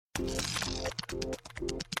Hello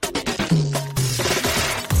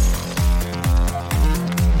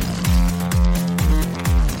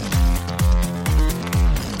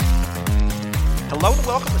and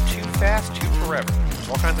welcome to Too Fast, Too Forever. There's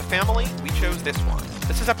all kinds of family. We chose this one.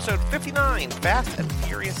 This is episode 59, Fast and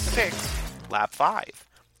Furious 6, Lap 5.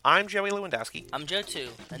 I'm Joey Lewandowski. I'm Joe 2,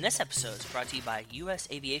 and this episode is brought to you by U.S.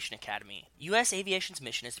 Aviation Academy. U.S. Aviation's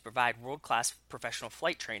mission is to provide world-class professional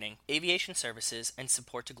flight training, aviation services, and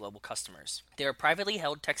support to global customers. They are a privately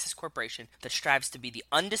held Texas corporation that strives to be the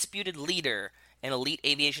undisputed leader in elite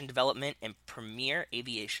aviation development and premier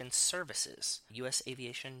aviation services.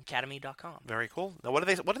 USAviationAcademy.com. Very cool. Now, what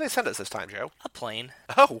did they send us this time, Joe? A plane.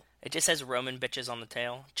 Oh. It just says Roman bitches on the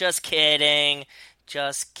tail. Just kidding.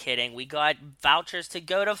 Just kidding. We got vouchers to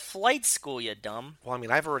go to flight school, you dumb. Well, I mean,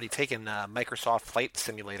 I've already taken Microsoft Flight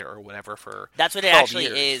Simulator or whatever for That's what it actually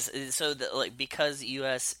years. is. So, because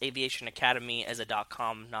U.S. Aviation Academy is a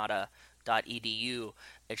 .com, not a .edu,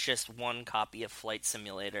 it's just one copy of Flight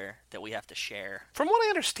Simulator that we have to share. From what I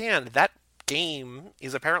understand, that game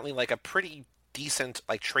is apparently like a pretty decent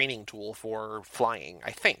training tool for flying,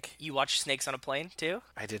 I think. You watch Snakes on a Plane too?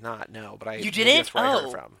 I did not know, but You didn't? that's where I heard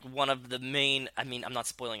it from. One of the main, I mean, I'm not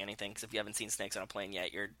spoiling anything, because if you haven't seen Snakes on a Plane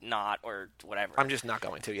yet, you're not, or whatever. I'm just not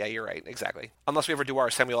going to. Yeah, you're right. Exactly. Unless we ever do our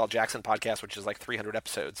Samuel L. Jackson podcast, which is like 300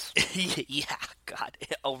 episodes. Yeah, God.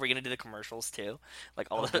 Oh, we're going to do the commercials too? Like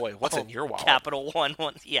all oh boy, what's in your wallet? Capital One.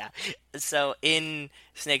 Yeah. So in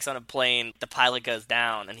Snakes on a Plane, the pilot goes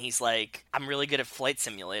down, and he's like, I'm really good at Flight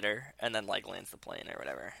Simulator, and then lands the plane or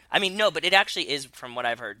whatever. I mean, no, but it actually is, from what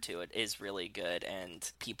I've heard too, it is really good, and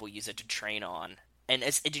people use it to train on. And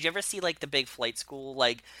did you ever see the big flight school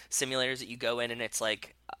simulators that you go in and it's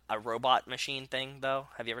like a robot machine thing though?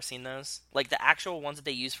 Have you ever seen those? The actual ones that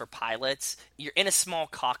they use for pilots, you're in a small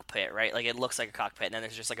cockpit, right? It looks like a cockpit, and then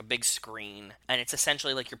there's just a big screen, and it's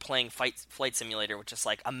essentially you're playing flight simulator with just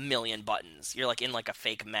a million buttons. You're in a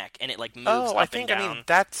fake mech, and it moves up and down. I mean,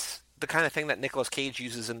 that's the kind of thing that Nicolas Cage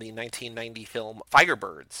uses in the 1990 film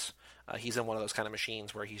Firebirds. He's in one of those kind of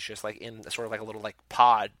machines where he's just in sort of a little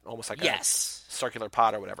pod, almost like a circular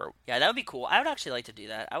pod or whatever. Yeah, that would be cool. I would actually like to do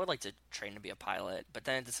that. I would like to train to be a pilot, but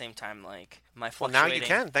then at the same time, my fluctuating... Well, now you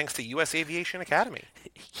can, thanks to U.S. Aviation Academy.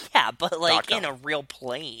 Yeah, but in a real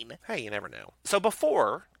plane. Hey, you never know. So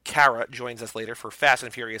before Kara joins us later for Fast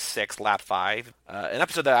and Furious 6, Lap 5, an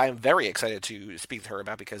episode that I am very excited to speak to her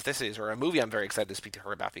about because this is, or a movie I'm very excited to speak to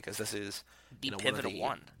her about because this is the pivotal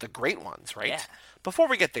one. The great ones, right? Yeah. Before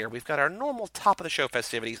we get there, we've got our normal top-of-the-show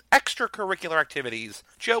festivities, extracurricular activities.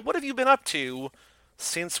 Joe, what have you been up to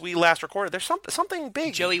since we last recorded? There's something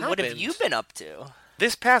big Joey, happened. what have you been up to?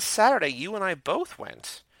 This past Saturday, you and I both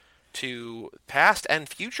went to past and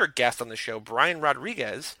future guest on the show, Brian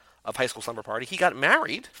Rodriguez of High School Slumber Party. He got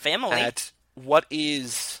married. Family. At what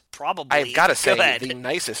is... Probably. I've got to say, the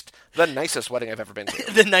nicest wedding I've ever been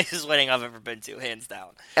to. The nicest wedding I've ever been to, hands down.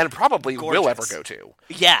 And probably Gorgeous. will ever go to.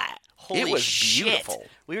 Yeah. Holy it was shit. beautiful.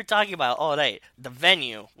 We were talking about all night. The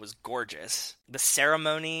venue was gorgeous. The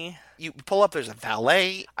ceremony. You pull up, there's a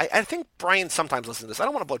valet. I think Brian sometimes listens to this. I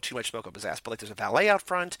don't want to blow too much smoke up his ass, but there's a valet out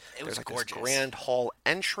front. There's gorgeous. This grand hall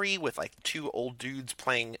entry with two old dudes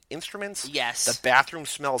playing instruments. Yes. The bathroom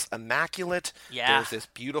smells immaculate. Yeah. There's this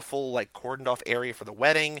beautiful cordoned off area for the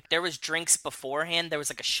wedding. There was drinks beforehand. There was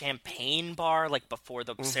a champagne bar before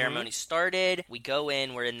the ceremony started. We go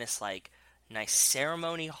in, we're in this nice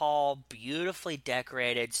ceremony hall, beautifully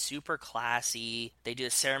decorated, super classy. They do a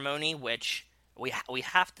ceremony, which we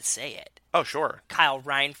have to say it. Oh, sure. Kyle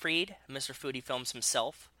Reinfried, Mr. Foodie Films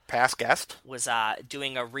himself, past guest, was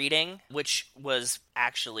doing a reading, which was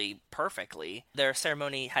actually perfectly. Their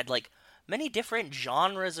ceremony had many different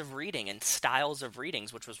genres of reading and styles of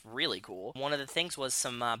readings, which was really cool. One of the things was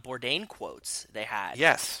some Bourdain quotes they had.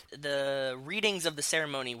 Yes. The readings of the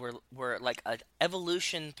ceremony were an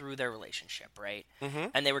evolution through their relationship, right? Mm-hmm.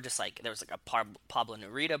 And they were just there was a Pablo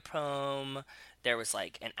Neruda poem. There was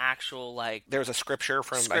an actual there was a scripture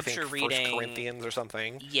from I think reading. 1 Corinthians or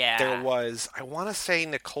something. Yeah. There was, I want to say,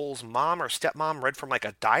 Nicole's mom or stepmom read from a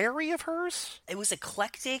diary of hers. It was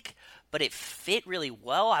eclectic, but it fit really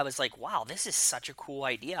well. I was like, wow, this is such a cool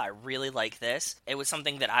idea. I really like this. It was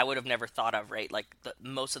something that I would have never thought of, right?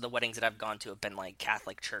 Most of the weddings that I've gone to have been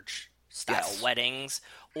Catholic church style weddings,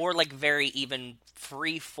 or very even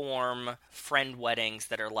free form friend weddings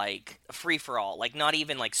that are free for all, not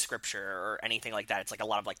even scripture or anything like that. It's a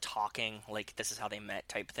lot of talking, this is how they met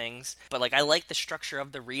type things. But I like the structure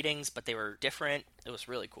of the readings, but they were different. It was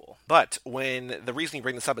really cool. But the reason you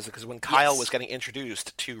bring this up is because when Kyle was getting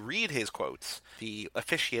introduced to read his quotes, the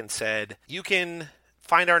officiant said, "You can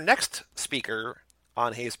find our next speaker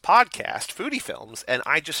on his podcast, Foodie Films, and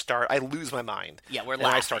I lose my mind. Yeah, we're and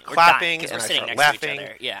laughing. I start clapping, and we're I sitting start next laughing. to each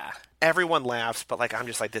other. Yeah. Everyone laughs, but like I'm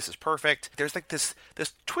just like, this is perfect. There's like this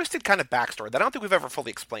twisted kind of backstory that I don't think we've ever fully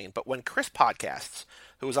explained. But when Chris podcasts,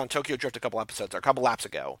 who was on Tokyo Drift a couple laps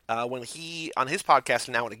ago, when he on his podcast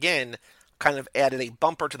Now and Again kind of added a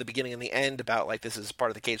bumper to the beginning and the end about like this is part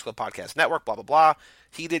of the Cage Club Podcast Network, blah blah blah.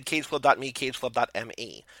 He did CageClub.me,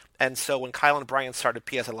 CageClub.me, and so when Kyle and Brian started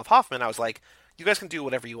P.S. I Love Hoffman, I was like, you guys can do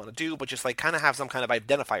whatever you want to do, but just like kind of have some kind of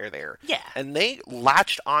identifier there. Yeah. And they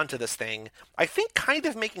latched onto this thing, I think kind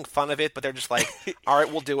of making fun of it, but they're just like, all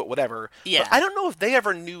right, we'll do it, whatever. Yeah. But I don't know if they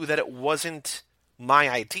ever knew that it wasn't my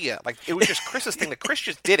idea. Like, it was just Chris's thing that Chris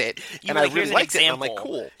just did it, and I really liked it, and I'm like,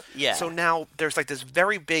 cool. Yeah. So now there's like this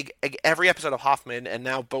very big, every episode of Hoffman, and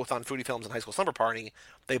now both on Foodie Films and High School Slumber Party,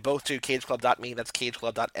 they both do CageClub.me, that's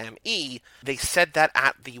CageClub.me. They said that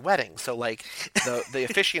at the wedding. So, like, the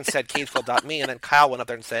officiant said CageClub.me, and then Kyle went up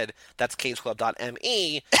there and said, that's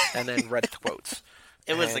CageClub.me, and then read the quotes.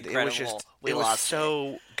 It was incredible. It was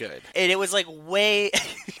so good. And it was like way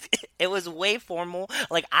it was way formal.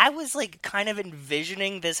 Like I was like kind of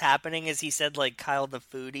envisioning this happening as he said like Kyle the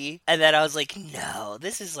foodie. And then I was like, no,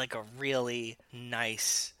 this is like a really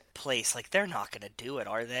nice place. Like they're not gonna do it,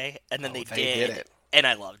 are they? And then they did it. And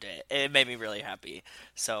I loved it. It made me really happy.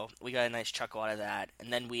 So we got a nice chuckle out of that.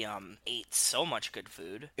 And then we ate so much good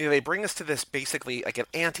food. You know, they bring us to this basically like an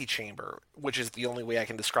antechamber, which is the only way I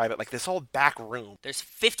can describe it. Like this whole back room. There's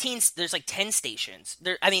like 10 stations.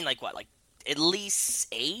 Like at least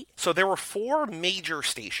 8? So there were 4 major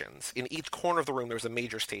stations. In each corner of the room there was a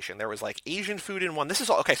major station. There was like Asian food in one. This is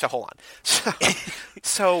all okay, so hold on.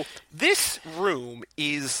 So this room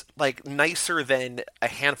is like nicer than a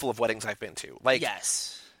handful of weddings I've been to. Like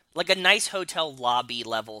yes. Like a nice hotel lobby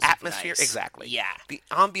levels atmosphere, nice. Exactly. Yeah. The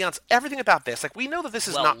ambiance, everything about this. Like, we know that this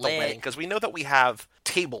is not lit. the wedding, because we know that we have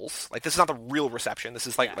tables. Like, this is not the real reception. This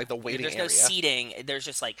is like the waiting area. There's no seating. There's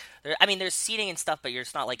just like, there's seating and stuff, but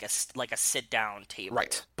it's not like a sit-down table.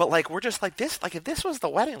 Right. But, like, we're just like this. Like, if this was the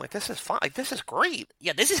wedding, like, this is fun. Like, this is great.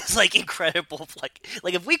 Yeah, this is, like, incredible. Like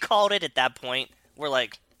if we called it at that point, we're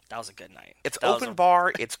like, that was a good night. It's open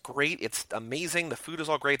bar. It's great. It's amazing. The food is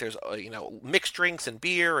all great. There's mixed drinks and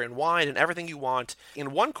beer and wine and everything you want.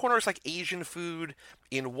 In one corner it's like Asian food.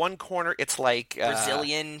 In one corner it's like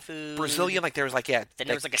Brazilian food. Like there's like then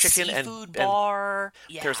there's like a chicken seafood bar.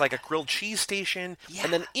 And there's like a grilled cheese station. Yeah.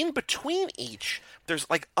 And then in between each there's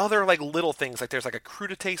like other like little things. Like there's like a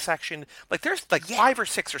crudité section. Like there's like 5 or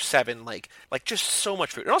 6 or 7 like just so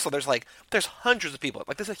much food. And also there's hundreds of people.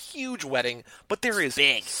 Like there's a huge wedding, but there is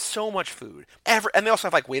big. So much food. And they also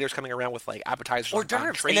have like waiters coming around with like appetizers, hors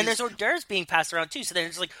d'oeuvres, and then there's hors d'oeuvres being passed around too. So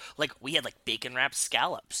there's like we had like bacon wrapped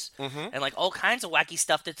scallops and like all kinds of wacky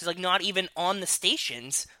stuff that's like not even on the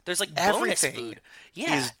stations. There's like bonus food.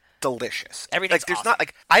 Yeah. Is delicious. Everything's like there's awesome. not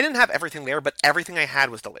like I didn't have everything there, but everything I had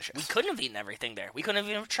was delicious. We couldn't have eaten everything there. We couldn't have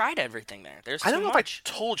even tried everything there. There's I don't know much.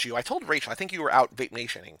 if I told you. I told Rachel. I think you were out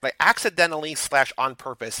vape-nationing. I accidentally / on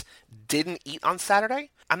purpose didn't eat on Saturday.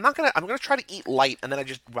 I'm gonna try to eat light, and then I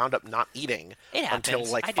just wound up not eating until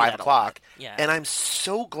like 5 o'clock. Yeah. And I'm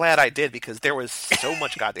so glad I did because there was so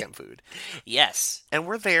much goddamn food. Yes. And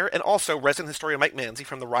we're there, and also resident historian Mike Manzi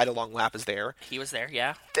from the Ride Along Lap is there. He was there,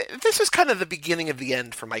 yeah. This is kind of the beginning of the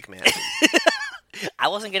end for Mike Manzi. I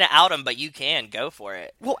wasn't gonna out him, but you can go for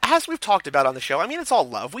it. Well, as we've talked about on the show, I mean, it's all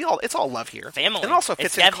love. It's all love here. Family. And also fits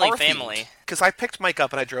it's in definitely car family. Because I picked Mike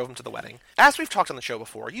up and I drove him to the wedding. As we've talked on the show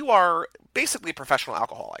before, you are basically a professional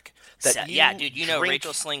alcoholic. Yeah, dude. You know,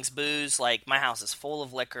 Rachel slings booze. Like my house is full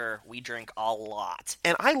of liquor. We drink a lot.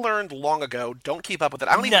 And I learned long ago, don't keep up with it.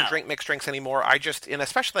 I don't even drink mixed drinks anymore. I just, and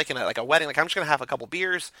especially like in a wedding, like I'm just gonna have a couple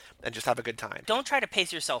beers and just have a good time. Don't try to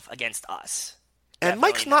pace yourself against us. And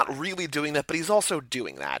Mike's not really doing that, but he's also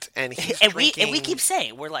doing that, and he's drinking. We keep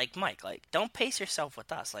saying, we're like, Mike, like don't pace yourself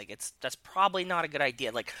with us. Like that's probably not a good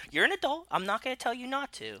idea. Like you're an adult. I'm not going to tell you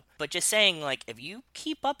not to, but just saying, like if you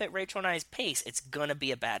keep up at Rachel and I's pace, it's gonna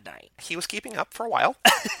be a bad night. He was keeping up for a while,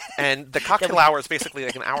 and the cocktail hour is basically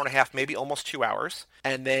like an hour and a half, maybe almost 2 hours.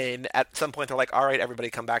 And then at some point they're like, all right,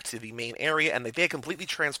 everybody come back to the main area, and they completely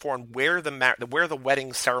transformed where the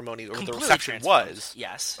wedding ceremony or the reception was.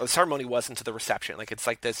 Yes, or the ceremony was into the reception. Like it's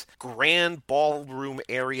like this grand ballroom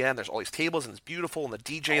area, and there's all these tables, and it's beautiful, and the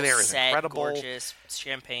DJ all there is set, incredible, gorgeous,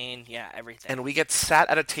 champagne, yeah, everything. And we get sat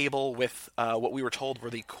at a table with what we were told were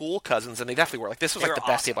the cool cousins, and they definitely were. Like this was like the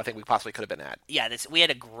best table I think we possibly could have been at. Yeah, we had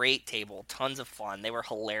a great table, tons of fun. They were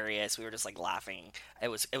hilarious. We were just like laughing. It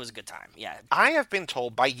was a good time. Yeah. I have been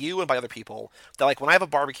told by you and by other people that like when I have a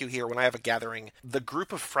barbecue here, when I have a gathering, the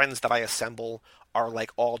group of friends that I assemble are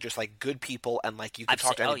like all just like good people and like you can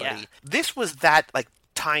talk to oh, anybody. yeah. This was that like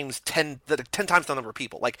times 10, 10 times the number of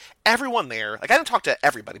people. Like everyone there, like I didn't talk to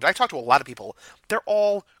everybody, but I talked to a lot of people. They're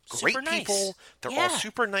all great Super nice. people. They're Yeah. all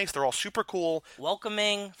super nice. They're all super cool.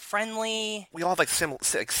 Welcoming, friendly. We all have like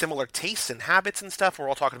similar tastes and habits and stuff. We're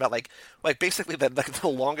all talking about like basically the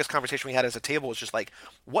longest conversation we had as a table was just like,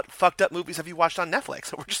 what fucked up movies have you watched on Netflix?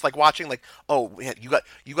 So we're just like watching like, oh man, you got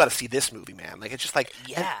to see this movie, man. Like it's just like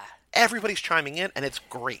Yeah. everybody's chiming in and it's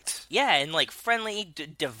great. Yeah, and like friendly,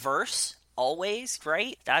 diverse. Always,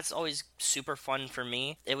 right? That's always super fun for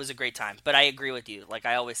me. It was a great time. But I agree with you. Like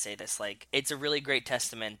I always say this, like it's a really great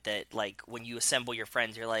testament that like when you assemble your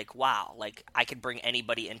friends, you're like, wow, like I could bring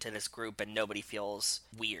anybody into this group and nobody feels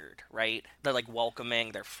weird, right? They're like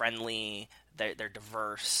welcoming, they're friendly, they're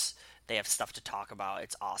diverse. They have stuff to talk about.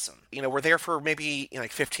 It's awesome. You know, we're there for maybe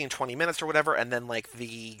like 15, 20 minutes or whatever, and then like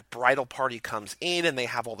the bridal party comes in and they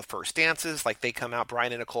have all the first dances. Like they come out,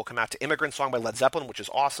 Brian and Nicole come out to Immigrant Song by Led Zeppelin, which is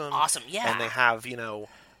awesome. Awesome, yeah. And they have, you know,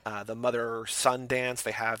 the mother-son dance.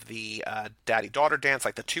 They have the daddy-daughter dance,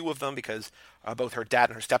 like the two of them, because both her dad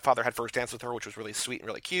and her stepfather had first dance with her, which was really sweet and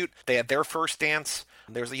really cute. They had their first dance.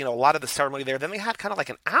 There's, you know, a lot of the ceremony there. Then they had kind of like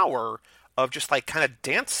an hour of just like kind of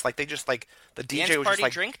dance, like they just like the DJ Dance was party, just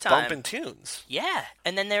like drink time. bumping tunes. Yeah.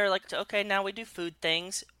 And then they were like, okay, now we do food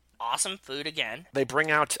things. Awesome food again. They bring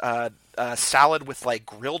out a salad with like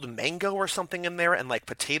grilled mango or something in there and like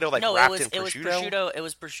potato like No, wrapped in it was prosciutto. prosciutto. It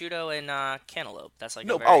was prosciutto and cantaloupe. That's like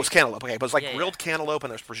No, a very... oh, it's cantaloupe. Okay, but it's like Yeah, grilled cantaloupe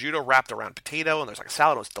and there's prosciutto wrapped around potato and there's like a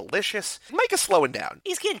salad. It was delicious. Mike is slowing down.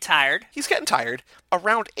 He's getting tired. He's getting tired.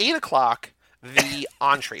 Around 8 o'clock, the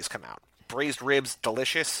entrees come out. Braised ribs,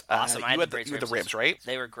 delicious. Awesome. I You had had the the ribs, right?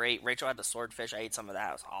 They were great. Rachel had the swordfish. I ate some of that.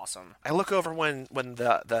 It was awesome. I look over when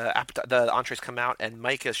the entrees come out and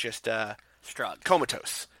Mike is just Strug.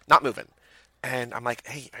 comatose, not moving. And I'm like,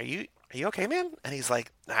 hey, are you okay, man? And he's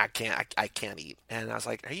like, nah, I can't eat. And I was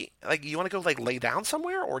like, you want to go like lay down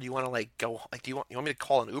somewhere, or do you want to like go like you want me to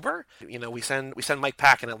call an Uber? You know, we send Mike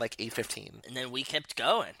packing at like 8:15. And then we kept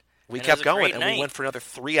going. We And it kept was a going, great and night. we went for another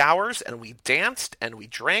 3 hours, and we danced and we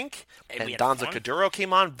drank, And and we had Danza fun. Kuduro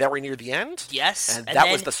came on very near the end. Yes. And that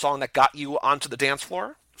was then, the song that got you onto the dance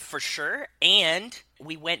floor. for sure. And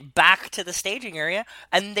we went back to the staging area,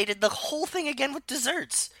 and they did the whole thing again with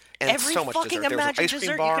desserts. And Every so much fucking dessert. There was an imagine ice cream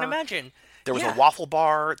dessert you bar. can imagine. There was Yeah. a waffle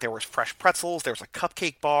bar. There was fresh pretzels. There was a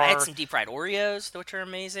cupcake bar. I had some deep fried Oreos, which are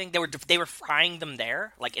amazing. They were frying them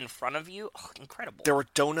there, like in front of you. Oh, incredible. There were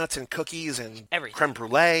donuts and cookies and Everything. creme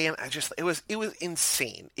brulee, and it was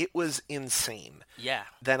insane. It was insane. Yeah.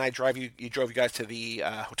 Then I drove you guys to the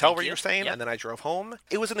hotel where you. you were staying, Yep. and then I drove home.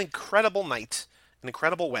 It was an incredible night, an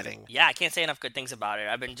incredible wedding. Yeah, I can't say enough good things about it.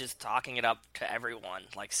 I've been just talking it up to everyone,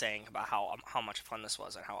 like saying about how much fun this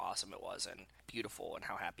was and how awesome it was and beautiful and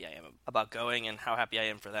how happy I am about going and how happy I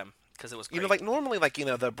am for them because it was great. You know, like normally, like you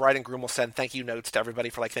know, the bride and groom will send thank you notes to everybody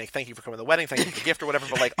for like thank you for coming to the wedding, thank you for the gift or whatever.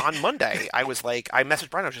 But like on Monday, I messaged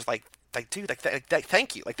Brian. I was just like dude,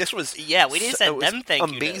 thank you. Like this was Yeah, we didn't send it was them thank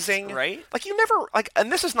you amazing, notes, right? Like you never like,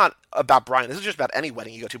 and this is not about Brian. This is just about any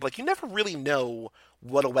wedding you go to. But like you never really know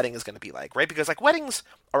what a wedding is going to be like, right? Because like weddings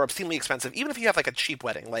are obscenely expensive. Even if you have like a cheap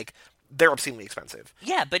wedding, like they're obscenely expensive.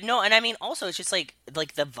 Yeah, but no, and I mean also it's just like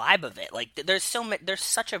the vibe of it. Like there's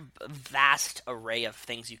such a vast array of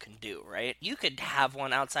things you can do, right? You could have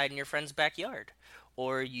one outside in your friend's backyard,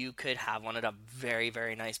 or you could have one at a very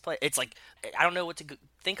very nice place. It's like I don't know what to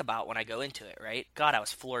think about when I go into it, right? God, I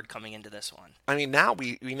was floored coming into this one. I mean, now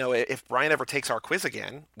we know if Brian ever takes our quiz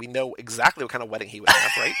again, we know exactly what kind of wedding he would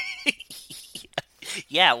have, right?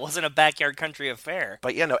 Yeah, it wasn't a backyard country affair.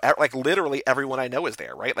 But yeah, no, like literally everyone I know is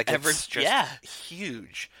there, right? Like it's just yeah.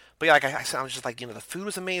 huge. But yeah, like I was just like, you know, the food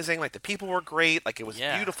was amazing, like the people were great, like it was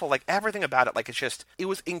Yeah. beautiful, like everything about it, like it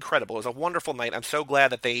was incredible. It was a wonderful night. I'm so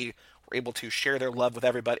glad that they were able to share their love with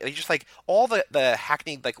everybody. It's just like all the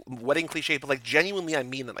hackneyed like wedding cliche, but like genuinely I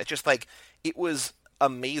mean them. It's just like it was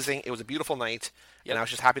amazing. It was a beautiful night, Yep. and I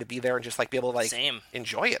was just happy to be there and just like be able to like Same.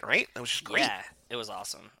 enjoy it. Right? It was just great. Yeah, it was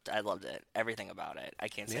awesome. I loved it. Everything about it. I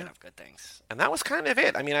can't say Yeah. enough good things. And that was kind of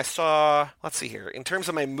it. I mean, I saw, let's see here. In terms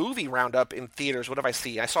of my movie roundup in theaters, what did I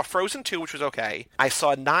see? I saw Frozen 2, which was okay. I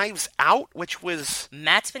saw Knives Out, which was...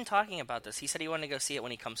 Matt's been talking about this. He said he wanted to go see it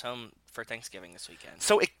when he comes home for Thanksgiving this weekend.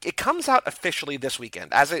 So it comes out officially this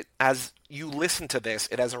weekend. As you listen to this,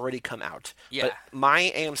 it has already come out. Yeah. But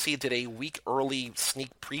my AMC did a week early sneak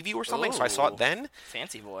preview or something, so I saw Ooh. it then.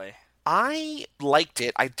 Fancy boy. I liked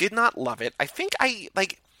it. I did not love it. I think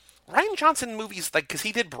Ryan Johnson movies, like, because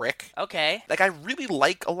he did Brick. Okay. Like, I really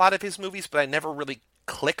like a lot of his movies, but I never really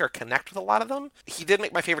click or connect with a lot of them. He did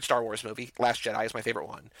make my favorite Star Wars movie. Last Jedi is my favorite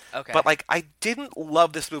one. Okay. But, like, I didn't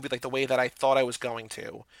love this movie like the way that I thought I was going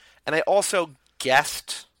to. And I also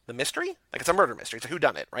guessed the mystery. Like, it's a murder mystery. It's a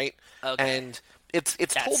whodunit, right? Okay. And it's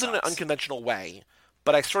That told in an sucks. unconventional way.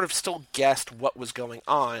 But I sort of still guessed what was going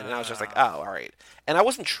on, and I was just like, oh, all right. And I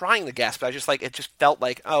wasn't trying to guess, but I just like it just felt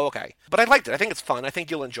like, oh, okay. But I liked it. I think it's fun. I think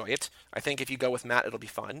you'll enjoy it. I think if you go with Matt, it'll be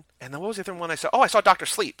fun. And then what was the other one I saw? Oh, I saw Doctor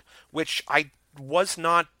Sleep, which I was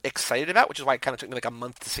not excited about, which is why it kind of took me like a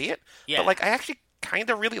month to see it. Yeah. But like I actually kind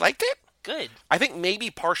of really liked it. Good. I think maybe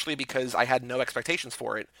partially because I had no expectations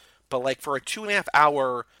for it. But like for a 2.5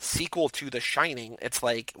 hour sequel to The Shining, it's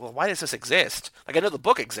like, well, why does this exist? Like I know the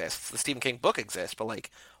book exists, the Stephen King book exists, but like,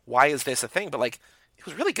 why is this a thing? But like, it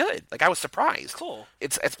was really good. Like I was surprised. Cool.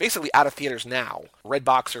 It's basically out of theaters now,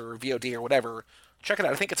 Redbox or VOD or whatever. Check it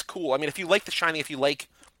out. I think it's cool. I mean, if you like The Shining, if you like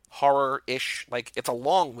horror-ish, like it's a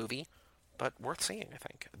long movie, but worth seeing, I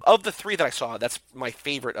think. Of the three that I saw, that's my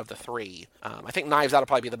favorite of the three. I think Knives Out will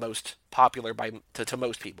probably be the most popular to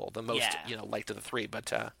most people, the most liked of the three,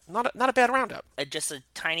 but not a bad roundup. Just a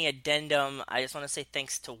tiny addendum. I just want to say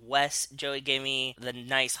thanks to Wes. Joey gave me the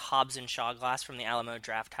nice Hobbs and Shaw glass from the Alamo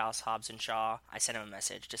Draft House, Hobbs and Shaw. I sent him a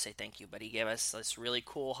message to say thank you, but he gave us this really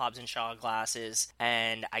cool Hobbs and Shaw glasses,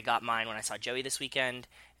 and I got mine when I saw Joey this weekend.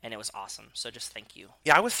 And it was awesome. So just thank you.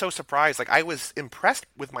 Yeah, I was so surprised. Like, I was impressed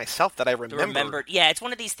with myself that I remembered. Yeah, it's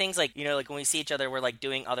one of these things, like, you know, like when we see each other, we're like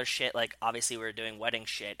doing other shit. Like, obviously, we were doing wedding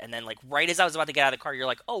shit. And then, like, right as I was about to get out of the car, you're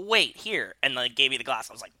like, oh, wait, here. And, like, gave me the glass.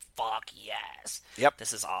 I was like, fuck yes. Yep.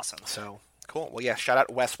 This is awesome. So, cool. Well, yeah, shout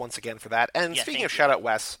out Wes once again for that. And Yeah, speaking of shout out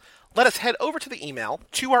Wes, let us head over to the email,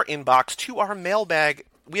 to our inbox, to our mailbag.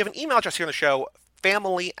 We have an email address here on the show,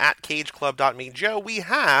 family@cageclub.me. Joe, we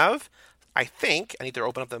have... I think I need to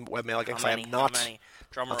open up the webmail again because I am not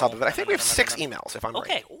on top of it. I think we have 6 emails, if I'm right.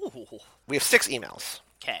 Okay. Ooh. We have 6 emails.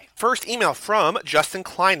 Okay. First email from Justin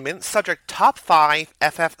Kleinman, subject top 5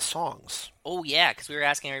 FF songs. Oh, yeah, because we were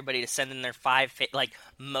asking everybody to send in their 5,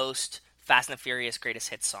 most Fast and the Furious greatest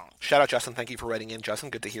hits songs. Shout out, Justin. Thank you for writing in,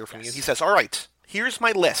 Justin. Good to hear from you. He says, all right, here's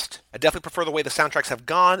my list. I definitely prefer the way the soundtracks have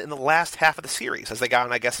gone in the last half of the series, as they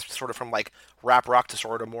gone, I guess, sort of from like rap rock to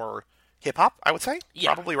sort of more hip-hop, I would say.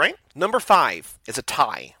 Yeah. Probably right. Number 5 is a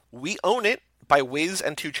tie. We Own It by Wiz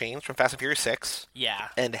and 2 Chainz from Fast and Furious 6. Yeah.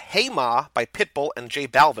 And Hey Ma by Pitbull and J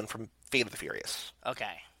Balvin from Fate of the Furious.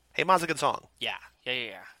 Okay. Hey Ma's a good song. Yeah.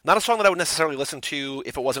 Not a song that I would necessarily listen to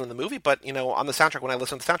if it wasn't in the movie, but, you know, on the soundtrack, when I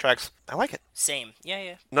listen to the soundtracks, I like it. Same.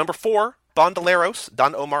 Yeah. Number 4, Bandoleros,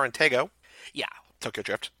 Don Omar and Tego. Yeah. Tokyo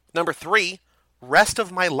Drift. Number 3, Rest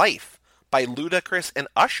of My Life by Ludacris and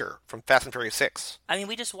Usher from Fast and Furious 6. I mean,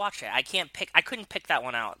 we just watched it. I couldn't pick that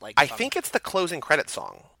one out. Like, I think it's the closing credits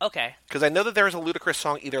song. Okay. Because I know that there's a Ludacris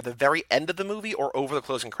song either at the very end of the movie or over the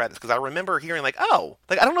closing credits. Because I remember hearing like, oh,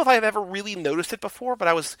 like I don't know if I've ever really noticed it before, but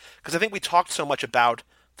because I think we talked so much about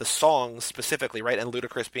the songs specifically, right? And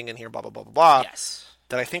Ludacris being in here, blah blah blah blah blah. Yes.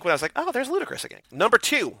 That I think when I was like, oh, there's Ludacris again. Number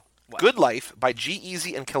 2. What? Good Life by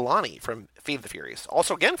G-Eazy and Kehlani from Fate of the Furious.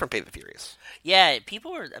 Also again from Fate of the Furious. Yeah,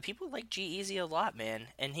 people like G-Eazy a lot, man,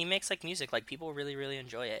 and he makes like music. Like people really, really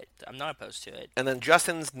enjoy it. I'm not opposed to it. And then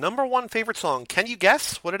Justin's number 1 favorite song. Can you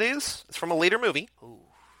guess what it is? It's from a later movie. Ooh.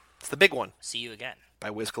 It's the big one. See You Again. By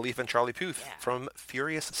Wiz Khalifa and Charlie Puth Yeah. from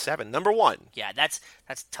Furious 7. Number 1. Yeah, that's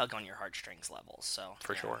tug on your heartstrings levels. So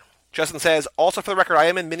For yeah. sure. Justin says, also for the record, I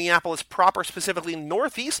am in Minneapolis proper, specifically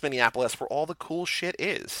northeast Minneapolis, where all the cool shit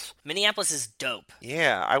is. Minneapolis is dope.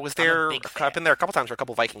 Yeah, I was there. big fan. I've been there a couple times for a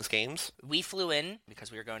couple Vikings games. We flew in because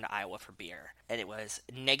we were going to Iowa for beer, and it was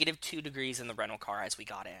 -2 degrees in the rental car as we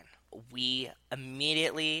got in. We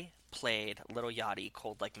immediately played Little Yachty,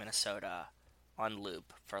 Cold Like Minnesota on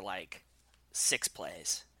loop for like 6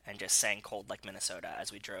 plays. And just sang Cold Like Minnesota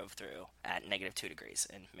as we drove through at -2 degrees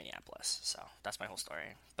in Minneapolis. So that's my whole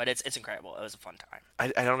story. But it's incredible. It was a fun time.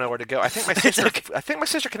 I don't know where to go. I think my sister. I think my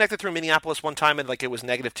sister connected through Minneapolis one time, and like it was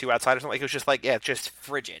 -2 outside or something. Like, it was just like, yeah, it's just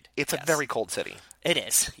Frigid. It's yes. a very cold city. It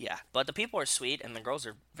is, yeah. But the people are sweet, and the girls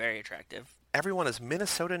are very attractive. Everyone is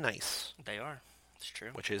Minnesota nice, They are. It's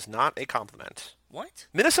true. which is not a compliment. What?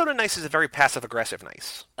 Minnesota nice is a very passive aggressive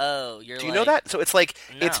nice. Oh, you're Do you know that? So it's like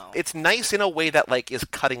No. it's nice in a way that like is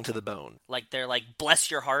cutting to the bone. Like they're like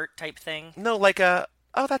bless your heart type thing. No, like a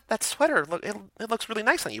oh, that sweater, look, it looks really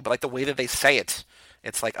nice on you. But like the way that they say it,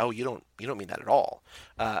 it's like, oh, you don't mean that at all.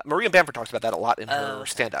 Maria Bamford talks about that a lot in her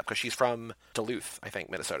stand-up because she's from Duluth, I think,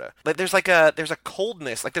 Minnesota. Like there's a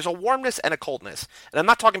coldness, like there's a warmness and a coldness. And I'm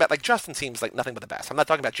not talking about like Justin seems like nothing but the best. I'm not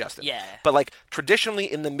talking about Justin. Yeah. But like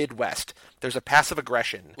traditionally in the Midwest, there's a passive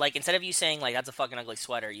aggression. Like instead of you saying like that's a fucking ugly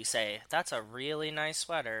sweater, you say that's a really nice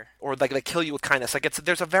sweater. Or like they kill you with kindness. Like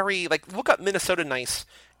there's a very like look up Minnesota nice.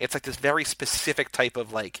 It's like this very specific type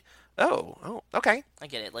of like, oh, okay. I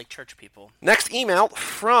get it, like church people. Next email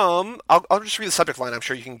from, I'll just read the subject line. I'm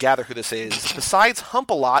sure you can gather who this is. Besides hump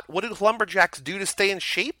a lot, what do lumberjacks do to stay in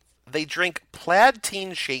shape? They drink plaid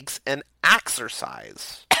teen shakes and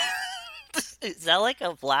exercise. Is that like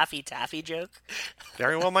a Laffy Taffy joke?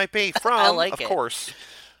 Very well might be. From, I like of it. course,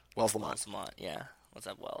 Wells Lamont. Wells Lamont, yeah. What's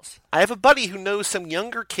up, Wells? I have a buddy who knows some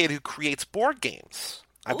younger kid who creates board games.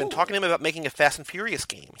 I've been Ooh. talking to him about making a Fast and Furious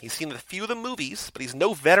game. He's seen a few of the movies, but he's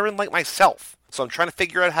no veteran like myself. So I'm trying to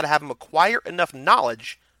figure out how to have him acquire enough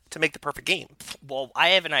knowledge to make the perfect game. Well, I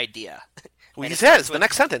have an idea. Well, And he it says, starts the with-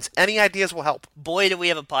 next sentence, any ideas will help. Boy, do we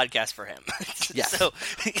have a podcast for him. Yes.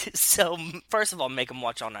 So first of all, make him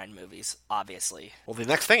watch all 9 movies, obviously. Well, the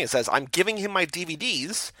next thing it says, I'm giving him my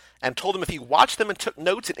DVDs and told him if he watched them and took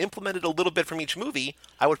notes and implemented a little bit from each movie,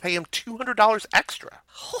 I would pay him $200 extra.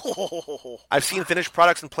 I've seen finished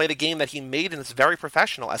products and played a game that he made, and it's very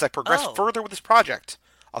professional. As I progress Oh. further with this project,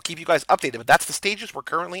 I'll keep you guys updated, but that's the stages we're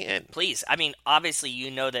currently in. Please. I mean, obviously,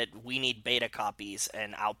 you know that we need beta copies,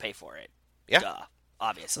 and I'll pay for it. Yeah. Duh.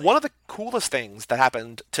 Obviously. One of the coolest things that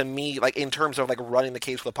happened to me, like in terms of like running the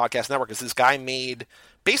case for the podcast network, is this guy made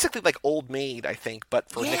basically like Old Maid, I think, but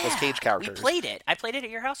for Nicolas Cage characters. We played it. I played it at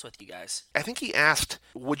your house with you guys. I think he asked,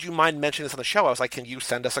 "Would you mind mentioning this on the show?" I was like, "Can you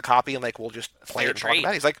send us a copy and like we'll just play it and talk trade. about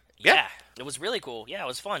it?" He's like, "Yeah." It was really cool. Yeah, it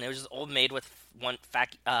was fun. It was just Old Maid with one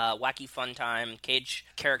wacky fun time, Cage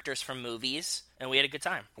characters from movies, and we had a good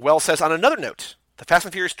time. Wells says on another note, the Fast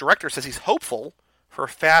and Furious director says he's hopeful for a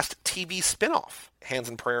Fast TV spin-off. Hands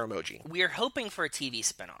in prayer emoji. We're hoping for a TV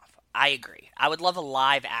spinoff. I agree. I would love a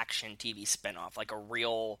live action TV spinoff, like a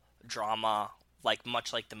real drama, like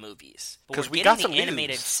much like the movies. But 'Cause we're we getting got some the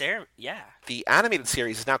animated news. yeah. The animated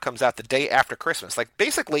series now comes out the day after Christmas. Like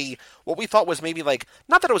basically, what we thought was maybe like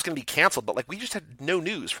not that it was going to be canceled, but like we just had no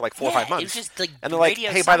news for like 4 or 5 It months. was just like and they're like,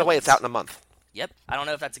 radio "Hey, by the way, it's silence. out in a month." Yep. I don't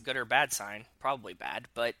know if that's a good or bad sign. Probably bad,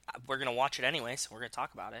 but we're gonna watch it anyway, so we're gonna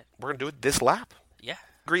talk about it. We're going to do it this lap. Yeah.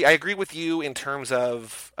 I agree with you in terms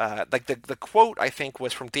of like the quote I think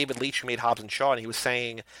was from David Leitch, who made Hobbs and Shaw, and he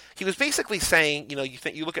was basically saying, you know,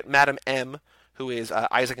 you look at Madam M, who is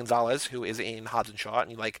Isa Gonzalez, who is in Hobbs and Shaw,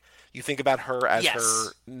 and you think about her as Yes.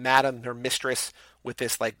 her madam, her mistress, with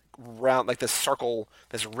this like round, like this circle,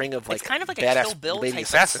 this ring of like It's kind of like a badass Kill Bill lady type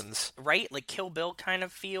assassins. right? Like Kill Bill kind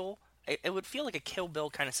of feel. It would feel like a Kill Bill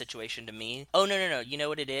kind of situation to me. Oh no! You know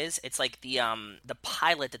what it is? It's like the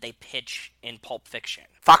pilot that they pitch in Pulp Fiction.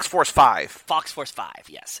 Fox Force 5. Fox Force 5.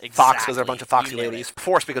 Yes, exactly. Fox because they're a bunch of foxy You nailed ladies. it.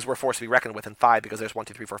 Force because we're forced to be reckoned with, and 5 because there's 1,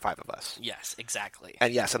 2, 3, 4, 5 of us. Yes, exactly.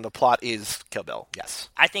 And yes, and the plot is Kill Bill. Yes.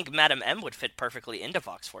 I think Madam M would fit perfectly into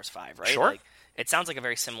Fox Force 5, right? Sure. Like, it sounds like a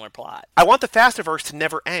very similar plot. I want the Fastiverse to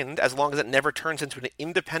never end as long as it never turns into an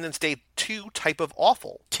Independence Day 2 type of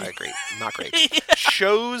awful. I agree. Not great.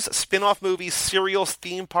 Shows, spin-off movies, serials,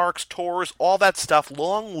 theme parks, tours, all that stuff.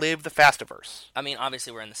 Long live the Fastiverse. I mean,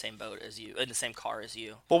 obviously we're in the same boat as you, in the same car as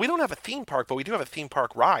you. Well, we don't have a theme park, but we do have a theme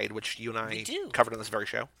park ride, which you and I We do. covered on this very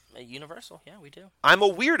show. Universal, yeah, we do. I'm a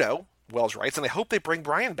weirdo, Wells writes, and I hope they bring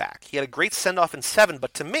Brian back. He had a great send-off in 7,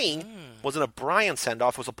 but to me, wasn't a Brian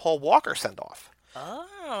send-off, it was a Paul Walker send-off.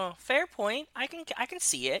 Oh, fair point. I can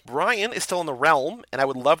see it. Brian is still in the realm, and I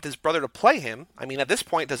would love his brother to play him. I mean, at this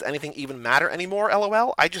point, does anything even matter anymore,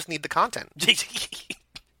 LOL? I just need the content.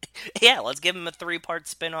 Yeah, let's give him a 3-part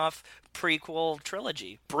spin-off prequel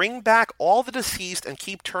trilogy. Bring back all the deceased and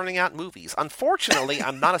keep turning out movies. Unfortunately,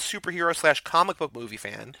 I'm not a superhero/comic book movie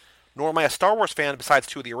fan, nor am I a Star Wars fan besides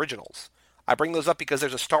 2 of the originals. I bring those up because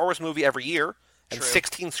there's a Star Wars movie every year, and True.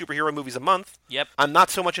 16 superhero movies a month. Yep. I'm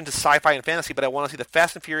not so much into sci-fi and fantasy, but I want to see the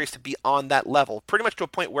Fast and Furious to be on that level. Pretty much to a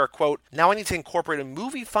point where, quote, now I need to incorporate a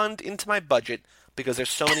movie fund into my budget because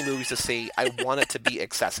there's so many movies to see. I want it to be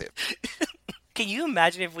excessive. Can you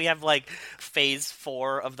imagine if we have, like, phase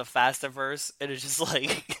 4 of the Fastiverse, and it's just,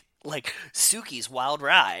 like, like Suki's Wild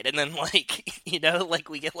Ride, and then like like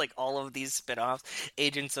we get like all of these spin-offs,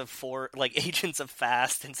 Agents of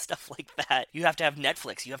Fast and stuff like that. You have to have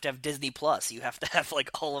Netflix, you have to have Disney Plus, you have to have like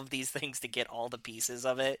all of these things to get all the pieces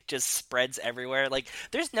of it. Just spreads everywhere. Like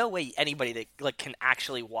there's no way anybody that like can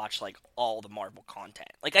actually watch like all the Marvel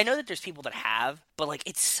content. Like I know that there's people that have, but like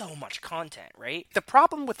it's so much content, right? The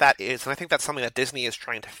problem with that is, and I think that's something that Disney is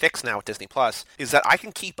trying to fix now with Disney Plus, is that I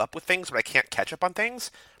can keep up with things, but I can't catch up on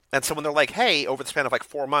things. And so when they're like, hey, over the span of like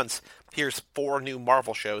 4 months, here's 4 new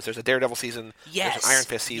Marvel shows. There's a Daredevil season. Yes. There's an Iron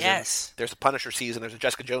Fist season. Yes. There's a Punisher season. There's a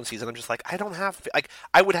Jessica Jones season. I'm just like, I don't have, like,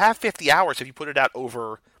 I would have 50 hours if you put it out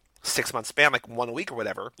over 6 months span, like 1 week or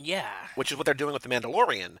whatever. Yeah. Which is what they're doing with The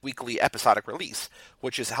Mandalorian, weekly episodic release,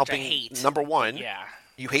 which is helping, I hate. number one. Yeah.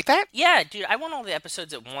 You hate that? Yeah, dude, I want all the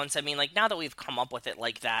episodes at once. I mean, like now that we've come up with it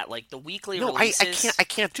like that, like the weekly releases. I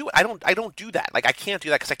can't do it. I don't do that. Like I can't do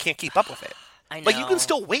that because I can't keep up with it. I know. Like you can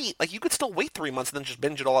still wait. Like you could still wait 3 months and then just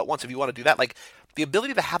binge it all at once if you want to do that. Like the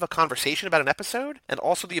ability to have a conversation about an episode and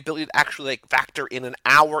also the ability to actually like factor in an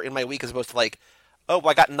hour in my week as opposed to like, oh,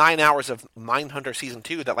 well, I got 9 hours of Mindhunter season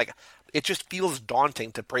 2 that like it just feels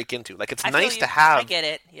daunting to break into. Like it's nice to have I get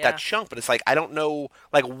it. Yeah. that chunk, but it's like I don't know.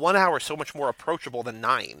 Like 1 hour is so much more approachable than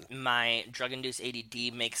 9. My drug-induced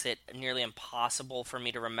ADD makes it nearly impossible for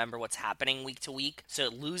me to remember what's happening week to week, so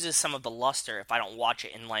it loses some of the luster if I don't watch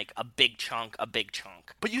it in like a big chunk.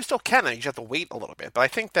 But you still can. You just have to wait a little bit. But I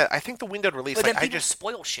think the windowed release. But like, then people I just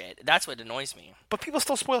spoil shit. That's what annoys me. But people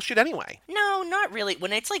still spoil shit anyway. No, not really.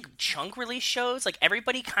 When it's like chunk release shows, like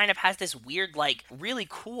everybody kind of has this weird, like really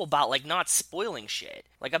cool about like not spoiling shit.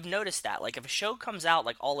 Like I've noticed that. Like if a show comes out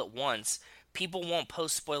like all at once, people won't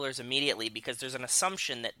post spoilers immediately because there's an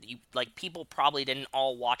assumption that people probably didn't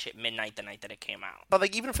all watch it midnight the night that it came out. But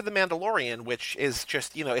like even for The Mandalorian, which is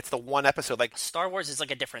just it's the one episode. Like Star Wars is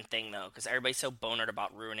like a different thing though because everybody's so bonered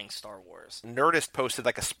about ruining Star Wars. Nerdist posted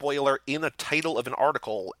like a spoiler in the title of an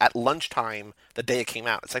article at lunchtime the day it came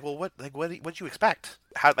out. It's like, well, what did you expect?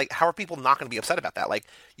 How are people not going to be upset about that? Like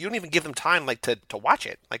you don't even give them time like to watch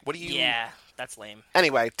it. Like what do you? Yeah. That's lame.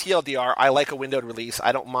 Anyway, TLDR, I like a windowed release.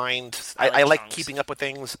 I don't mind. I like keeping up with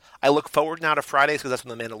things. I look forward now to Fridays because that's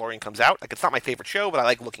when The Mandalorian comes out. Like, it's not my favorite show, but I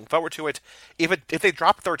like looking forward to it. If they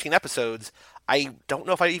drop 13 episodes, I don't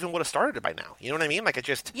know if I even would have started it by now. You know what I mean? Like, it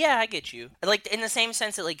just... Yeah, I get you. Like, in the same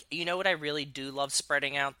sense that, like, you know what I really do love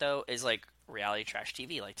spreading out, though, is, like, reality trash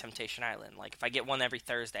TV, like Temptation Island. Like if I get one every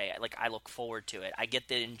Thursday, like I look forward to it. I get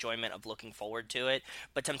the enjoyment of looking forward to it.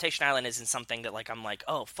 But Temptation Island isn't something that like I'm like,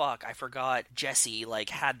 oh fuck, I forgot Jesse like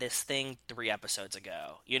had this thing 3 episodes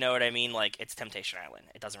ago. You know what I mean? Like it's Temptation Island.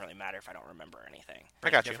 It doesn't really matter if I don't remember anything. I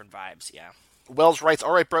got you. Different vibes, yeah. Wells writes,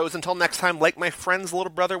 all right, bros, until next time, like my friend's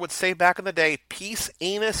little brother would say back in the day, peace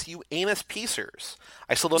anus, you anus piecers.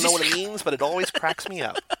 I still don't know what it means, but it always cracks me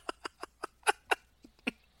up.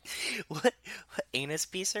 What anus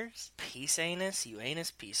piecers? Peace anus, you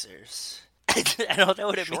anus piecers. I don't know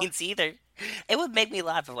what it means either. It would make me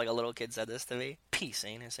laugh if like a little kid said this to me. Peace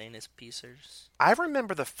anus, anus piecers. I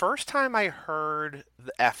remember the first time I heard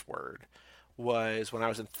the F word was when I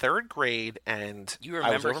was in 3rd grade, and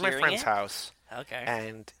I was over at my friend's house. Okay.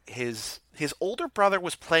 And his older brother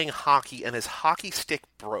was playing hockey, and his hockey stick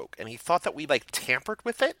broke, and he thought that we like tampered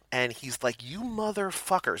with it, and he's like, "You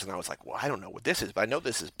motherfuckers!" And I was like, "Well, I don't know what this is, but I know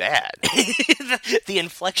this is bad." The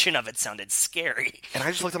inflection of it sounded scary. And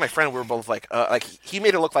I just looked at my friend. We were both like he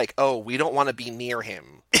made it look like, "Oh, we don't want to be near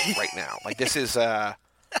him right now. Like this is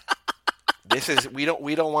we don't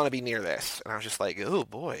want to be near this." And I was just like, "Oh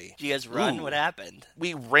boy." Did you guys run? Ooh. What happened?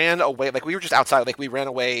 We ran away. Like we were just outside. Like we ran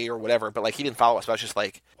away or whatever. But like he didn't follow us. But I was just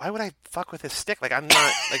like, why would I fuck with his stick? Like I'm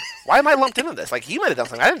not. Like why am I lumped into this? Like he might have done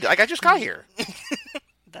something. I didn't. Like I just got here.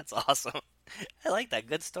 That's awesome. I like that.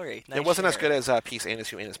 Good story. Nice it wasn't share. as good as Peace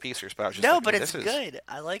Anus, You Anus Piecers, but I was just no, like, but it's good.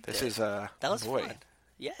 I like this. It. Is that was boy. fun.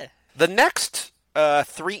 Yeah. The next 3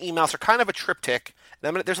 emails are kind of a triptych.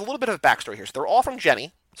 And there's a little bit of backstory here. So they're all from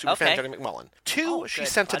Jenny, superfan Jenny McMullen. 2 she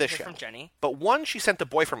sent to this show, from Jenny. but 1 she sent to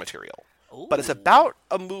Boyfriend Material. Ooh. But it's about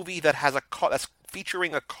a movie that has a car that's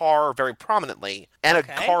featuring a car very prominently and a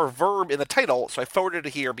car verb in the title. So I forwarded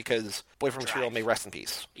it here because Boyfriend Material may rest in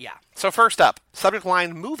peace. Yeah. So first up, subject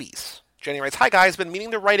line movies. Jenny writes, "Hi guys, been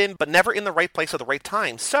meaning to write in, but never in the right place at the right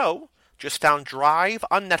time. So just found Drive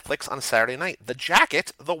on Netflix on Saturday night. The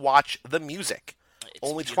jacket, the watch, the music."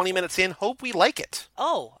 Only beautiful. 20 minutes in. Hope we like it.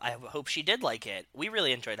 Oh, I hope she did like it. We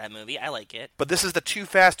really enjoyed that movie. I like it. But this is the Too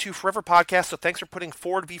Fast, Too Forever podcast, so thanks for putting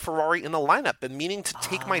Ford v Ferrari in the lineup. Been meaning to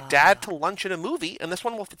take my dad to lunch in a movie, and this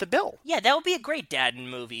one will fit the bill. Yeah, that would be a great dad and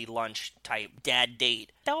movie lunch type dad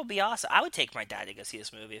date. That would be awesome. I would take my dad to go see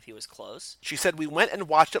this movie if he was close. She said, we went and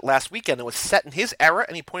watched it last weekend. It was set in his era,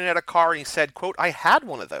 and he pointed at a car and he said, quote, I had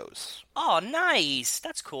one of those. Oh, nice.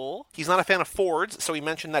 That's cool. He's not a fan of Fords, so he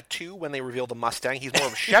mentioned that too when they revealed the Mustang. He's more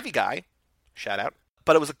of a Chevy guy. Shout out.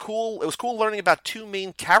 But it was cool learning about two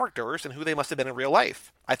main characters and who they must have been in real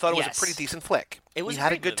life. I thought it was a pretty decent flick. It was we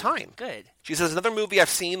had a good movie. time. Good. She says, another movie I've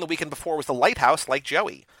seen the weekend before was The Lighthouse, like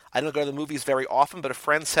Joey. I don't go to the movies very often, but a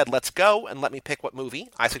friend said, let's go, and let me pick what movie.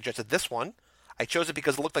 I suggested this one. I chose it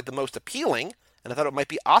because it looked like the most appealing, and I thought it might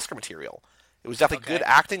be Oscar material. It was definitely good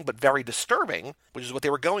acting, but very disturbing, which is what they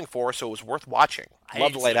were going for, so it was worth watching.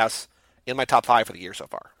 Love The Lighthouse. In my top 5 for the year so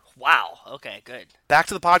far. Wow. Okay, good. Back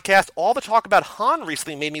to the podcast. All the talk about Han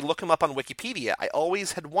recently made me look him up on Wikipedia. I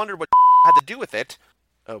always had wondered what had to do with it.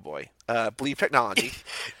 Oh boy. Bleep Technology.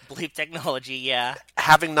 Bleep Technology, yeah.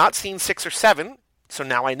 Having not seen 6 or 7, so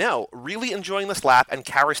now I know. Really enjoying this lap and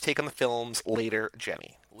Kara's take on the films later,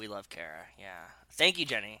 Jenny. We love Kara, yeah. Thank you,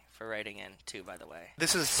 Jenny, for writing in, too, by the way.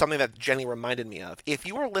 This is something that Jenny reminded me of. If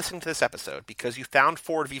you are listening to this episode because you found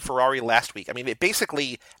Ford v Ferrari last week, I mean, it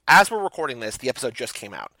basically, as we're recording this, the episode just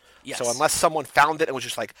came out. Yes. So unless someone found it and was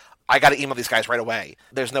just like, I got to email these guys right away,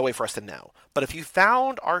 there's no way for us to know. But if you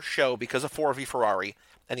found our show because of Ford v Ferrari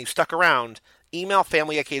and you stuck around, email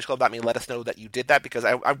family@cageclub.me. Let us know that you did that, because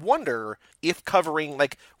I wonder if covering,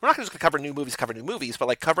 like, we're not just going to cover new movies, but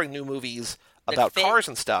like covering new movies about cars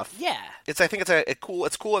and stuff. Yeah. I think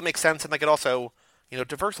it's cool. It makes sense, and like it also,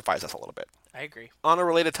 diversifies us a little bit. I agree. On a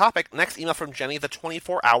related topic, next email from Jenny, The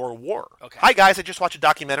 24-Hour War. Okay. Hi guys, I just watched a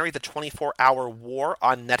documentary, The 24-Hour War,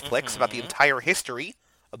 on Netflix about the entire history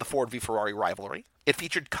of the Ford v Ferrari rivalry. It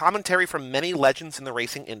featured commentary from many legends in the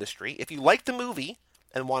racing industry. If you like the movie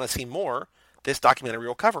and want to see more, this documentary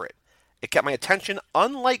will cover it. It kept my attention,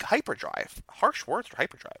 unlike Hyperdrive. Harsh words for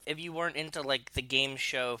Hyperdrive. If you weren't into, like, the game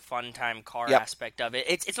show fun time car Yep. aspect of it,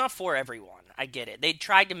 it's not for everyone. I get it. They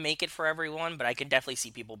tried to make it for everyone, but I could definitely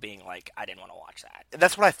see people being like, I didn't want to watch that.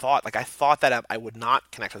 That's what I thought. Like, I thought that I would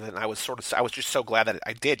not connect with it, and I was just so glad that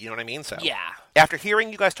I did, you know what I mean? So Yeah. After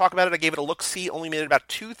hearing you guys talk about it, I gave it a look-see, only made it about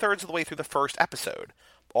 2/3 of the way through the first episode.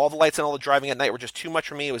 All the lights and all the driving at night were just too much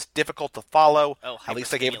for me. It was difficult to follow. At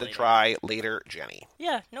least I gave it a try later, Jenny.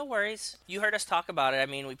 Yeah, no worries. You heard us talk about it. I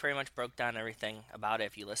mean, we pretty much broke down everything about it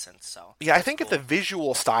if you listened, so. Yeah, I think if the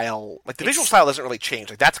visual style, visual style doesn't really change.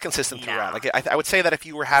 Like, that's consistent throughout. Like, I would say that if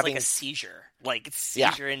you were having... It's like a seizure. Like, it's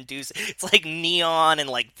seizure-induced. It's like neon and,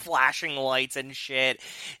 like, flashing lights and shit.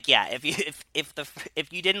 Yeah, if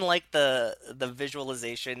you didn't like the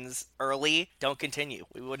visualizations early, don't continue.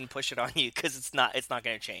 We wouldn't push it on you, because it's not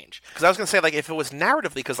going to change. Because I was going to say, like, if it was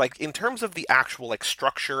narratively, because, like, in terms of the actual, like,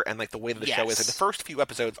 structure and, like, the way that the show is, like, the first few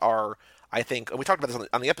episodes are, I think, and we talked about this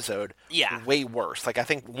on the episode, way worse. Like, I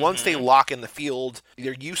think once they lock in the field,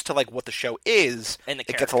 you're used to, like, what the show is, and it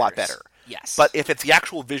gets a lot better. Yes. But if it's the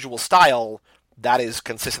actual visual style, that is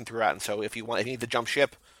consistent throughout. And so if you need to jump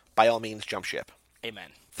ship, by all means, jump ship.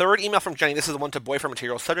 Amen. Third email from Jenny. This is the one to Boyfriend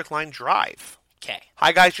Material. Subject line, Drive. Okay.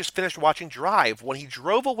 Hi, guys. Just finished watching Drive. When he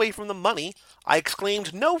drove away from the money, I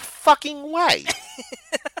exclaimed, no fucking way.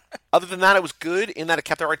 Other than that, it was good in that it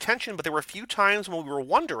kept our attention, but there were a few times when we were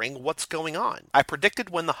wondering what's going on. I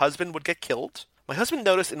predicted when the husband would get killed. My husband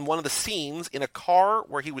noticed in one of the scenes in a car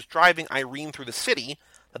where he was driving Irene through the city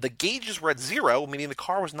that the gauges were at 0, meaning the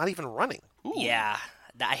car was not even running. Ooh. Yeah.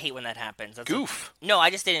 I hate when that happens. That's Goof. No, I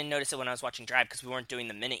just didn't notice it when I was watching Drive because we weren't doing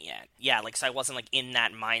the minute yet. Yeah, like, so I wasn't, like, in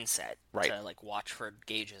that mindset to, like, watch for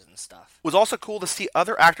gauges and stuff. It was also cool to see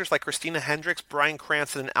other actors like Christina Hendricks, Bryan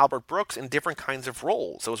Cranston, and Albert Brooks in different kinds of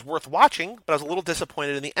roles. It was worth watching, but I was a little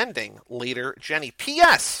disappointed in the ending. Later, Jenny.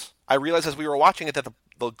 P.S. I realized as we were watching it that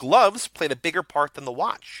the gloves played a bigger part than the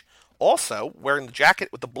watch. Also, wearing the jacket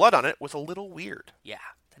with the blood on it was a little weird. Yeah,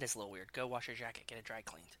 that is a little weird. Go wash your jacket, get it dry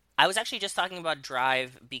cleaned. I was actually just talking about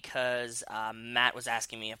Drive because Matt was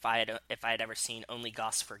asking me if I had ever seen Only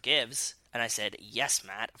Goss Forgives, and I said, yes,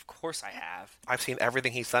 Matt, of course I have. I've seen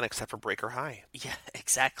everything he's done except for Breaker High. Yeah,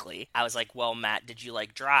 exactly. I was like, well, Matt, did you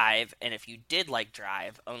like Drive? And if you did like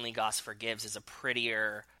Drive, Only Goss Forgives is a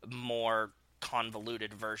prettier, more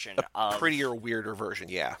convoluted version of prettier, weirder version,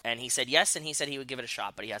 yeah. And he said yes, and he said he would give it a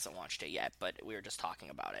shot, but he hasn't watched it yet. But we were just talking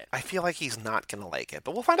about it. I feel like he's not gonna like it,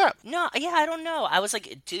 but we'll find out. No, yeah, I don't know. I was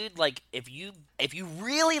like, dude, like if you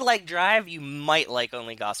really like Drive, you might like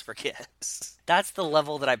Only God Forgives. That's the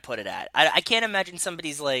level that I put it at. I can't imagine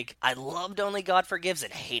somebody's like, I loved Only God Forgives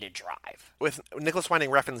and hated Drive. With Nicholas Winding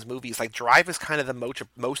Refn's movies, like Drive is kind of the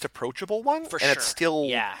most approachable one, For and sure. it's still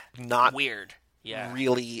not weird. Yeah,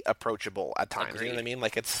 really approachable at times. Agreed. You know what I mean?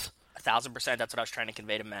 Like it's 1,000%. That's what I was trying to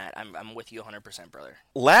convey to Matt. I'm with you 100%, brother.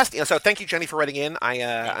 so thank you, Jenny, for writing in.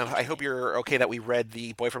 I hope you're okay that we read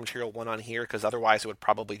the Boyfriend Material one on here, because otherwise it would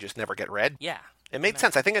probably just never get read. Yeah. It made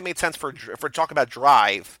sense. I think it made sense for talk about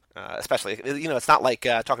Drive, especially. You know, it's not like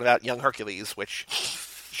talking about Young Hercules, which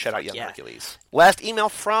shut out Young Hercules. Last email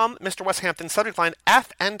from Mr. Westhampton, subject line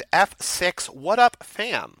F&F6. What up,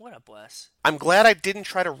 fam? What up, Wes? I'm glad I didn't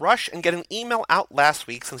try to rush and get an email out last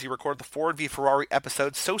week, since you recorded the Ford v Ferrari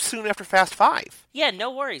episode so soon after Fast 5. Yeah,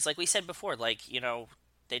 no worries. Like we said before, like, you know,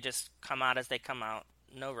 they just come out as they come out.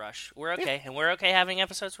 No rush. We're okay. Yeah. And we're okay having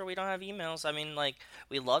episodes where we don't have emails. I mean, like,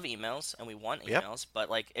 we love emails and we want emails, but,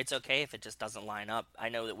 like, it's okay if it just doesn't line up. I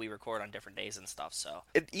know that we record on different days and stuff, so.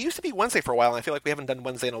 It used to be Wednesday for a while, and I feel like we haven't done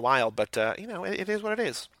Wednesday in a while, but, you know, it is what it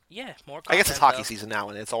is. Yeah, more content, I guess it's hockey season now,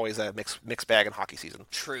 and it's always a mixed bag in hockey season.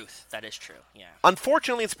 Truth. That is true, yeah.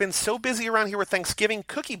 Unfortunately, it's been so busy around here with Thanksgiving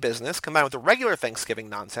cookie business, combined with the regular Thanksgiving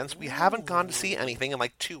nonsense, we haven't gone to see anything in,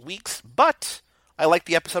 like, 2 weeks, but I liked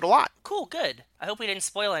the episode a lot. Cool, good. I hope we didn't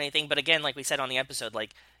spoil anything, but again, like we said on the episode,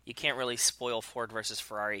 like, you can't really spoil Ford versus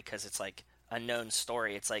Ferrari because it's, like, a known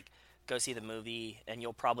story. It's like, go see the movie, and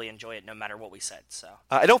you'll probably enjoy it no matter what we said, so.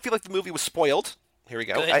 I don't feel like the movie was spoiled. Here we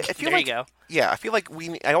go. Good. I feel there like, you go. Yeah, I feel like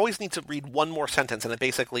I always need to read one more sentence, and it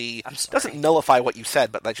basically doesn't nullify what you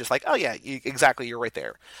said, but that's just like, oh yeah, exactly, you're right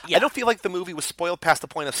there. Yeah. I don't feel like the movie was spoiled past the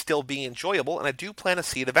point of still being enjoyable, and I do plan to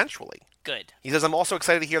see it eventually. Good. He says, I'm also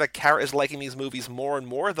excited to hear that Kara is liking these movies more and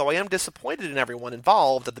more, though I am disappointed in everyone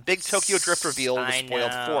involved that the big Tokyo Drift reveal was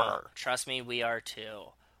spoiled for her. Trust me, we are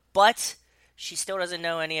too. But she still doesn't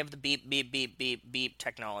know any of the beep, beep, beep, beep, beep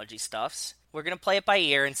technology stuffs. We're going to play it by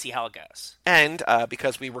ear and see how it goes. And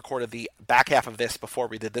because we recorded the back half of this before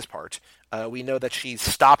we did this part, we know that she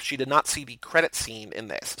stopped. She did not see the credit scene in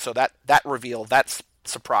this. So that reveal, that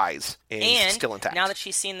surprise is still intact. Now that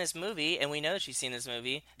she's seen this movie, and we know that she's seen this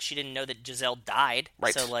movie, she didn't know that Giselle died.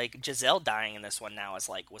 Right. So, like, Giselle dying in this one now was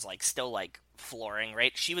still, like, flooring,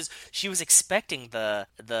 right? She was expecting the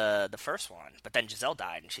first one, but then Giselle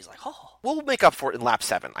died, and she's like, oh. We'll make up for it in lap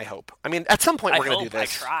 7, I hope. I mean, at some point we're going to do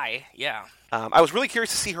this. I try, yeah. I was really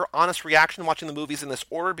curious to see her honest reaction watching the movies in this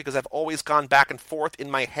order, because I've always gone back and forth in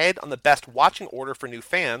my head on the best watching order for new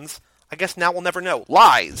fans. I guess now we'll never know.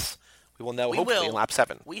 Lies! We will know hopefully in lap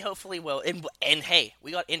 7. We hopefully will. And hey,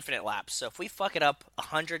 we got infinite laps, so if we fuck it up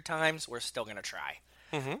 100 times, we're still going to try.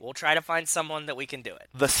 Mm-hmm. We'll try to find someone that we can do it.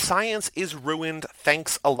 The science is ruined.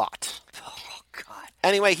 Thanks a lot. Oh, God.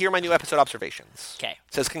 Anyway, here are my new episode observations. Okay.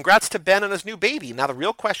 It says, congrats to Ben on his new baby. Now the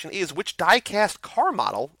real question is, which die-cast car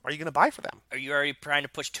model are you going to buy for them? Are you already trying to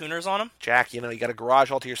push tuners on them? Jack, you got a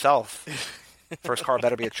garage all to yourself. First car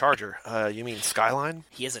better be a Charger. You mean Skyline?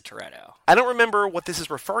 He is a Toretto. I don't remember what this is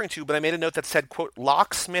referring to, but I made a note that said, quote,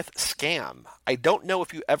 locksmith scam. I don't know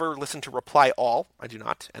if you ever listened to Reply All. I do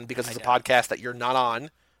not. And because it's a podcast that you're not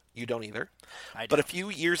on, you don't either. But a few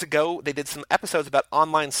years ago, they did some episodes about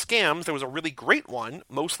online scams. There was a really great one,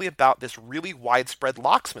 mostly about this really widespread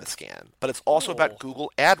locksmith scam. But it's also about Google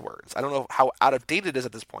AdWords. I don't know how out of date it is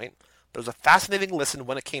at this point, but it was a fascinating listen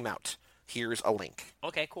when it came out. Here's a link.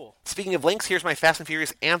 Okay, cool. Speaking of links, here's my Fast and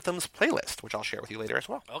Furious Anthems playlist, which I'll share with you later as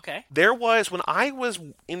well. Okay. There was, when I was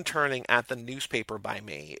interning at the newspaper by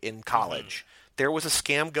me in college, there was a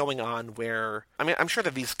scam going on where, I mean, I'm sure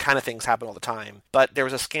that these kind of things happen all the time, but there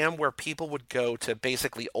was a scam where people would go to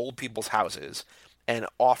basically old people's houses and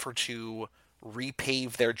offer to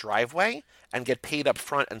repave their driveway and get paid up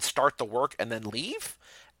front and start the work and then leave.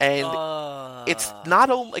 And it's not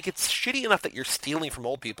only, like, it's shitty enough that you're stealing from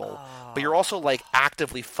old people, but you're also, like,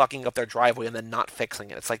 actively fucking up their driveway and then not fixing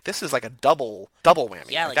it. It's like, this is like a double whammy.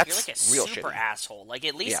 Yeah, like that's you're like a real super shitty. asshole. Like,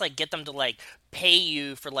 at least, like, get them to, like, pay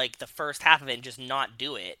you for, like, the first half of it and just not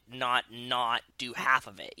do it. Not do half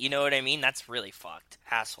of it. You know what I mean? That's really fucked.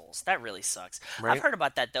 Assholes. That really sucks. Right? I've heard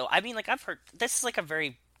about that, though. I mean, like, I've heard, this is, like, a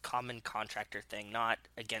very common contractor thing, not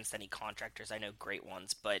against any contractors. I know great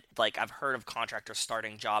ones, but like I've heard of contractors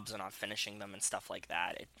starting jobs and not finishing them and stuff like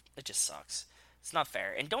that. It just sucks. It's not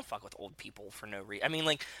fair. And don't fuck with old people for no reason. I mean,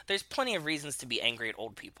 like, there's plenty of reasons to be angry at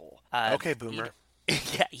old people. Okay, boomer.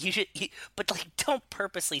 Yeah, you should, but like, don't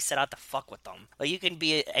purposely set out to fuck with them. Like, you can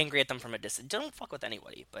be angry at them from a distance. Don't fuck with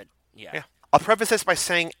anybody, but yeah. I'll preface this by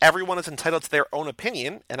saying everyone is entitled to their own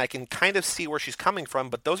opinion, and I can kind of see where she's coming from,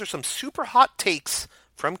 but those are some super hot takes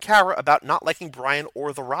from Kara about not liking Brian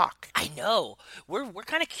or The Rock. I know. We're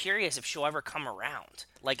kind of curious if she'll ever come around.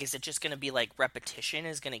 Like, is it just going to be like repetition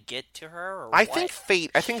is going to get to her? Or I what?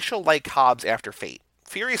 think she'll like Hobbs after Fate.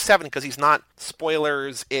 Furious 7, because he's not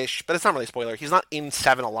spoilers-ish, but it's not really spoiler. He's not in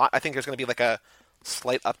 7 a lot. I think there's going to be like a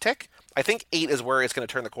slight uptick. I think 8 is where it's going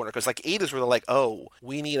to turn the corner, because like 8 is where they're like, oh,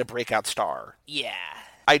 we need a breakout star. Yeah.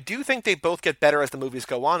 I do think they both get better as the movies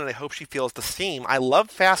go on, and I hope she feels the same. I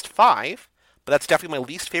love Fast 5, but that's definitely my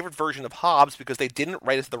least favorite version of Hobbs because they didn't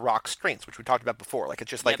write it to The Rock's strengths, which we talked about before. Like,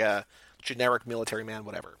 it's just like a generic military man,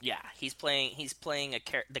 whatever. Yeah, he's playing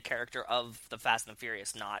the character of the Fast and the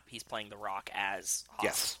Furious, not he's playing The Rock as Hobbs.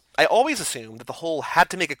 Yes. I always assumed that the whole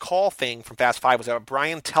had to make a call thing from Fast 5 was about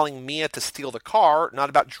Brian telling Mia to steal the car, not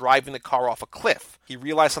about driving the car off a cliff. He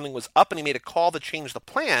realized something was up and he made a call to change the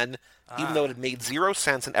plan, even though it had made zero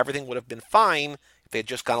sense and everything would have been fine if they had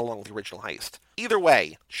just gone along with the original heist. Either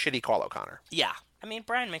way, shitty call, O'Connor. Yeah. I mean,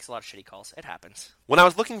 Brian makes a lot of shitty calls. It happens. When I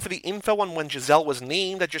was looking for the info on when Giselle was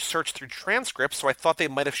named, I just searched through transcripts, so I thought they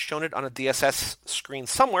might have shown it on a DSS screen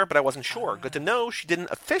somewhere, but I wasn't sure. Good to know she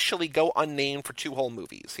didn't officially go unnamed for 2 whole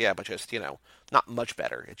movies. Yeah, but just, not much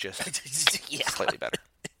better. It just slightly better.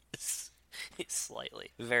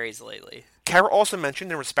 Slightly. Very slightly. Kara also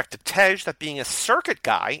mentioned in respect to Tej that being a circuit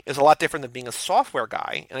guy is a lot different than being a software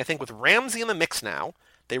guy, and I think with Ramsey in the mix now,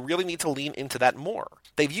 they really need to lean into that more.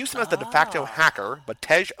 They've used him as the de facto hacker, but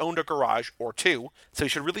Tej owned a garage, or 2, so he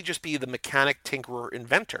should really just be the mechanic, tinkerer,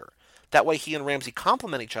 inventor. That way he and Ramsey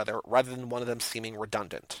complement each other, rather than one of them seeming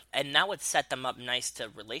redundant. And that would set them up nice to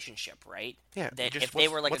relationship, right? Yeah. If they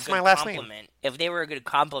were like a good compliment. If they were a good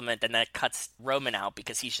compliment, then that cuts Roman out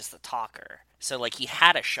because he's just a talker. So like he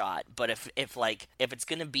had a shot, but if it's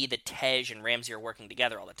gonna be that Tej and Ramsey are working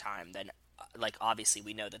together all the time, then like obviously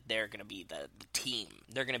we know that they're going to be the team.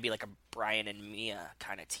 They're going to be like a Brian and Mia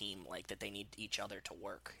kind of team, like that they need each other to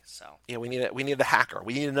work. So yeah, we need the hacker.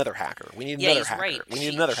 We need another hacker. We need another hacker. Right. We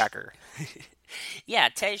need another hacker. Yeah,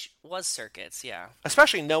 Tej was circuits. Yeah,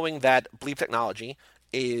 especially knowing that Bleep Technology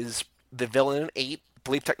is the villain in 8.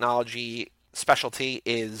 Bleep Technology specialty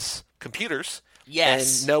is computers.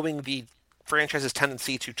 Yes, and knowing the franchise's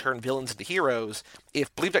tendency to turn villains into heroes,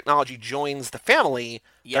 if Bleep Technology joins the family,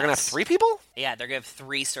 they're going to have 3 people? Yeah, they're going to have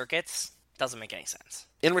 3 circuits. Doesn't make any sense.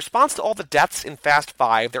 In response to all the deaths in Fast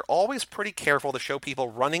 5, they're always pretty careful to show people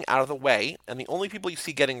running out of the way, and the only people you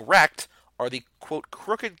see getting wrecked are the, quote,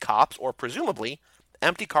 crooked cops, or presumably,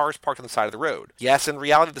 empty cars parked on the side of the road. Yes, in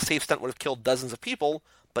reality, the safe stunt would have killed dozens of people,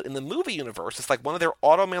 but in the movie universe, it's like one of their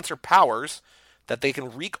Automancer powers that they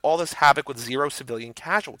can wreak all this havoc with 0 civilian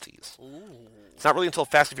casualties. Ooh. It's not really until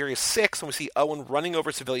Fast and Furious 6 when we see Owen running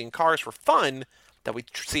over civilian cars for fun that we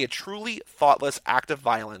see a truly thoughtless act of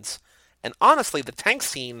violence. And honestly, the tank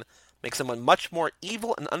scene makes him a much more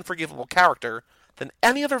evil and unforgivable character than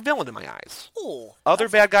any other villain in my eyes. Ooh, other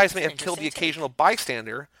bad guys may have killed the occasional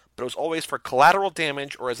bystander, but it was always for collateral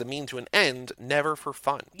damage or as a mean to an end, never for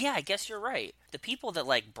fun. Yeah, I guess you're right. The people that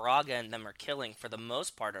like Braga and them are killing, for the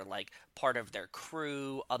most part, are like part of their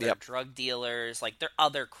crew, other drug dealers, like they're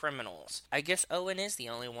other criminals. I guess Owen is the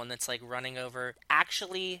only one that's like running over,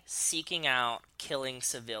 actually seeking out killing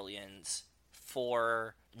civilians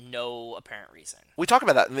for no apparent reason. We talk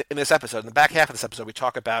about that in this episode. In the back half of this episode, we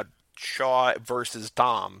talk about Shaw versus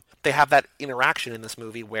Dom. They have that interaction in this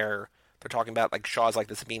movie where they're talking about, like, Shaw's like,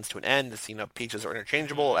 this means to an end. It's, peaches are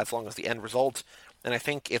interchangeable as long as the end results. And I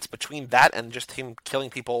think it's between that and just him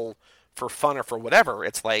killing people for fun or for whatever.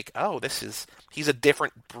 It's like, oh, he's a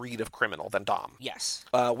different breed of criminal than Dom. Yes.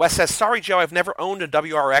 Wes says, sorry, Joe, I've never owned a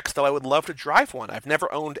WRX, though I would love to drive one. I've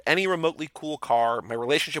never owned any remotely cool car. My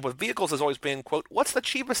relationship with vehicles has always been, quote, what's the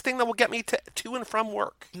cheapest thing that will get me to and from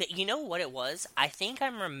work? You know what it was? I think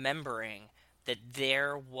I'm remembering that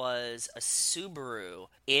there was a Subaru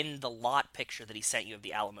in the lot picture that he sent you of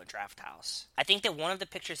the Alamo Drafthouse. I think that one of the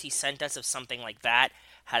pictures he sent us of something like that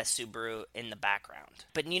had a Subaru in the background.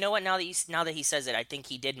 But you know what? Now that he says it, I think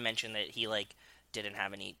he did mention that he didn't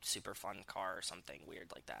have any super fun car or something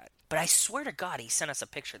weird like that. But I swear to God, he sent us a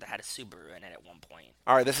picture that had a Subaru in it at one point.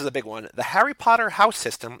 All right, this is a big one. The Harry Potter house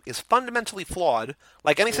system is fundamentally flawed,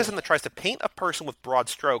 like any system that tries to paint a person with broad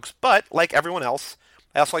strokes, but like everyone else,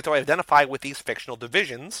 I also like to identify with these fictional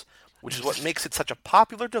divisions, which is what makes it such a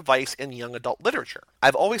popular device in young adult literature.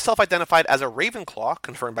 I've always self-identified as a Ravenclaw,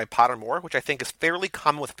 confirmed by Pottermore, which I think is fairly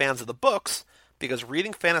common with fans of the books, because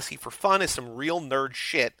reading fantasy for fun is some real nerd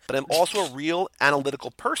shit, but I'm also a real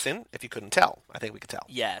analytical person, if you couldn't tell. I think we could tell.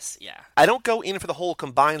 Yes, yeah. I don't go in for the whole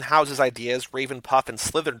combined houses ideas. Ravenpuff and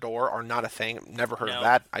Slytherin are not a thing. Never heard of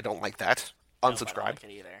that. I don't like that. Nope, I don't unsubscribe. like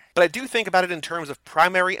it either. But I do think about it in terms of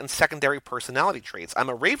primary and secondary personality traits. I'm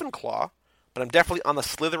a Ravenclaw, but I'm definitely on the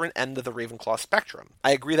Slytherin end of the Ravenclaw spectrum.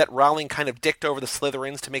 I agree that Rowling kind of dicked over the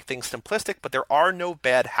Slytherins to make things simplistic, but there are no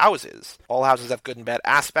bad houses. All houses have good and bad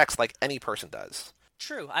aspects like any person does.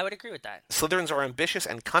 True, I would agree with that. Slytherins are ambitious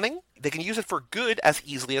and cunning. They can use it for good as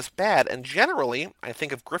easily as bad, and generally, I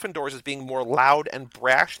think of Gryffindors as being more loud and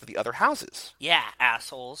brash than the other houses. Yeah,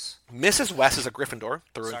 assholes. Mrs. West is a Gryffindor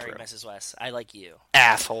through Sorry, and through. Mrs. West. I like you.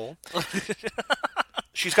 Asshole.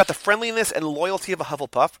 She's got the friendliness and loyalty of a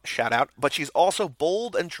Hufflepuff, shout out, but she's also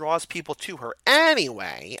bold and draws people to her.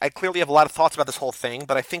 Anyway, I clearly have a lot of thoughts about this whole thing,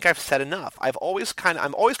 but I think I've said enough. I'm always kind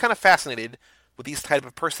of fascinated with these type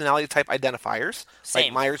of personality type identifiers, Same.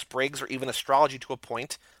 like Myers-Briggs or even astrology to a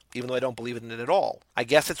point, even though I don't believe in it at all. I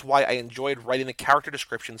guess it's why I enjoyed writing the character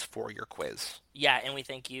descriptions for your quiz. Yeah, and we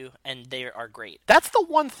thank you, and they are great. That's the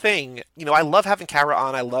one thing, I love having Kara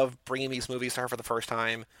on, I love bringing these movies to her for the first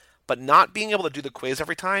time, but not being able to do the quiz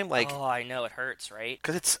every time, Oh, I know, it hurts, right?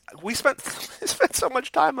 because we spent so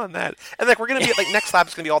much time on that, and we're gonna be next lap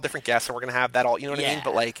is gonna be all different guests, and we're gonna have that all, you know what I mean? Yeah.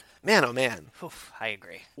 But man, oh man. Oof, I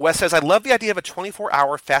agree. Wes says, I love the idea of a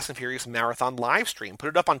 24-hour Fast and Furious marathon live stream. Put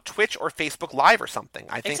it up on Twitch or Facebook Live or something.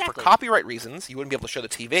 I think Exactly. for copyright reasons, you wouldn't be able to show the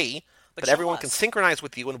TV, but show everyone can us. synchronize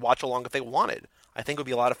with you and watch along if they wanted. I think it would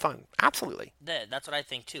be a lot of fun. Absolutely. That's what I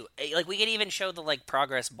think too. We could even show the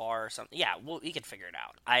progress bar or something. Yeah, we could figure it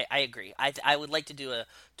out. I agree. I would like to do a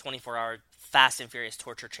 24-hour Fast and Furious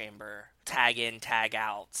torture chamber, tag in, tag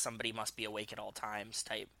out, somebody must be awake at all times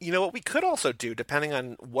type. You know what we could also do, depending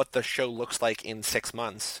on what the show looks like in 6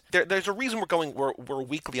 months. There's a reason we're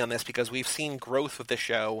weekly on this, because we've seen growth with the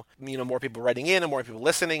show. More people writing in, and more people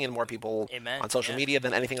listening, and more people Amen. on social Yeah. media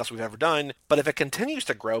than anything else we've ever done. But if it continues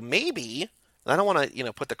to grow, maybe. And I don't want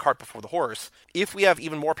to, put the cart before the horse. If we have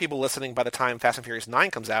even more people listening by the time Fast and Furious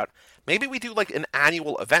 9 comes out, maybe we do an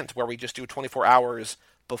annual event where we just do 24 hours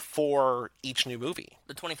before each new movie.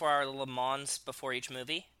 The 24-hour Le Mans before each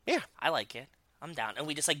movie. Yeah. I like it. I'm down. And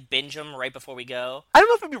we just binge them right before we go. I don't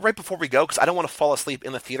know if it'd be right before we go, because I don't want to fall asleep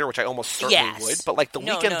in the theater, which I almost certainly Yes. would. But the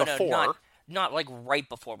weekend before. Not right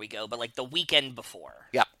before we go, but the weekend before.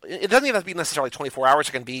 Yeah. It doesn't even have to be necessarily 24 hours.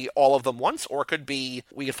 It can be all of them once, or it could be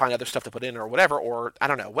we could find other stuff to put in or whatever, or I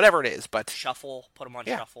don't know, whatever it is. But Shuffle, put them on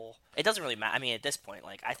Yeah. shuffle. It doesn't really matter. I mean, at this point,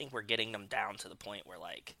 I think we're getting them down to the point where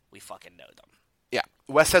we fucking know them. yeah.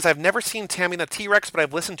 Wes says, I've never seen Tammy and the T-Rex, but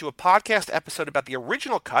I've listened to a podcast episode about the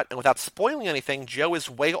original cut, and without spoiling anything, Joe is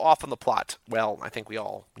way off on the plot. Well, I think we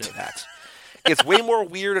all know that. It's way more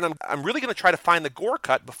weird, and I'm really going to try to find the gore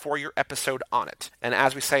cut before your episode on it. And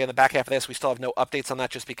as we say in the back half of this, we still have no updates on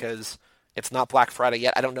that just because it's not Black Friday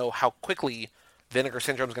yet. I don't know how quickly Vinegar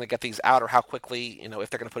Syndrome is going to get these out, or how quickly, if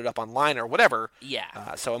they're going to put it up online or whatever.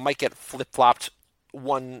 Yeah. So it might get flip-flopped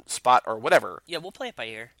one spot or whatever. Yeah, we'll play it by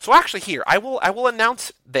ear. So actually here, I will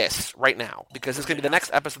announce this right now, because it's going to be the next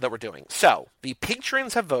episode that we're doing. So, the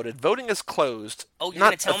patrons have voted. Voting is closed. Oh, you're not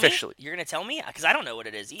going to tell officially. me? You're going to tell me? Because I don't know what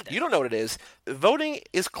it is either. You don't know what it is. Voting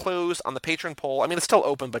is closed on the patron poll. I mean, it's still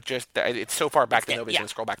open, but just it's so far back that nobody's going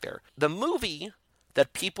to scroll back there. The movie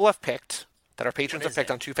that people have picked, that our patrons have picked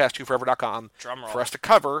on TooFastTooForever.com for us to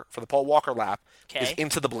cover for the Paul Walker lap, is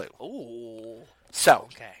Into the Blue. Ooh. So,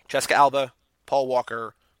 Okay. Jessica Alba, Paul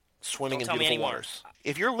Walker, swimming Don't in tell me beautiful anymore. waters.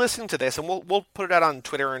 If you're listening to this, and we'll put it out on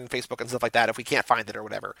Twitter and Facebook and stuff like that if we can't find it or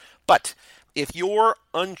whatever. But if you're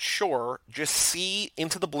unsure, just see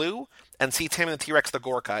Into the Blue and see Tammy and the T-Rex, the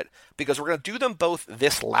gore cut, because we're going to do them both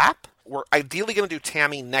this lap. We're ideally going to do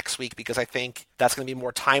Tammy next week, because I think that's going to be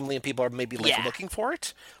more timely and people are maybe looking for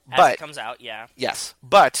it. As it comes out, yeah. Yes.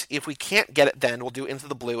 But if we can't get it then, we'll do Into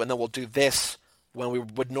the Blue, and then we'll do this when we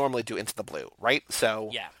would normally do Into the Blue, right? So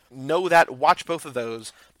Yeah. know that, watch both of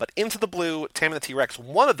those, but Into the Blue, Tammy and the T-Rex,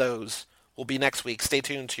 one of those will be next week. Stay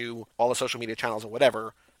tuned to all the social media channels and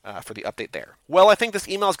whatever for the update there. Well, I think this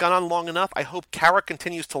email's gone on long enough. I hope Kara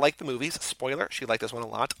continues to like the movies. Spoiler, she liked this one a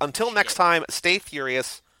lot. Until next time, stay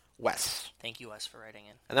furious, Wes. Thank you, Wes, for writing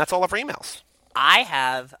in. And that's all of our emails. I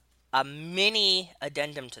have a mini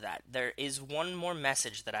addendum to that. There is one more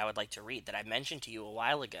message that I would like to read that I mentioned to you a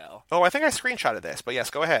while ago. Oh, I think I screenshotted this, but yes,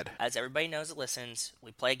 go ahead. As everybody knows that listens,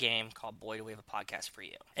 we play a game called Boy Do We Have a Podcast for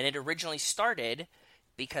You. And it originally started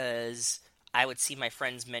because I would see my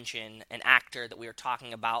friends mention an actor that we were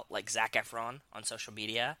talking about, like Zac Efron, on social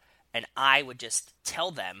media, and I would just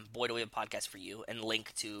tell them, Boy Do We Have a Podcast for You, and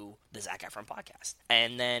link to the Zac Efron podcast.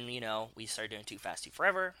 And then, we started doing Too Fast, Too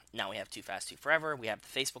Forever. Now we have Too Fast, Too Forever. We have the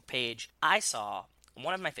Facebook page. I saw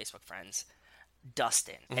one of my Facebook friends,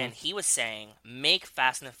 Dustin, and he was saying, make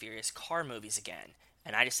Fast and the Furious car movies again.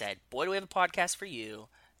 And I just said, Boy Do We Have a Podcast for You,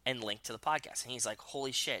 and link to the podcast. And he's like,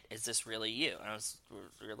 holy shit, is this really you? And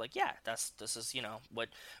we were like, yeah, this is, what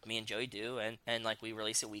me and Joey do. And like, we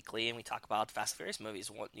release it weekly, and we talk about Fast and Furious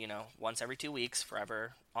movies, once every 2 weeks,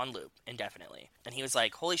 forever, on loop, indefinitely. And he was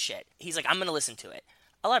like, holy shit. He's like, I'm going to listen to it.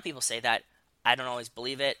 A lot of people say that. I don't always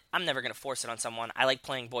believe it. I'm never going to force it on someone. I like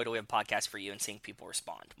playing Boy Do We Have a Podcast for you and seeing people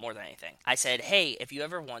respond more than anything. I said, hey, if you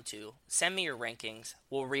ever want to, send me your rankings.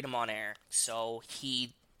 We'll read them on air. So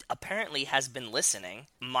he apparently has been listening.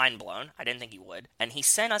 Mind blown. I didn't think he would. And he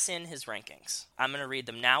sent us in his rankings. I'm going to read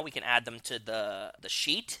them now. We can add them to the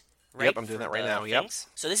sheet. Right, yep, I'm doing that right now. Yep.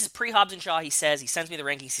 So this is pre-Hobbs and Shaw. He sends me the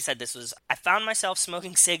rankings. He said I found myself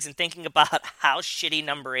smoking cigs and thinking about how shitty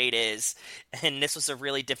number 8 is, and this was a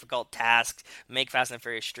really difficult task. Make Fast and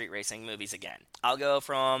Furious street racing movies again. I'll go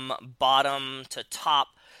from bottom to top.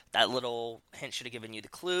 That little hint should have given you the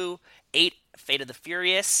clue. 8, Fate of the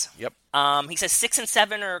Furious. Yep. He says 6 and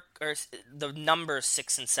 7 or the numbers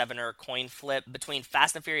 6 and 7 are a coin flip between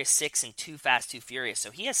Fast and Furious 6 and Too Fast, Too Furious.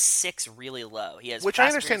 So he has 6 really low. Which I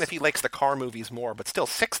understand if he likes the car movies more, but still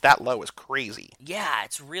 6 that low is crazy. Yeah,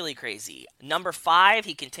 it's really crazy. Number 5,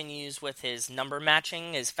 he continues with his number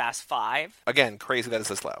matching, is Fast 5. Again, crazy that is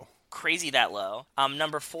this low. Crazy that low.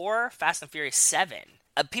 Number 4, Fast and Furious 7.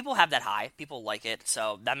 People have that high. People like it,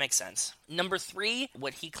 so that makes sense. Number 3,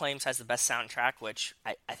 what he claims has the best soundtrack, which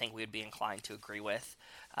I think we would be inclined to agree with,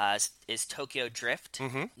 is Tokyo Drift.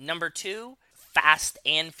 Mm-hmm. Number 2, Fast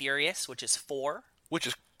and Furious, which is 4. Which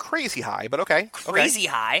is crazy high, but okay. Crazy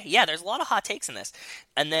high. Yeah, there's a lot of hot takes in this.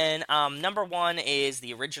 And then number 1 is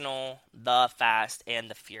the original The Fast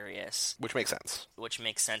and the Furious. Which makes sense. Which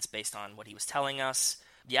makes sense based on what he was telling us.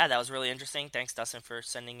 Yeah, that was really interesting. Thanks, Dustin, for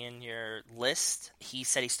sending in your list. He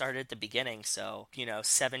said he started at the beginning, so,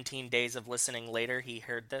 17 days of listening later, he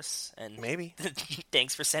heard this. And maybe.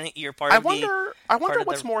 Thanks for sending your part I of wonder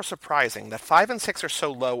what's more surprising, that 5 and 6 are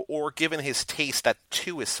so low, or given his taste, that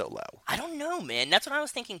 2 is so low. I don't know, man. That's what I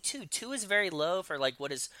was thinking, too. 2 is very low for,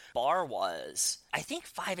 what his bar was. I think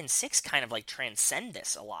 5 and 6 kind of, transcend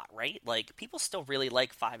this a lot, right? People still really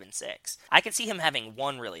like 5 and 6. I could see him having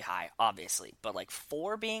 1 really high, obviously, but,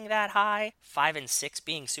 4 being that high, 5 and 6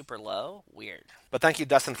 being super low, weird. But thank you,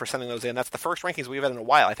 Dustin, for sending those in. That's the first rankings we've had in a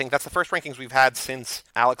while. I think that's the first rankings we've had since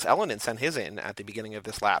Alex Ellenden sent his in at the beginning of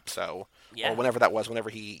this lap. So, or whenever that was, whenever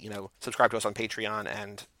he, subscribed to us on Patreon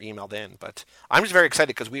and emailed in. But I'm just very excited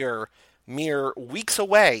because we are mere weeks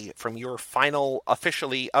away from your final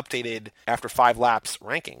officially updated after 5 laps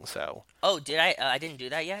ranking. So. Oh, did I? I didn't do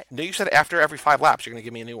that yet? No, you said after every 5 laps you're going to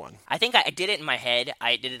give me a new one. I think I did it in my head.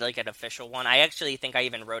 I did it an official one. I actually think I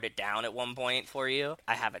even wrote it down at one point for you.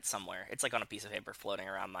 I have it somewhere. It's on a piece of paper floating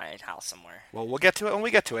around my house somewhere. Well, we'll get to it when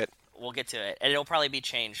we get to it. We'll get to it. And it'll probably be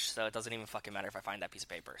changed, so it doesn't even fucking matter if I find that piece of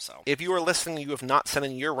paper. So if you are listening, you have not sent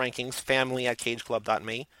in your rankings,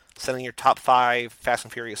 family@cageclub.me. Send in your top 5 Fast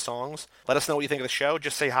and Furious songs. Let us know what you think of the show.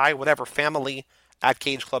 Just say hi, whatever,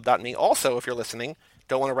 family@cageclub.me. Also, if you're listening,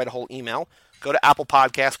 don't want to write a whole email, go to Apple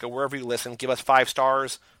Podcasts, go wherever you listen, give us 5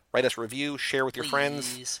 stars, write us a review, share with your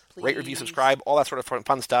friends, rate, review, subscribe, all that sort of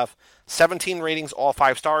fun stuff. 17 ratings, all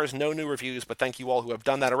 5 stars, no new reviews, but thank you all who have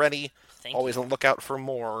done that already. Always on the lookout for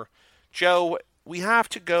more. Joe, we have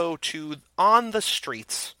to go to On the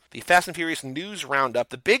Streets, the Fast and Furious news roundup.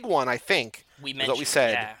 The big one, I think, is what we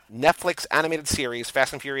said. Yeah. Netflix animated series,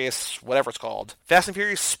 Fast and Furious, whatever it's called. Fast and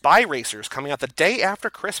Furious Spy Racers coming out the day after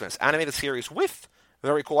Christmas. Animated series with,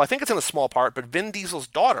 very cool, I think it's in a small part, but Vin Diesel's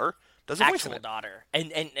daughter does a voice in it. Actual daughter.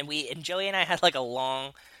 And Joey and I had a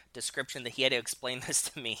long description that he had to explain this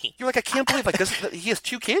to me. You're I can't believe, he has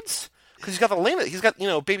 2 kids? Because he's got Elena, he's got,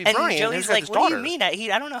 baby and Brian, Joey's and he's got his daughter. What do you mean?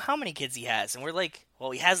 I don't know how many kids he has. And we're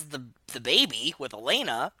well, he has the baby with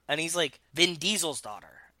Elena, and he's Vin Diesel's daughter.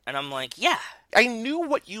 And I'm yeah. I knew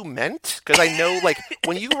what you meant, because I know,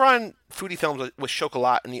 when you were on Foodie Films with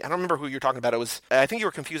Chocolat, and I don't remember who you were talking about, I think you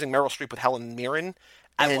were confusing Meryl Streep with Helen Mirren.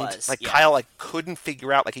 And, I was, yeah. Kyle, couldn't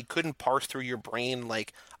figure out, he couldn't parse through your brain,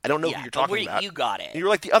 I don't know who you're talking about. You got it. And you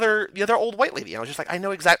were the other old white lady. And I was just I know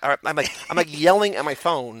exactly. I'm yelling at my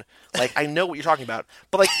phone, I know what you're talking about.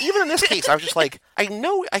 But even in this case, I was just I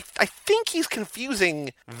know. I think he's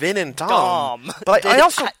confusing Vin and Dom. But I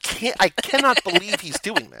also cannot believe he's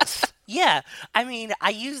doing this. Yeah, I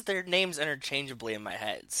use their names interchangeably in my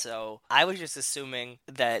head, so I was just assuming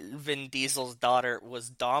that Vin Diesel's daughter was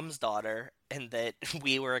Dom's daughter, and that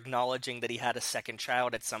we were acknowledging that he had a second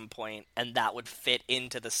child at some point, and that would fit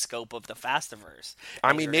into the scope of the Fastiverse.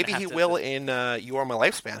 Maybe he will in You Are My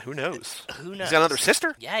Lifespan. Who knows? Who knows? He's got another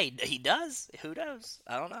sister? Yeah, he does. Who knows?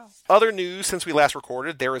 I don't know. Other news since we last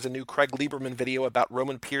recorded, there is a new Craig Lieberman video about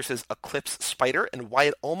Roman Pierce's Eclipse Spider and why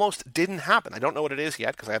it almost didn't happen. I don't know what it is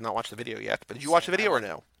yet, because I have not watched the video yet. But did you watch the video or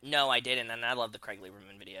no? No, I didn't, and I love the Craig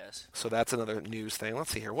Lieberman videos. So that's another news thing. Let's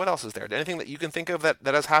see here. What else is there? Anything that you can think of that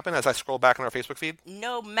has happened as I scroll back on our Facebook feed?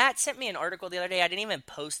 No, Matt sent me an article the other day. I didn't even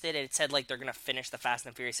post it. It said, like, they're going to finish the Fast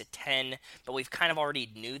and Furious at 10, but we've kind of already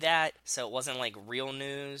knew that, so it wasn't, like, real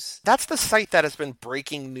news. That's the site that has been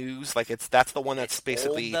breaking news. Like, that's the one that's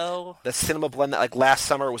basically old, the Cinema Blend that, like, last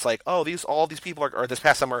summer was like, oh, all these people or this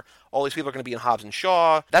past summer, all these people are going to be in Hobbs and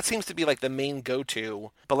Shaw. That seems to be, like, the main go-to.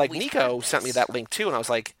 But, like, Nico sent me that link, too, and I was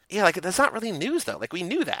like, yeah, like, that's not really news, though. Like, we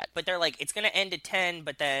knew that. But they're like, it's going to end at 10,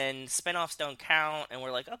 but then spinoffs don't count, and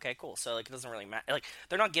we're like, okay, cool. So, like, it doesn't really matter. Like,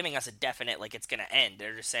 they're not giving us a definite, like, it's going to end.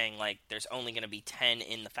 They're just saying, like, there's only going to be 10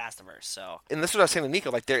 in the Fastiverse, so. And this is what I was saying to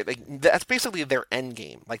Nico, like, that's basically their end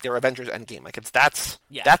game, like, their Avengers end game. Like, that's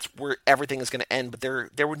where everything is going to end, but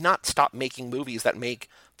they would not stop making movies that make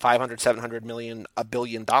 500, 700 million, $1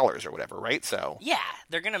 billion or whatever, right? So yeah,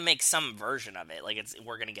 they're gonna make some version of it. Like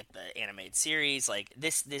we're gonna get the animated series. Like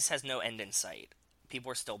this has no end in sight.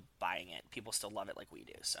 People are still buying it. People still love it like we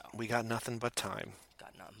do. So we got nothing but time.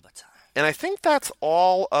 Got nothing but time. And I think that's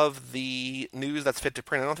all of the news that's fit to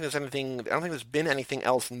print. I don't think there's been anything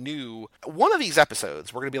else new. One of these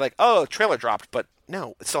episodes, we're gonna be like, oh, trailer dropped, but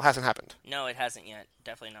no, it still hasn't happened. No, it hasn't yet.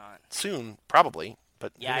 Definitely not. Soon, probably.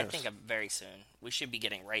 But yeah, I think very soon. We should be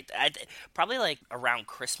getting probably like around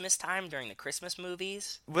Christmas time during the Christmas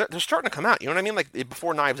movies. But they're starting to come out. You know what I mean? Like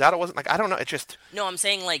before Knives Out, it wasn't like I don't know. It just no. I'm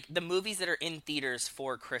saying like the movies that are in theaters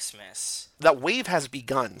for Christmas. That wave has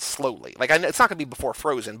begun slowly. Like it's not going to be before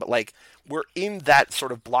Frozen, but like we're in that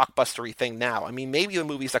sort of blockbustery thing now. I mean, maybe the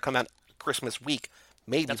movies that come out Christmas week.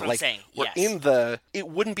 Maybe, that's but what like, I'm saying. We're yes. It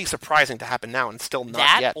wouldn't be surprising to happen now and still not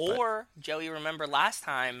that, yet. Or, Joey, remember last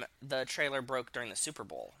time the trailer broke during the Super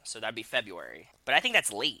Bowl, so that'd be February. But I think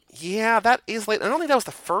that's late. Yeah, that is late. I don't think that was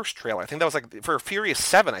the first trailer. I think that was like for Furious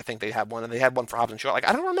 7, I think they had one, and they had one for Hobbs and Shaw. Like,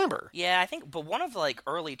 I don't remember. Yeah, I think, but one of the like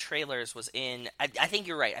early trailers was in, I think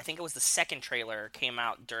you're right. I think it was the second trailer came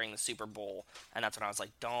out during the Super Bowl, and that's when I was like,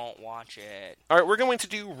 don't watch it. All right, we're going to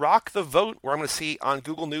do Rock the Vote, where I'm going to see on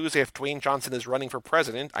Google News if Dwayne Johnson is running for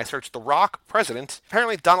president. I searched The Rock president.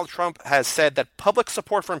 Apparently, Donald Trump has said that public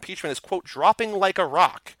support for impeachment is, quote, dropping like a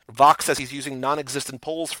rock. Vox says he's using non-existent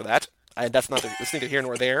polls for that. And that's neither here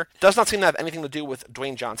nor there. Does not seem to have anything to do with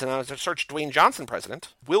Dwayne Johnson. I searched Dwayne Johnson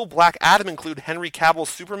president. Will Black Adam include Henry Cavill's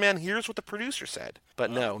Superman? Here's what the producer said.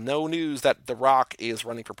 But no news that The Rock is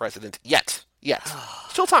running for president yet.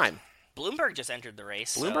 Still time. Bloomberg just entered the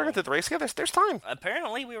race. Bloomberg entered the race? Yeah, there's time.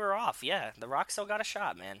 Apparently we were off, yeah. The Rock still got a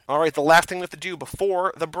shot, man. All right, the last thing we have to do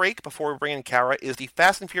before the break, before we bring in Kara, is the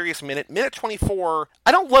Fast and Furious Minute. Minute 24.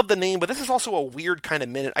 I don't love the name, but this is also a weird kind of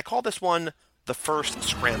minute. I call this one the First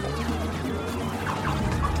Scramble.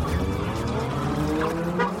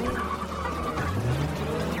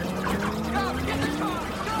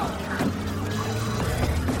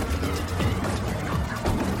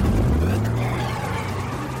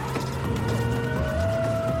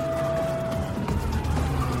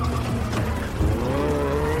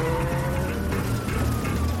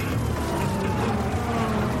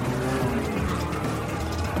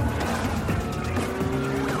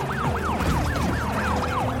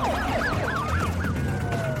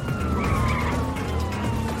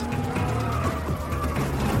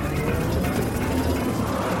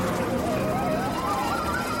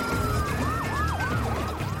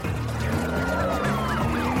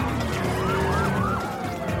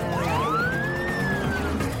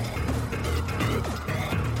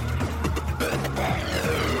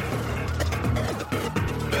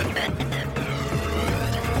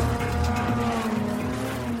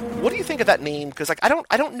 What do you think of that name? Because like I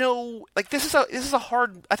don't know. Like this is a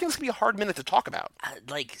hard. I think this could be a hard minute to talk about.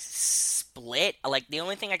 Like Split. Like the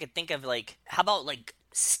only thing I could think of, like, how about like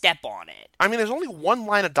Step on It? I mean, there's only one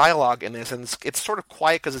line of dialogue in this, and it's sort of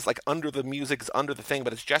quiet because it's like under the music, it's under the thing,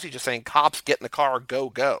 but it's Jesse just saying, "Cops, get in the car, go,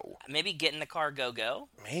 go." Maybe get in the car, go, go.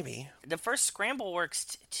 Maybe the first scramble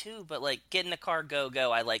works too, but like get in the car, go,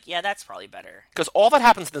 go. I like, yeah, that's probably better. Because all that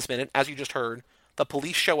happens in this minute, as you just heard, the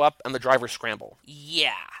police show up and the drivers scramble.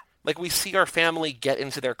 Yeah. Like, we see our family get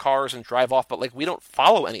into their cars and drive off, but, like, we don't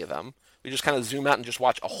follow any of them. We just kind of zoom out and just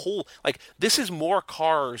watch a whole... Like, this is more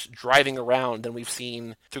cars driving around than we've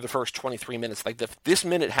seen through the first 23 minutes. Like, this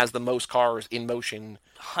minute has the most cars in motion.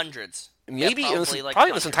 Hundreds. Maybe yeah, probably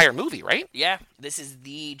in this entire movie, right? Yeah, this is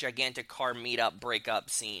the gigantic car meet-up, break-up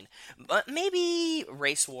scene. But maybe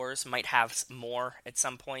Race Wars might have more at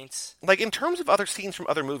some points. Like, in terms of other scenes from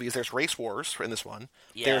other movies, there's Race Wars in this one.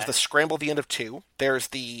 Yeah. There's the scramble at the end of 2. There's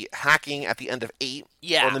the hacking at the end of 8.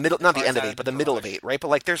 Yeah. Or in the middle, not the end of 8, but the middle of 8, right? But,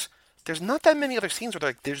 like, there's not that many other scenes where,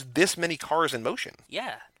 like, there's this many cars in motion.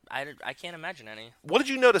 Yeah. I can't imagine any. What did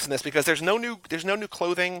you notice in this? Because there's no new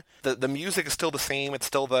clothing. The music is still the same. It's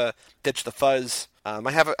still the ditch the fuzz.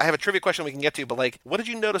 I have a trivia question we can get to, but like, what did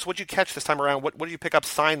you notice? What did you catch this time around? What did you pick up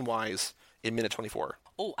sign wise in minute 24?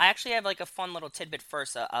 Oh, I actually have like a fun little tidbit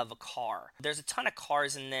first of a car. There's a ton of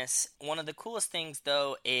cars in this. One of the coolest things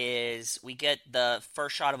though is we get the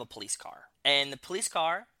first shot of a police car, and the police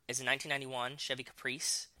car is a 1991 Chevy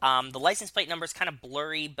Caprice. The license plate number is kind of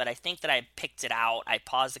blurry, but I think that I picked it out. I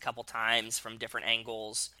paused a couple times from different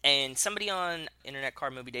angles, and somebody on Internet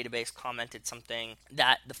Car Movie Database commented something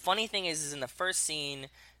that the funny thing is in the first scene,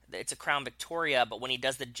 it's a Crown Victoria, but when he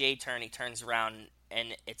does the J-turn, he turns around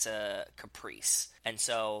and it's a Caprice. And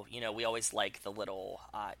so, we always like the little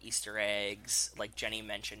Easter eggs, like Jenny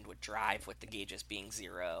mentioned with Drive, with the gauges being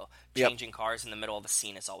 0. Changing cars in the middle of a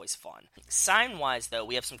scene is always fun. Sign-wise, though,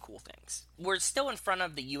 we have some cool things. We're still in front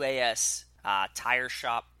of the UAS tire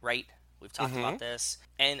shop, right? We've talked about this.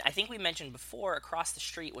 And I think we mentioned before, across the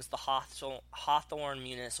street was the Hawthorne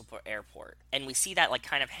Municipal Airport. And we see that, like,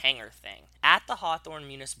 kind of hangar thing. At the Hawthorne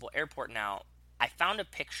Municipal Airport now, I found a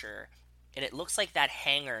picture, and it looks like that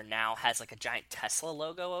hangar now has like a giant Tesla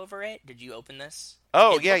logo over it. Did you open this?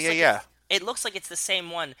 Oh, yeah. It looks like it's the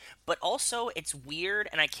same one, but also it's weird,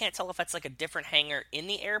 and I can't tell if that's like a different hangar in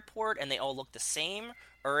the airport and they all look the same,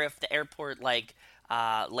 or if the airport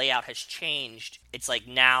layout has changed. It's like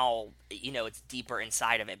now, it's deeper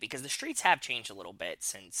inside of it, because the streets have changed a little bit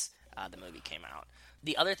since the movie came out.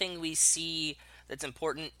 The other thing we see that's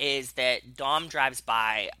important is that Dom drives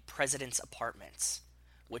by President's Apartments,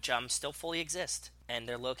 which still fully exist, and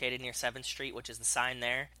they're located near 7th Street, which is the sign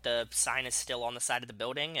there. The sign is still on the side of the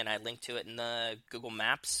building, and I linked to it in the Google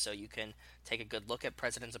Maps, so you can take a good look at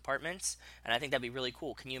President's Apartments, and I think that'd be really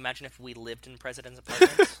cool. Can you imagine if we lived in President's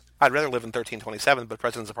Apartments? I'd rather live in 1327, but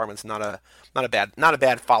President's Apartment's not a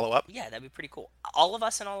bad follow-up. Yeah, that'd be pretty cool. All of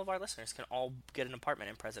us and all of our listeners can all get an apartment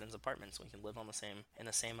in President's Apartments. We can live in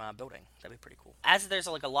the same building. That'd be pretty cool. As there's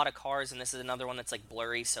like a lot of cars, and this is another one that's like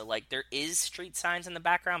blurry, so like there is street signs in the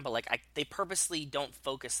background, but like they purposely don't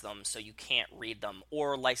focus them so you can't read them,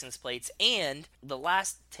 or license plates. And the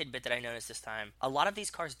last tidbit that I noticed this time, a lot of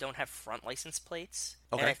these cars don't have front license plates.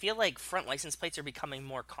 Okay. And I feel like front license plates are becoming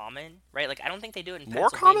more common, right? Like, I don't think they do it in more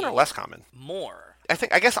common or less common? More.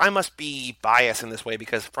 I guess I must be biased in this way,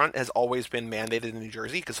 because front has always been mandated in New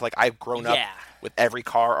Jersey, because like I've grown up with every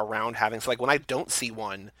car around having, so like when I don't see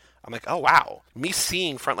one, I'm like, oh wow. Me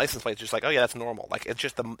seeing front license plates is just like, oh yeah, that's normal. Like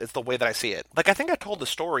it's the way that I see it. Like I think I told the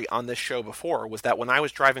story on this show before, was that when I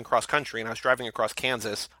was driving cross country and I was driving across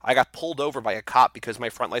Kansas, I got pulled over by a cop because my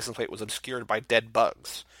front license plate was obscured by dead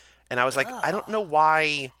bugs. And I was like, I don't know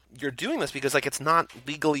why you're doing this, because like it's not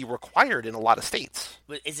legally required in a lot of states.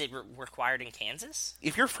 But is it required in Kansas?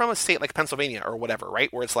 If you're from a state like Pennsylvania or whatever,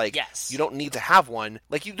 right, where it's like, yes, you don't need to have one,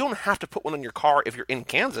 like you don't have to put one on your car if you're in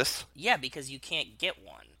Kansas. Yeah, because you can't get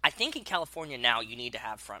one. I think in California now you need to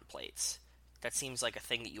have front plates. That seems like a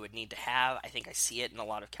thing that you would need to have. I think I see it in a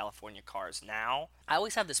lot of California cars now. I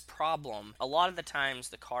always have this problem. A lot of the times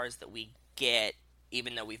the cars that we get,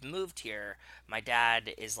 even though we've moved here, my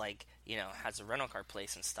dad is like, has a rental car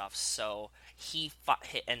place and stuff, so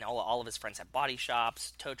and all of his friends have body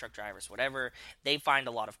shops, tow truck drivers, whatever. They find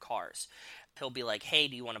a lot of cars. He'll be like, hey,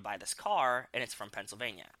 do you want to buy this car? And it's from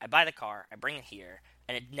Pennsylvania. I buy the car, I bring it here,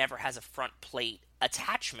 and it never has a front plate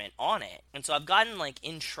attachment on it. And so I've gotten like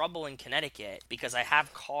in trouble in Connecticut because I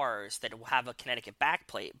have cars that will have a Connecticut back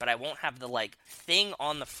plate, but I won't have the like thing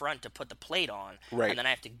on the front to put the plate on. Right. And then I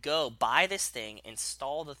have to go buy this thing,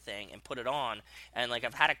 install the thing, and put it on. And like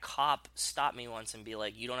I've had a cop stop me once and be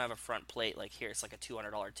like, you don't have a front plate, like here, it's like a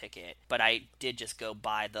 $200 ticket. But I did just go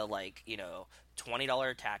buy the like,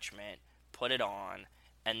 $20 attachment, put it on,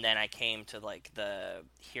 and then I came to like the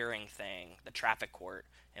hearing thing, the traffic court,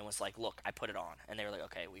 and was like, look, I put it on. And they were like,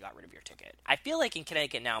 okay, we got rid of your ticket. I feel like in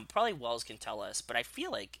Connecticut now, probably Wells can tell us, but I feel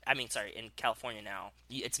like, in California now,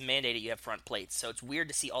 it's mandated you have front plates. So it's weird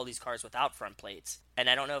to see all these cars without front plates. And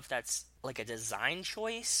I don't know if that's like a design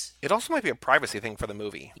choice. It also might be a privacy thing for the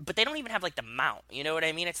movie. But they don't even have like the mount. You know what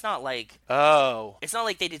I mean? It's not like... Oh. It's not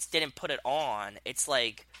like they just didn't put it on. It's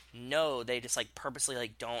like... No, they just like purposely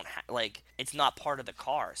like don't it's not part of the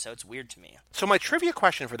car, so it's weird to me. So my trivia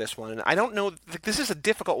question for this one, and I don't know, this is a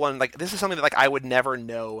difficult one. Like this is something that like I would never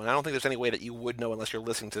know, and I don't think there's any way that you would know unless you're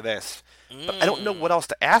listening to this. But I don't know what else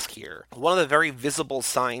to ask here. One of the very visible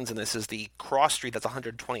signs in this is the cross street that's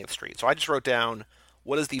 120th Street. So I just wrote down,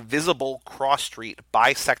 what is the visible cross street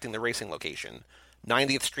bisecting the racing location?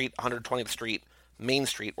 90th Street, 120th Street, Main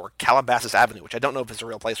Street or Calabasas Avenue, which I don't know if it's a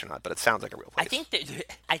real place or not, but it sounds like a real place.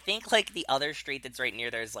 I think like the other street that's right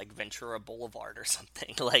near there is like Ventura Boulevard or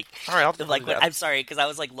something. Like, all right, I'll like I'm sorry because I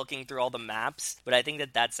was like looking through all the maps, but I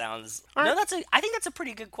think that sounds all right. I think that's a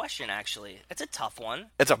pretty good question actually. It's a tough one.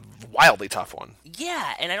 It's a wildly tough one.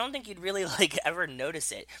 Yeah, and I don't think you'd really like ever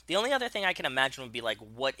notice it. The only other thing I can imagine would be like,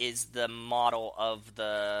 what is the model of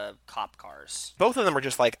the cop cars? Both of them are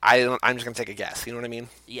just like I'm just gonna take a guess. You know what I mean?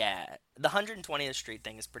 Yeah. The 120th Street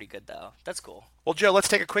thing is pretty good, though. That's cool. Well, Joe, let's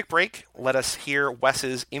take a quick break. Let us hear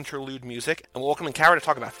Wes's interlude music, and we'll welcome in Kara to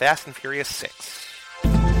talk about Fast and Furious 6.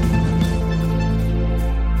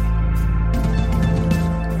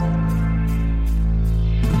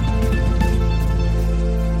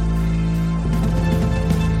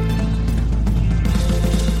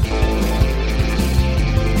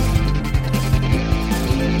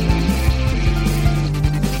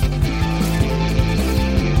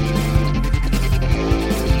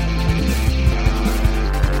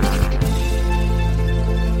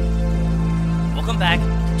 Back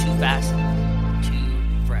to Too Fast,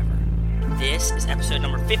 Too Forever. This is episode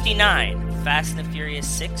number 59, Fast and the Furious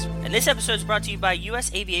 6, and this episode is brought to you by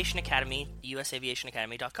U.S. Aviation Academy,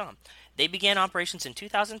 usaviationacademy.com. They began operations in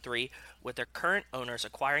 2003, with their current owners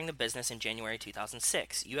acquiring the business in January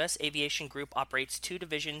 2006. U.S. Aviation Group operates two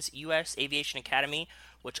divisions, U.S. Aviation Academy,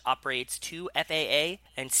 which operates two FAA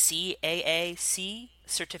and CAAC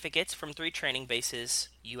certificates from 3 training bases,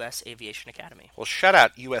 U.S. Aviation Academy. Well, shout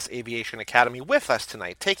out U.S. Aviation Academy with us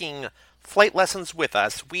tonight, taking flight lessons with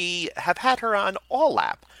us. We have had her on all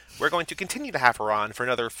lap. We're going to continue to have her on for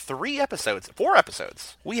another 4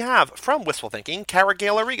 episodes. We have, from Wistful Thinking, Kara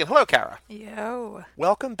Gale Regan. Hello, Kara. Yo.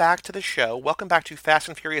 Welcome back to the show. Welcome back to Fast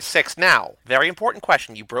and Furious 6. Now, very important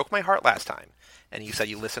question. You broke my heart last time, and you said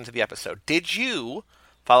you listened to the episode. Did you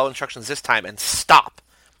follow instructions this time and stop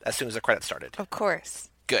as soon as the credits started? Of course.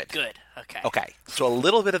 Good. Okay. Okay. So a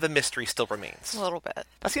little bit of the mystery still remains. A little bit.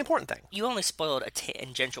 That's the important thing. You only spoiled a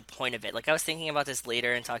tangential point of it. Like, I was thinking about this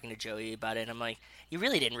later and talking to Joey about it, and I'm like, you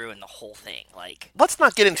really didn't ruin the whole thing. Like, let's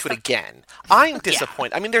not get into it again. I'm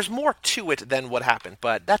disappointed. Yeah. I mean, there's more to it than what happened,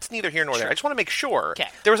 but that's neither here nor there. I just want to make sure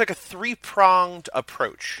there was like a 3-pronged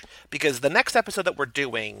approach, because the next episode that we're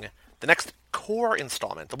doing, the next core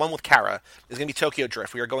installment, the one with Kara, is going to be Tokyo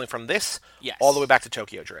Drift. We are going from this all the way back to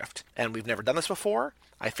Tokyo Drift. And we've never done this before.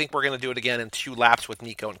 I think we're going to do it again in 2 laps with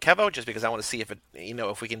Nico and Kevo, just because I want to see if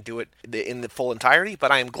if we can do it in the full entirety.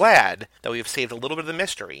 But I am glad that we have saved a little bit of the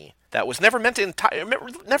mystery that was never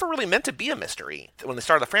really meant to be a mystery when they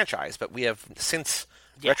started the franchise. But we have since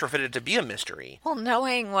retrofitted to be a mystery. Well,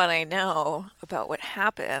 knowing what I know about what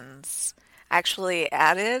happens actually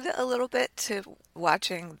added a little bit to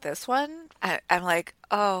watching this one. I'm like,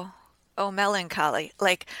 oh, melancholy.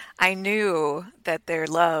 Like, I knew that their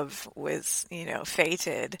love was,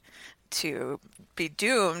 fated to be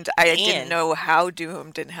doomed. I didn't know how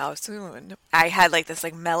doomed and how soon. I had like this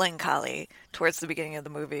like melancholy towards the beginning of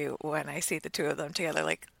the movie when I see the two of them together,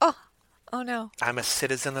 like, oh no. I'm a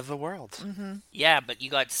citizen of the world. Mm-hmm. Yeah, but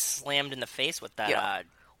you got slammed in the face with that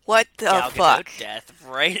what the Gal fuck? Gadot death,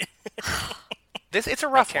 right? It's a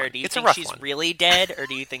rough one. Do you think she's really dead, or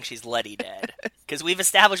do you think she's Letty dead? Because we've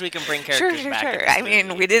established we can bring characters back. Sure. I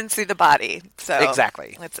mean, we didn't see the body, so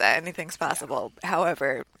exactly. Anything's possible. Yeah.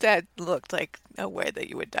 However, that looked like a way that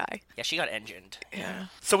you would die. Yeah, she got engined. Yeah.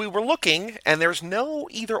 So we were looking, and there's no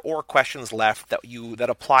either-or questions left that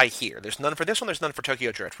apply here. There's none for this one. There's none for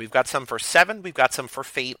Tokyo Drift. We've got some for 7. We've got some for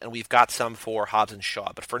Fate, and we've got some for Hobbs and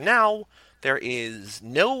Shaw. But for now, there is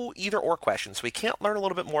no either-or question, so we can't learn a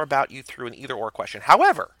little bit more about you through an either-or question.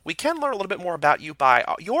 However, we can learn a little bit more about you by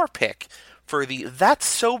your pick for the That's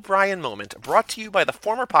So Brian moment, brought to you by the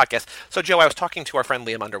former podcast. So, Joe, I was talking to our friend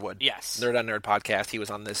Liam Underwood. Yes. Nerd on Nerd podcast. He was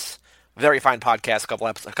on this very fine podcast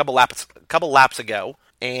a couple laps ago.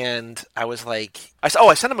 And I was like, I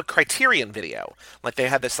sent him a Criterion video. Like, they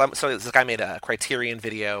had this guy made a Criterion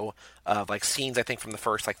video of like scenes, I think, from the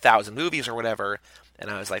first 1,000 movies or whatever. And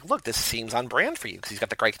I was like, look, this seems on brand for you, because he's got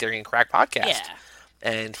the Criterion Crack podcast. Yeah.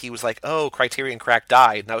 And he was like, oh, Criterion Crack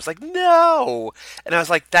died. And I was like, no. And I was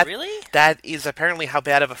like, really? That is apparently how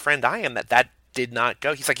bad of a friend I am, that did not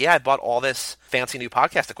go. He's like, yeah, I bought all this fancy new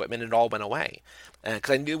podcast equipment, and it all went away.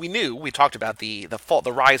 Because we talked about the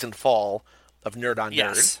rise and fall of Nerd on Nerd.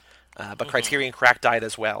 Yes. But Criterion Crack died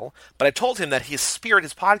as well. But I told him that his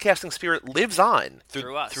podcasting spirit lives on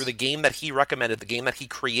through the game that he recommended, the game that he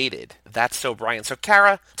created. That's So Brian. So,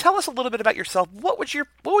 Kara, tell us a little bit about yourself. What would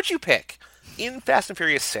you pick in Fast and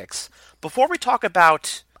Furious 6? Before we talk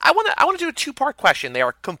about, I want to do a 2-part question. They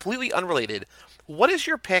are completely unrelated. What is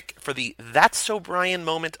your pick for the That's So Brian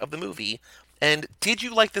moment of the movie? And did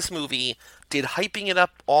you like this movie? Did hyping it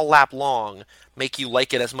up all lap long make you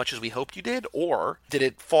like it as much as we hoped you did? Or did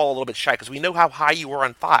it fall a little bit shy? Because we know how high you were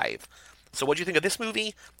on 5. So what do you think of this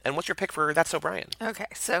movie? And what's your pick for That's So Brian? Okay,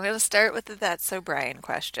 so I'm going to start with the That's So Brian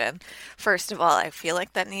question. First of all, I feel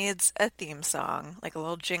like that needs a theme song, like a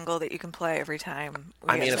little jingle that you can play every time.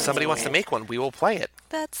 I mean, if somebody wants to make one, we will play it.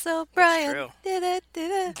 That's So Brian. true. Did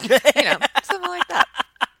it. You know, something like that.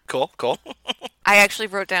 Cool, cool. I actually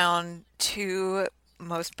wrote down 2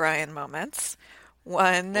 most Brian moments.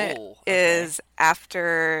 One Oh, okay. is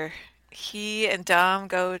after he and Dom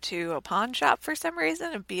go to a pawn shop for some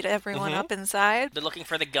reason and beat everyone up inside. They're looking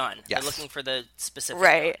for the gun. Yes. They're looking for the specific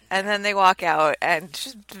Right. gun. And then they walk out and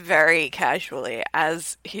just very casually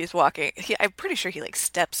as he's walking, I'm pretty sure he like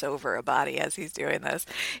steps over a body as he's doing this.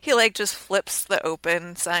 He like just flips the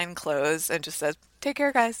open sign closed and just says, "Take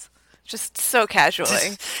care, guys." Just so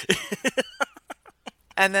casually.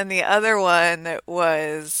 And then the other one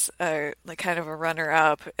was like kind of a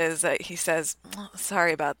runner-up is that he says,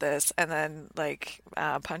 "Sorry about this," and then like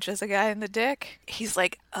punches a guy in the dick. He's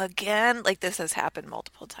like, "Again?" Like this has happened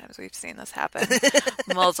multiple times. We've seen this happen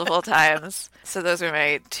multiple times. So those are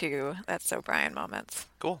my 2 That's So Brian moments.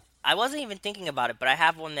 Cool. I wasn't even thinking about it, but I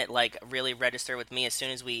have one that like really registered with me as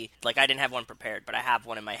soon as I didn't have one prepared, but I have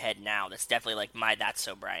one in my head now that's definitely like my That's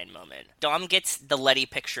So Brian moment. Dom gets the Letty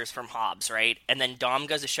pictures from Hobbs, right? And then Dom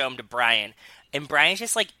goes to show them to Brian, and Brian's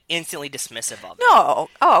just like instantly dismissive of it.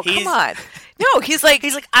 No. Oh, He's- come on. No, he's like,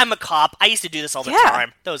 I'm a cop. I used to do this all the Yeah.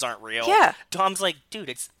 time. Those aren't real. Yeah. Dom's like, dude,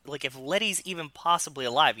 it's like if Letty's even possibly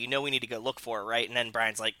alive, we need to go look for her, right? And then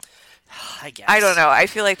Brian's like, I guess. I don't know. I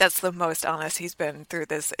feel like that's the most honest he's been through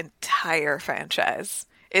this entire franchise.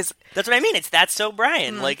 Is That's what I mean. It's That's So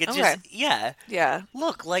Brian. Like, it's okay. just, yeah. Yeah.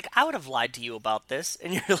 Look, like, I would have lied to you about this.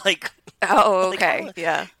 And you're like, Oh, Like, okay. oh.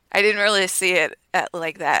 Yeah. I didn't really see it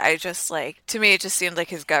like that. I just like, to me, it just seemed like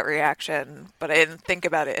his gut reaction, but I didn't think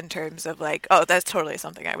about it in terms of like, oh, that's totally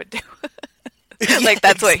something I would do. Like,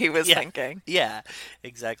 that's what he was yeah. thinking. Yeah,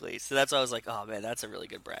 exactly. So that's why I was like, oh, man, that's a really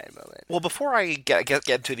good Brian moment. Well, before I get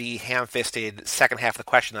to the ham-fisted second half of the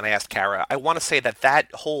question that I asked Kara, I want to say that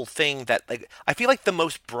whole thing that, like, I feel like the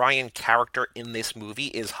most Brian character in this movie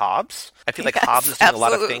is Hobbs. I feel like Yes, Hobbs is doing a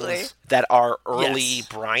lot of absolutely. things that are early Yes.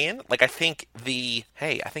 Brian. Like, I think I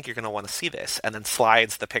think you're going to want to see this, and then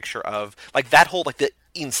slides the picture of, like, that whole, like, the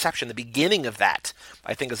inception, the beginning of that,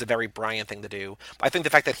 I think is a very Brian thing to do. I think the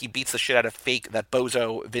fact that he beats the shit out of fake, that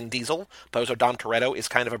bozo Vin Diesel, bozo Dom Toretto, is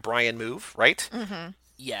kind of a Brian move, right?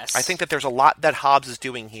 Yes. I think that there's a lot that Hobbs is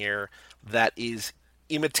doing here that is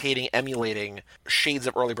imitating, emulating shades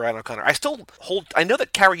of early Brian O'Connor. I know that,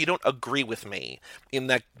 Kara, you don't agree with me in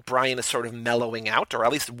that Brian is sort of mellowing out, or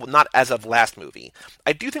at least not as of last movie.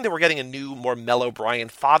 I do think that we're getting a new, more mellow Brian.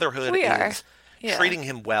 Fatherhood We are. is Yeah. treating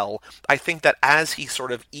him well. I think that as he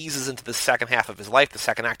sort of eases into the second half of his life, the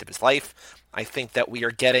second act of his life, I think that we are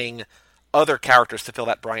getting other characters to fill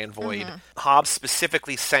that Brian void. Hobbs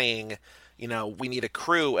specifically saying, we need a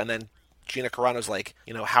crew, and then Gina Carano's like,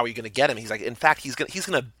 how are you going to get him? He's like, in fact, he's going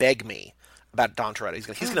to beg me about Don Toretto.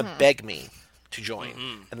 He's going to beg me to join.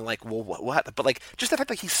 And then like, well, what? But like, just the fact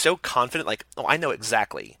that he's so confident, like, oh, I know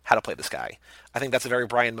exactly how to play this guy. I think that's a very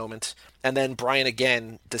Brian moment. And then Brian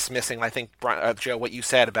again dismissing, I think, Joe, what you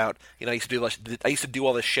said about, I used to do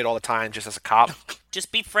all this shit all the time just as a cop.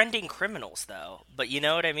 Just befriending criminals, though. But you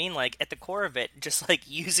know what I mean? Like, at the core of it, just, like,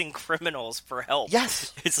 using criminals for help.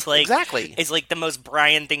 Yes, It's like... exactly. It's, like, the most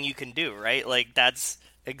Brian thing you can do, right? Like, that's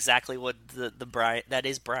exactly what the Brian... That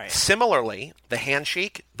is Brian. Similarly, the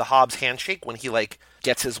handshake, the Hobbs handshake, when he like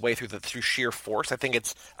gets his way through sheer force, I think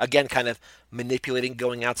it's again kind of manipulating,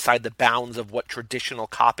 going outside the bounds of what traditional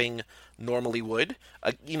copping normally would.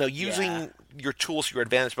 Using your tools to your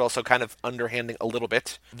advantage, but also kind of underhanding a little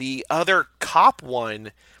bit. The other cop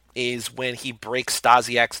one is when he breaks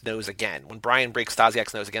Stasiak's nose again. When Brian breaks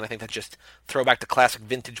Stasiak's nose again, I think that's just throwback to classic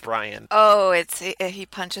vintage Brian. Oh, he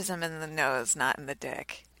punches him in the nose, not in the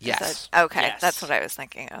dick. Is Yes. okay, Yes. that's what I was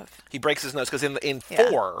thinking of. He breaks his nose because in Yeah.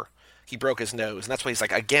 4, he broke his nose, and that's why he's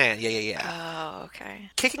like, again, yeah. Oh, okay.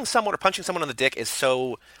 Kicking someone or punching someone on the dick is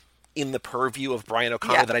so in the purview of Brian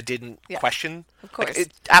O'Connor Yeah. that I didn't Yeah. question. Of course. Like,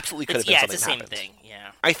 it absolutely could have been It's something the same that happened. thing,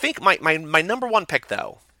 yeah. I think my number one pick,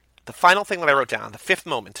 though, the final thing that I wrote down, the fifth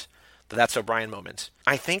moment, the That's So Brian moment,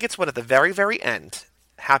 I think it's when at the very, very end,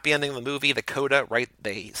 happy ending of the movie, the coda, right,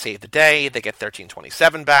 they save the day, they get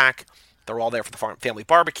 1327 back, they're all there for the family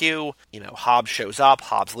barbecue, Hobbs shows up,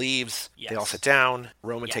 Hobbs leaves, they all Yes. sit down,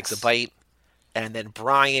 Roman takes a Yes. bite, And then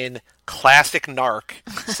Brian, classic narc,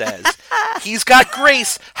 says, he's got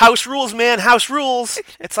grace. House rules, man. House rules.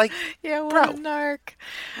 It's like, Yeah, what bro, a narc.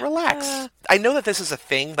 relax. I know that this is a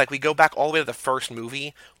thing. Like, we go back all the way to the first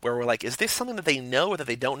movie where we're like, is this something that they know or that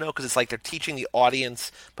they don't know? Because it's like they're teaching the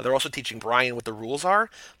audience, but they're also teaching Brian what the rules are.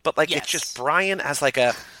 But, like, it's just Brian as, like,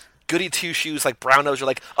 a goody two-shoes, like, brown-nose. Are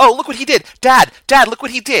like, oh, look what he did. Dad, look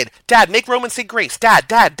what he did. Dad, make Roman say grace. Dad.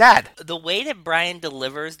 The way that Brian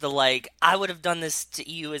delivers the, like, I would have done this to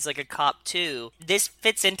you as, like, a cop, too. This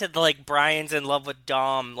fits into the, like, Brian's in love with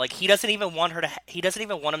Dom. Like, he doesn't even want her to, he doesn't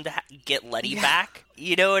even want him to get Letty back.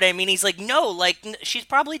 You know what I mean? He's like, no, like, she's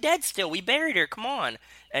probably dead still. We buried her. Come on.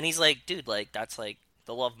 And he's like, dude, like, that's, like,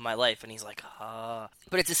 the love of my life. And he's like,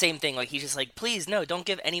 But it's the same thing. Like, he's just like, please, no, don't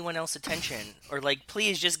give anyone else attention. Or, like,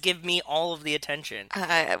 please just give me all of the attention.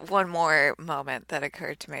 One more moment that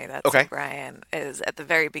occurred to me that's Okay. Brian is at the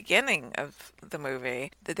very beginning of the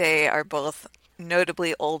movie. They are both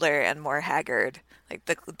notably older and more haggard. Like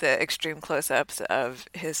the extreme close-ups of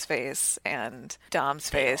his face and Dom's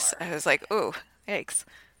face. I was like, ooh, yikes.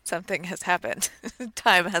 Something has happened.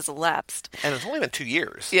 Time has elapsed. And it's only been 2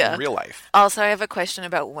 years Yeah. in real life. Also, I have a question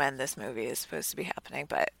about when this movie is supposed to be happening,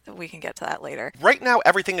 but we can get to that later. Right now,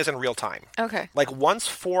 everything is in real time. Okay. Like, once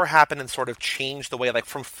 4 happened and sort of changed the way, like,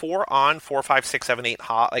 from 4 on, 4, 5, 6, 7, 8,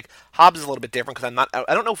 like, Hobbs is a little bit different because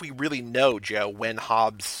I don't know if we really know, Joe, when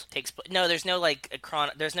Hobbs... No, there's no, like,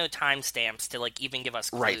 there's no timestamps to, like, even give us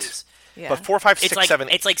clues. Right. Yeah. But 4, 5, 6, It's like 7...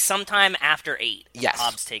 it's like sometime after 8. Yes.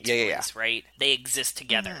 Hobbs takes Yeah. place, right? They exist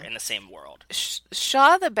together in the same world.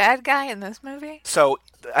 Shaw the bad guy in this movie? So,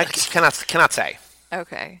 I cannot say.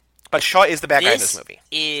 Okay. But Shaw is the bad guy in this movie.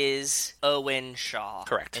 Is Owen Shaw.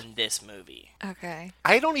 Correct. In this movie. Okay.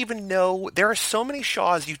 I don't even know... There are so many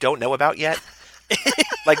Shaws you don't know about yet.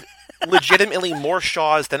 Like, legitimately more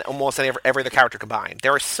Shaws than almost every other character combined.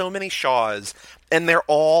 There are so many Shaws, and they're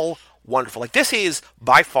all wonderful. Like, this is,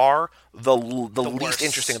 by far, the least worst.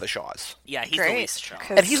 interesting of the Shaws. Yeah, he's Great, the least Shaw.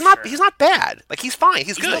 'cause- And he's not bad. Like, he's fine.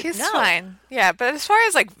 He's good. He's No. fine. Yeah, but as far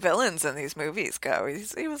as like villains in these movies go,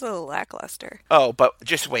 he was a little lackluster. Oh, but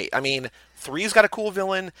just wait. I mean, 3's got a cool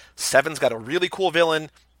villain. 7's got a really cool villain.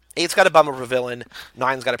 8's got a bum of a villain.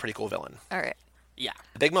 9's got a pretty cool villain. All right. Yeah.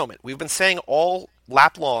 Big moment. We've been saying all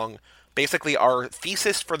lap long, basically our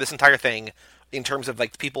thesis for this entire thing, in terms of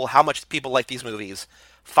like how much people like these movies.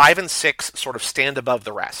 5 and 6 sort of stand above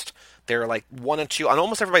the rest. They're like 1 and 2 on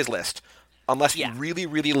almost everybody's list, unless you really,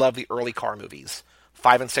 really love the early car movies.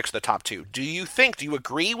 5 and 6 are the top 2. Do you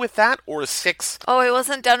agree with that, or is 6? Oh, I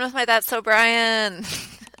wasn't done with my That's So Brian.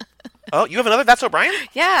 Oh, you have another That's O'Brien?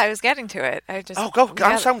 Yeah, I was getting to it. I just. Oh, go.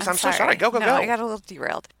 I'm so sorry. sorry. Go. I got a little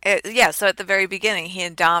derailed. Yeah, so at the very beginning, he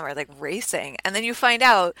and Dom are like racing, and then you find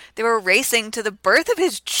out they were racing to the birth of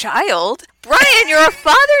his child. Brian, you're a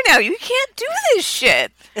father now. You can't do this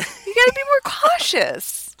shit. You gotta be more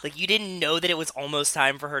cautious. Like, you didn't know that it was almost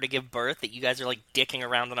time for her to give birth, that you guys are, like, dicking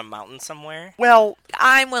around on a mountain somewhere? Well,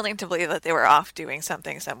 I'm willing to believe that they were off doing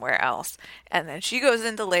something somewhere else. And then she goes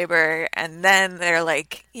into labor, and then they're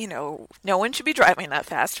like, no one should be driving that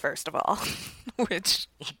fast, first of all. Which,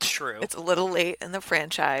 True. it's a little late in the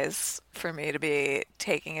franchise for me to be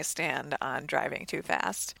taking a stand on driving too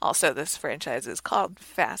fast. Also, this franchise is called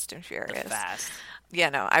Fast and Furious. Fast. Yeah,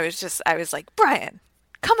 no, I was like, Brian,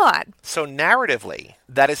 come on. so narratively,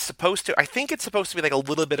 I think it's supposed to be like a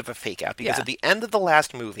little bit of a fake out, because Yeah. at the end of the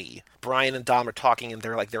last movie, Brian and Dom are talking, and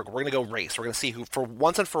they're like, we're going to go race. We're going to see who, for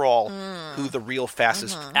once and for all, who the real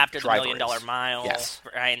fastest After the driver $1 million is. mile, Yes.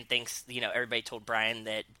 Brian thinks, everybody told Brian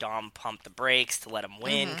that Dom pumped the brakes to let him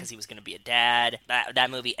win because he was going to be a dad.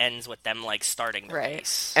 That movie ends with them, like, starting the Right.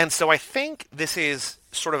 race. And so I think this is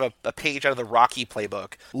sort of a page out of the Rocky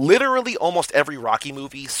playbook. Literally almost every Rocky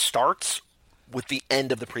movie starts with the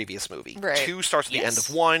end of the previous movie. Right. 2 starts at the end Yes.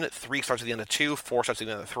 of 1, 3 starts at the end of 2, 4 starts at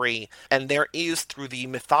the end of 3. And there is, through the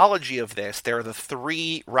mythology of this, there are the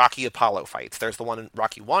 3 Rocky Apollo fights. There's the one in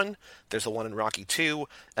Rocky 1, there's the one in Rocky 2,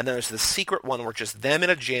 and then there's the secret one where just them in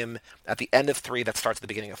a gym at the end of 3 that starts at the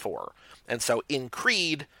beginning of 4. And so in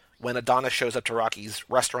Creed, when Adonis shows up to Rocky's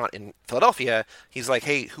restaurant in Philadelphia, he's like,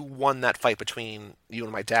 hey, who won that fight between you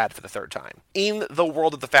and my dad for the 3rd time? In the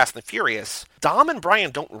world of the Fast and the Furious, Dom and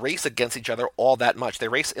Brian don't race against each other all that much. They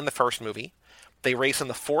race in the 1st movie. They race in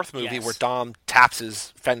the 4th movie Yes. where Dom taps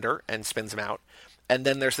his fender and spins him out. And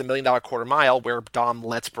then there's the $1 million quarter mile where Dom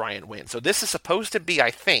lets Brian win. So this is supposed to be,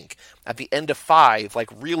 I think, at the end of 5, like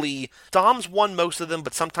really, Dom's won most of them,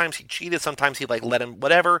 but sometimes he cheated, sometimes he like let him,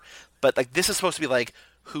 whatever. But like this is supposed to be like,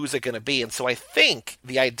 who's it going to be? And so I think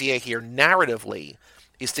the idea here narratively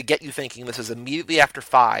is to get you thinking this is immediately after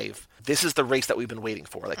 5. This is the race that we've been waiting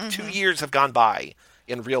for. Like 2 years have gone by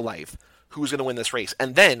in real life. who's going to win this race.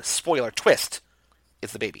 And then, spoiler twist,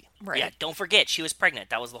 it's the baby. Right. Yeah, don't forget, she was pregnant.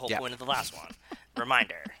 That was the whole Yeah. point of the last one.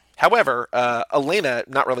 Reminder. However, Elena,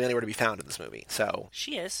 not really anywhere to be found in this movie. So,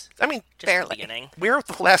 She is. I mean, Just Barely. the beginning. where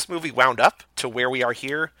the last movie wound up to where we are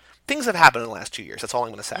here, things have happened in the last 2 years. That's all I'm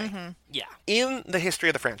going to say. Yeah. In the history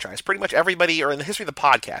of the franchise, pretty much everybody, or in the history of the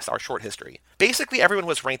podcast, our short history, basically everyone who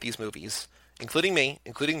has ranked these movies, including me,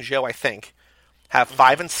 including Joe, I think, have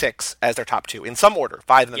 5 and 6 as their top two, in some order.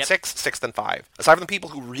 5 and then Yep. 6, 6 then 5. Aside from the people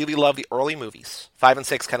who really love the early movies, 5 and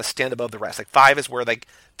 6 kind of stand above the rest. Like 5 is where they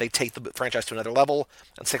take the franchise to another level,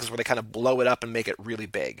 and 6 is where they kind of blow it up and make it really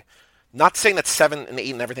big. Not saying that 7 and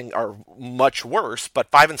 8 and everything are much worse,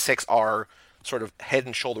 but 5 and 6 are sort of head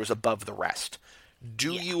and shoulders above the rest.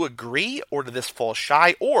 Do you agree, or did this fall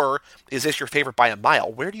shy, or is this your favorite by a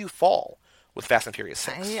mile? Where do you fall with Fast and Furious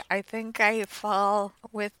 6? I think I fall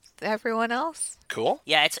with everyone else. Cool.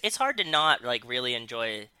 Yeah, it's hard to not like really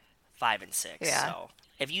enjoy 5 and 6. Yeah. So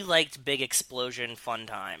if you liked big explosion fun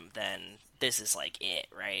time, then this is like it,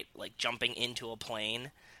 right? Like jumping into a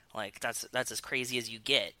plane, like that's as crazy as you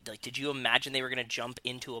get. Like, did you imagine they were gonna jump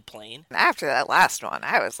into a plane? After that last one,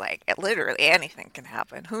 I was like, literally anything can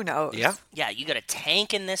happen. Who knows? Yeah. Yeah, you got a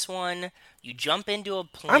tank in this one. You jump into a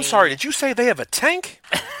plane. I'm sorry, did you say they have a tank?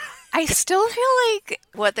 I still feel like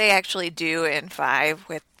what they actually do in 5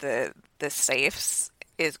 with the safes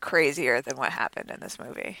is crazier than what happened in this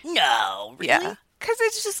movie. No, really? Yeah, because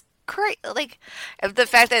it's just crazy. Like the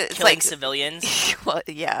fact that it's Killing like civilians. well,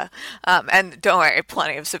 yeah, and don't worry,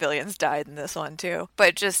 plenty of civilians died in this one too.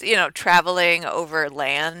 But just traveling over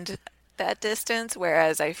land that distance,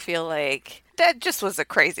 whereas I feel like that just was a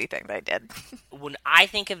crazy thing they did. When I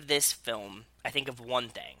think of this film, I think of one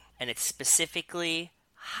thing, and it's specifically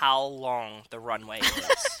how long the runway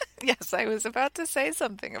is. Yes, I was about to say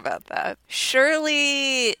something about that.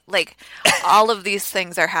 Surely, like, all of these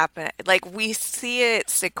things are happening. Like, we see it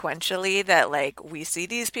sequentially that, like, we see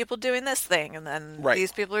these people doing this thing, and then Right.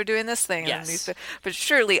 these people are doing this thing. And Yes. then but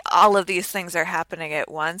surely all of these things are happening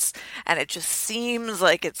at once, and it just seems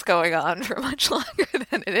like it's going on for much longer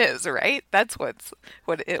than it is, right? That's what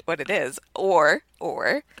it is.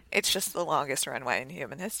 Or it's just the longest runway in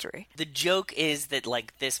human history. The joke is that,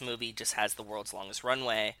 like, this movie just has the world's longest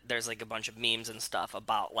runway. There's, like, a bunch of memes and stuff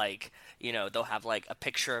about, like, they'll have, like, a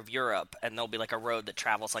picture of Europe, and there'll be, like, a road that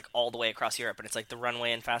travels, like, all the way across Europe, and it's, like, the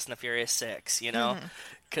runway in Fast and the Furious 6,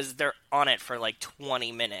 Because they're on it for, like,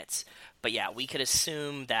 20 minutes. But, yeah, we could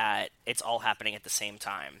assume that it's all happening at the same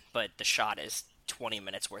time, but the shot is 20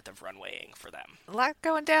 minutes worth of runwaying for them. A lot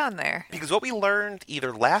going down there. Because what we learned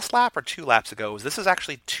either last lap or 2 laps ago is this is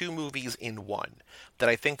actually 2 movies in one. That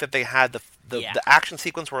I think that they had the action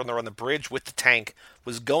sequence where they're on the bridge with the tank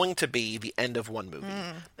was going to be the end of one movie.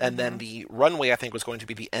 And then the runway, I think, was going to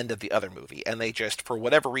be the end of the other movie. And they just, for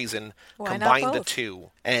whatever reason, Why not combined the both? two.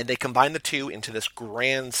 And they combined the two into this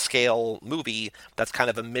grand scale movie that's kind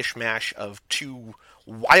of a mishmash of 2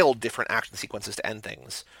 wild different action sequences to end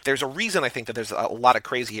things. There's a reason I think that there's a lot of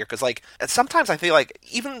crazy here, because like sometimes I feel like,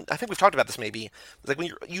 even I think we've talked about this maybe, like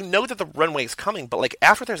when you know that the runway is coming, but like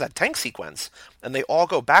after there's that tank sequence and they all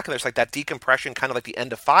go back and there's like that decompression, kind of like the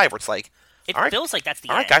end of 5, where it's like, It all right, feels like that's the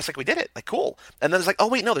all right, end. guys, like we did it, like cool. And then it's like, oh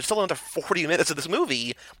wait, no, there's still another 40 minutes of this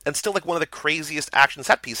movie, and still like one of the craziest action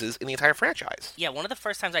set pieces in the entire franchise. Yeah, one of the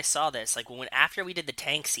first times I saw this, like after we did the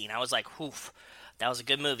tank scene, I was like, "Oof, that was a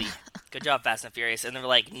good movie. Good job, Fast and Furious." And they were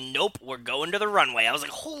like, "Nope, we're going to the runway." I was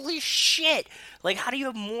like, "Holy shit! Like, how do you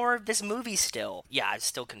have more of this movie still?" Yeah, I was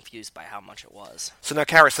still confused by how much it was. So now,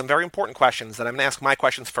 Kara, some very important questions that I'm going to ask my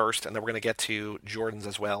questions first, and then we're going to get to Jordan's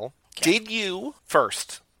as well. Okay. Did you,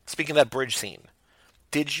 first, speaking of that bridge scene,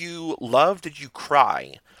 did you love, did you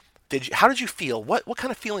cry? How did you feel? What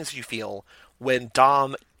kind of feelings did you feel when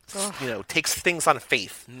Dom, takes things on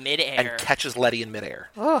faith Midair. and catches Letty in midair?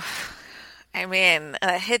 I mean,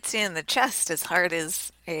 hits you in the chest as hard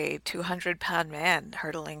as a 200-pound man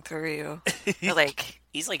hurtling through you. Like,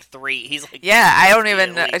 He's like 3. He's like, yeah, I don't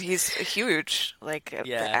even know. really- He's huge. Like,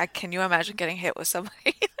 Yeah. can you imagine getting hit with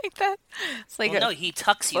somebody like that? It's like Well, no, he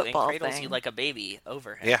tucks you and football cradles thing. you like a baby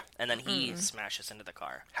over him. Yeah. And then he smashes into the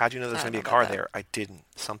car. How'd you know there's I going to be a don't know car about there? I didn't.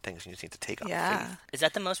 Some things you just need to take on Yeah. faith. Is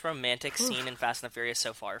that the most romantic scene in Fast and the Furious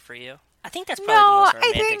so far for you? I think that's No, probably the most I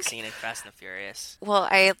romantic think- scene in Fast and the Furious. Well,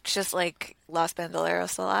 I just like Los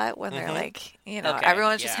Bandoleros a lot when they're like, Okay,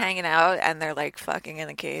 everyone's just yeah. hanging out and they're like fucking in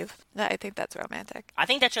a cave. I think that's romantic. I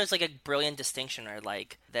think that shows like a brilliant distinction, or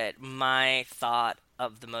like that my thought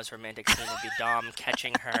of the most romantic scene would be Dom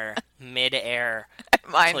catching her mid-air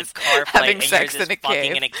Mine's like car flight, having and sex yours is in a fucking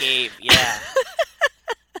cave. in a cave. Yeah.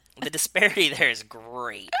 The disparity there is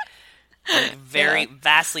great. Like, very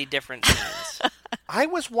vastly different scenes. I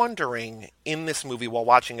was wondering in this movie while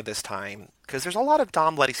watching it this time, because there's a lot of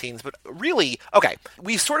Dom Letty scenes, but really, okay,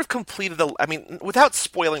 we sort of completed the, I mean, without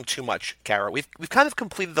spoiling too much, Kara, we've kind of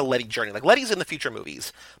completed the Letty journey. Like, Letty's in the future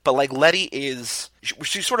movies, but like Letty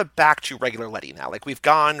she's sort of back to regular Letty now. Like, we've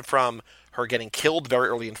gone from her getting killed very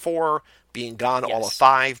early in 4, being gone all of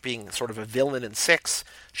 5, being sort of a villain in 6.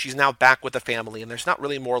 She's now back with the family, and there's not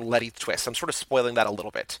really more Letty twists. I'm sort of spoiling that a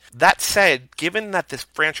little bit. That said, given that this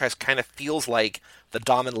franchise kind of feels like the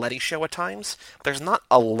Dom and Letty show at times, there's not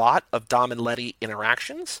a lot of Dom and Letty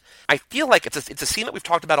interactions. I feel like it's a scene that we've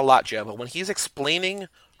talked about a lot, Joe, but when he's explaining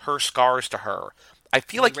her scars to her, I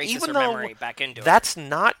feel like even though that's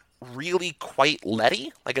not really quite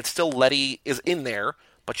Letty, like it's still Letty is in there,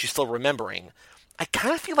 but she's still remembering, I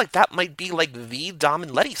kind of feel like that might be like the Dom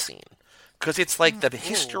and Letty scene. Because it's like the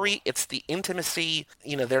history, it's the intimacy,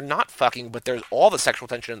 you know, they're not fucking, but there's all the sexual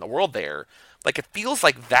tension in the world there. Like, it feels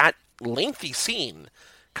like that lengthy scene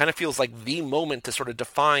kind of feels like the moment to sort of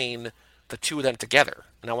define the two of them together.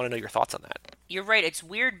 And I want to know your thoughts on that. You're right. It's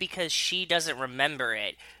weird because she doesn't remember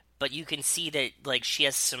it, but you can see that like she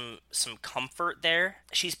has some comfort there.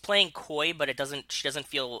 She's playing coy, but she doesn't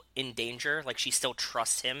feel in danger. Like, she still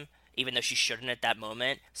trusts him, even though she shouldn't at that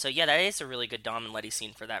moment. So yeah, that is a really good Dom and Letty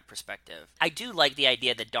scene for that perspective. I do like the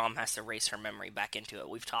idea that Dom has to race her memory back into it.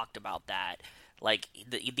 We've talked about that. Like,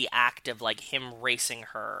 the act of, like, him racing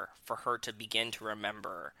her for her to begin to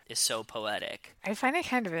remember is so poetic. I find it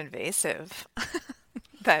kind of invasive.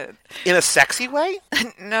 That in a sexy way?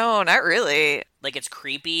 No, not really. Like, it's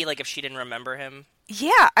creepy, like, if she didn't remember him?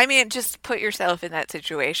 Yeah, I mean, just put yourself in that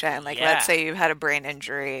situation. Like, let's say you've had a brain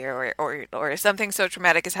injury or something so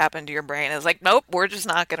traumatic has happened to your brain. It's like, nope, we're just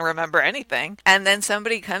not going to remember anything. And then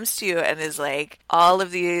somebody comes to you and is like, all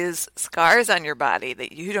of these scars on your body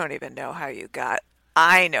that you don't even know how you got.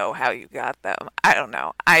 I know how you got them. I don't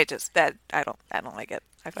know. I don't like it.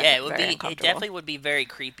 I find it very uncomfortable. It definitely would be very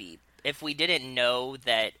creepy if we didn't know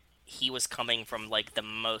that he was coming from, like, the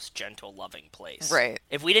most gentle, loving place. Right.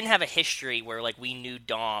 If we didn't have a history where, like, we knew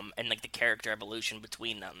Dom and, like, the character evolution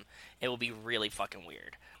between them, it would be really fucking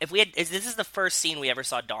weird. If this is the first scene we ever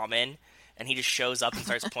saw Dom in, and he just shows up and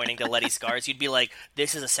starts pointing to Letty's scars, you'd be like,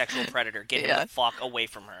 this is a sexual predator. Get him the fuck away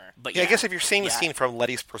from her. But I guess if you're seeing the scene from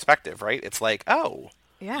Letty's perspective, right, it's like, oh,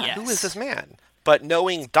 yes. Who is this man? But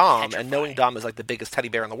knowing Dom, and knowing Dom is like the biggest teddy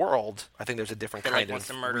bear in the world, I think there's a different kind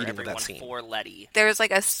of reading of that scene. For Letty. There's like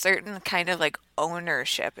a certain kind of like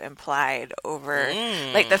ownership implied over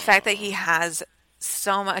like the fact that he has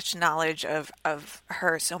so much knowledge of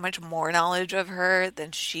her, so much more knowledge of her than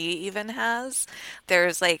she even has.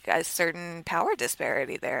 There's like a certain power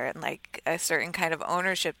disparity there, and like a certain kind of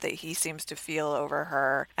ownership that he seems to feel over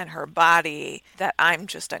her and her body that I'm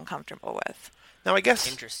just uncomfortable with. Now, I guess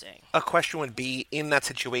interesting. A question would be, in that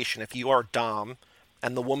situation, if you are Dom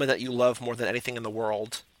and the woman that you love more than anything in the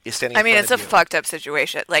world is standing in front of you. I mean, it's a fucked up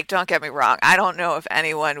situation. Like, don't get me wrong. I don't know if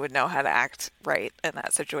anyone would know how to act right in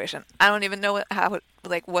that situation. I don't even know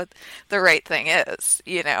what the right thing is,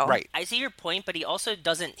 you know? Right. I see your point, but he also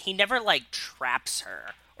he never, like, traps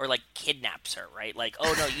her. Or, like, kidnaps her, right? Like,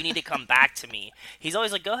 oh, no, you need to come back to me. He's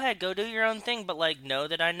always like, go ahead, go do your own thing, but, like, know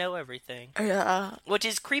that I know everything. Yeah. Which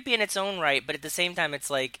is creepy in its own right, but at the same time, it's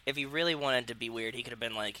like, if he really wanted to be weird, he could have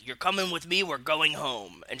been like, you're coming with me, we're going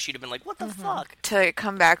home. And she'd have been like, what the fuck? To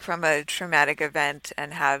come back from a traumatic event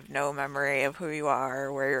and have no memory of who you are,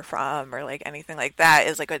 or where you're from, or, like, anything like that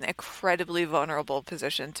is, like, an incredibly vulnerable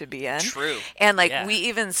position to be in. True. And, like, we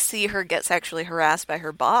even see her get sexually harassed by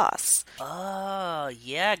her boss. Oh,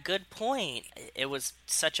 yeah. Good point. It was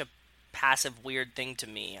such a passive, weird thing to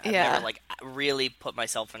me. I've never, like, really put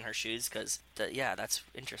myself in her shoes because, that's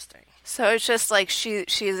interesting. So it's just, like,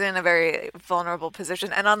 she's in a very vulnerable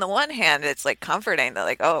position. And on the one hand, it's, like, comforting that,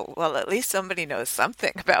 like, oh, well, at least somebody knows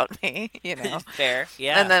something about me, you know? Fair,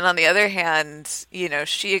 yeah. And then on the other hand, you know,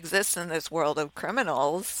 she exists in this world of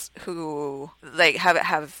criminals who, like,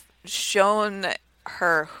 have shown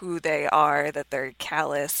her who they are, that they're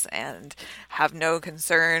callous and have no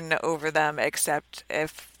concern over them except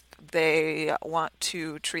if they want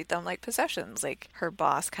to treat them like possessions. Like, her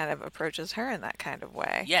boss kind of approaches her in that kind of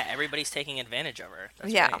way. Yeah, everybody's taking advantage of her.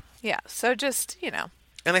 That's yeah, right. Yeah. So just, you know.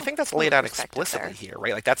 And I think that's laid out explicitly here,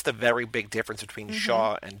 right? Like, that's the very big difference between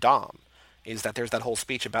Shaw and Dom, is that there's that whole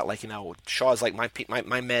speech about, like, you know, Shaw's like, my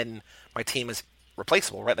team is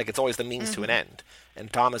replaceable, right? Like, it's always the means to an end. And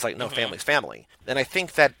Dom is like, no, family's family. And I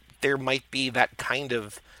think that there might be that kind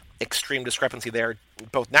of extreme discrepancy there,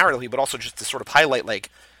 both narratively, but also just to sort of highlight, like,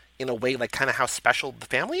 in a way, like, kind of how special the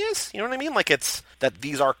family is. You know what I mean? Like, it's that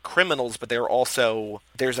these are criminals, but they're also,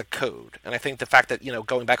 there's a code. And I think the fact that, you know,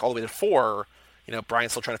 going back all the way to 4,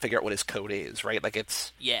 Brian's still trying to figure out what his code is, right? Like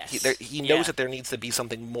Yes. he knows that there needs to be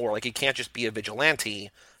something more. Like he can't just be a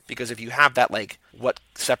vigilante, because if you have that, like, what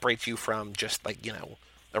separates you from just like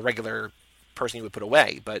a regular person you would put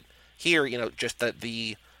away? But here, just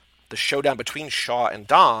the showdown between Shaw and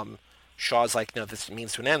Dom. Shaw's like, no, this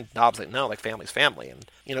means to an end. Dom's like, no, like, family's family. And,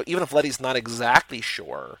 even if Letty's not exactly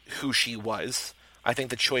sure who she was, I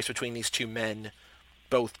think the choice between these two men,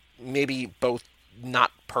 both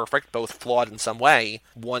not perfect, both flawed in some way,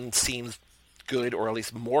 one seems good, or at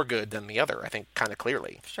least more good than the other, I think, kind of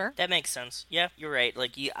clearly. Sure. That makes sense. Yeah, you're right.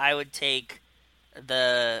 Like, I would take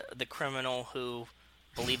the criminal who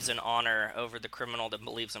believes in honor over the criminal that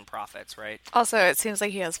believes in profits, right? Also, it seems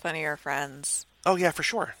like he has funnier friends. Oh, yeah, for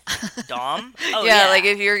sure. Dom? Oh, yeah, like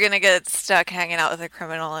if you're going to get stuck hanging out with a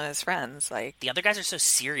criminal and his friends, like... The other guys are so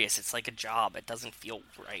serious, it's like a job. It doesn't feel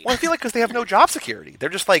right. Well, I feel like because they have no job security. They're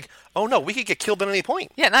just like, oh no, we could get killed at any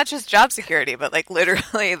point. Yeah, not just job security, but like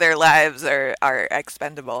literally their lives are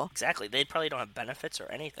expendable. Exactly. They probably don't have benefits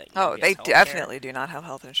or anything. Oh, they definitely do not have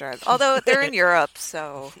health insurance. Although they're in Europe,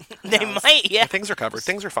 so... They might, yeah. Things are covered.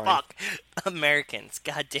 Things are fine. Fuck. Americans.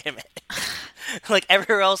 God damn it. Like,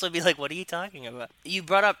 everywhere else would be like, what are you talking about? You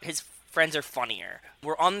brought up his friends are funnier.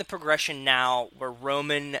 We're on the progression now where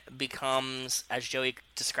Roman becomes, as Joey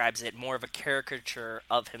describes it, more of a caricature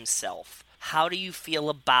of himself. How do you feel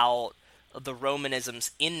about the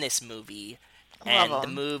Romanisms in this movie and the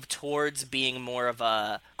move towards being more of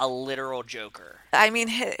a literal Joker? I mean,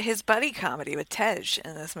 his buddy comedy with Tej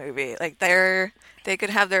in this movie, like they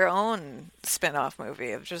could have their own spin-off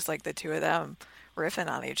movie of just like the two of them riffing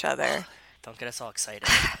on each other. Don't get us all excited.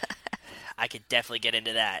 I could definitely get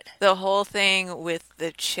into that. The whole thing with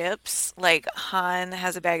the chips, like Han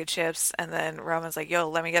has a bag of chips, and then Roman's like, "Yo,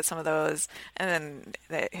 let me get some of those," and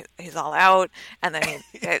then he's all out, and then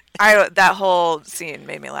that whole scene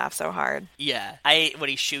made me laugh so hard. Yeah, when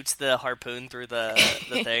he shoots the harpoon through the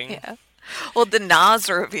thing. Yeah. Well, the Nas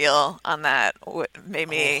reveal on that made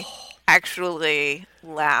me actually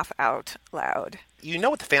laugh out loud. You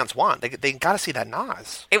know what the fans want. They got to see that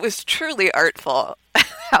Nas. It was truly artful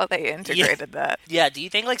how they integrated that. Yeah, do you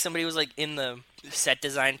think like somebody was like in the set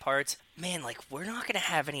design parts, man, like we're not going to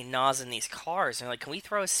have any Nas in these cars. And they're like, can we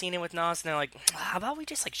throw a scene in with Nas? And they're like, how about we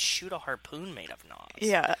just like shoot a harpoon made of Nas?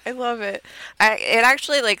 Yeah, I love it. It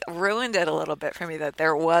actually like ruined it a little bit for me that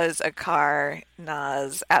there was a car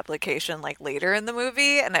Nas application like later in the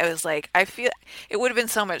movie, and I was like, I feel it would have been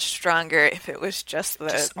so much stronger if it was just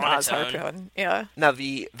the Nas harpoon. Yeah. Now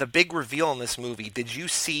the big reveal in this movie. Did you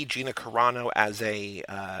see Gina Carano as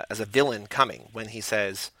a villain coming when he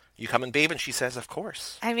says, "You coming, babe?" And she says, "Of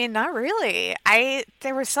course." I mean, not really.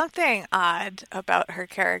 There was something odd about her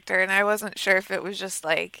character, and I wasn't sure if it was just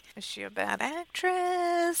like, is she a bad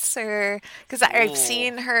actress, or because I've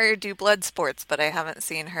seen her do Bloodsports, but I haven't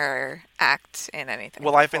seen her act in anything.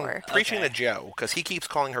 Well, I've been preaching Okay. to Joe because he keeps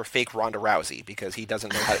calling her fake Ronda Rousey because he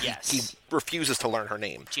doesn't know how. Yes. He refuses to learn her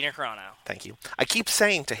name. Gina Carano. Thank you. I keep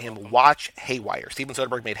saying to him, watch Haywire. Steven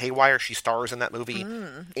Soderbergh made Haywire. She stars in that movie.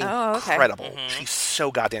 Oh, okay. Incredible. She's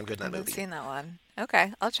so goddamn good in that I haven't movie. seen that one.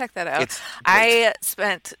 Okay, I'll check that out. It's great. I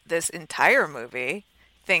spent this entire movie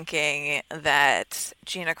thinking that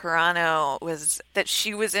Gina Carano that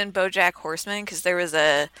she was in BoJack Horseman because there was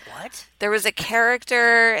a What?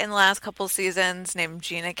 character in the last couple seasons named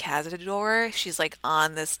Gina Cazador. She's like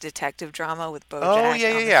on this detective drama with BoJack. Oh, yeah, on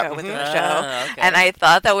yeah, the yeah. show within the Mhm. show, Ah, okay. and I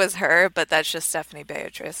thought that was her, but that's just Stephanie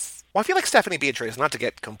Beatrice. Well, I feel like Stephanie Beatrice, not to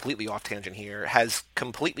get completely off tangent here, has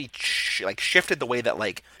completely shifted the way that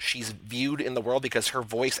like she's viewed in the world because her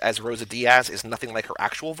voice as Rosa Diaz is nothing like her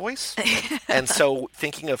actual voice, and so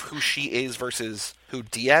thinking of who she is versus who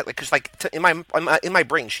Diaz, because like in my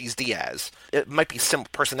brain she's Diaz. It might be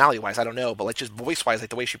personality wise, I don't know, but like just voice wise, like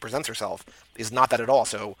the way she presents herself is not that at all.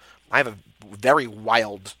 So I have a very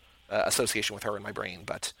wild association with her in my brain,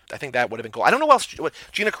 but I think that would have been cool. I don't know what else.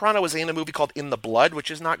 Gina Carano was in a movie called In the Blood, which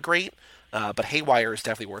is not great, but Haywire is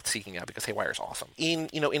definitely worth seeking out because Haywire is awesome. In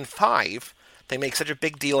 5, they make such a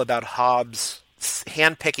big deal about Hobbs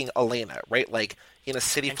handpicking Elena, right? Like in a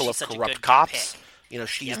city And full of she's such a corrupt good cops, pick.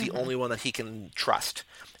 she's the only one that he can trust.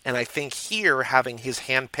 And I think here having his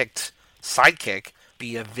handpicked sidekick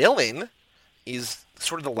be a villain is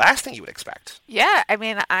sort of the last thing you would expect. Yeah, I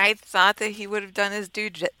mean, I thought that he would have done his due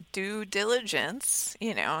diligence,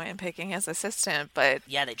 in picking his assistant, but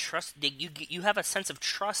Yeah, they trust. You have a sense of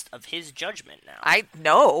trust of his judgment now.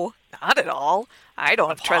 no, not at all. I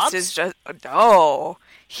don't Of trust Hobbs? his No,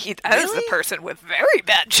 That is a Really? person with very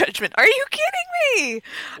bad judgment. Are you kidding me?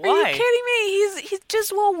 Are you Why? kidding me? He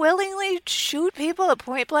just will willingly shoot people at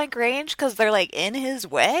point blank range because they're like in his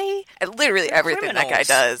way. And literally They're everything that guy criminals.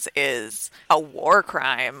 does is a war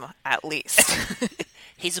crime, at least.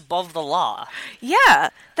 He's above the law. Yeah,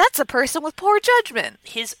 that's a person with poor judgment.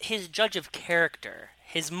 His judge of character,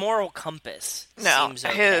 his moral compass No, seems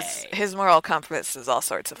okay. his moral compass is all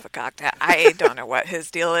sorts of fakakta. I don't know what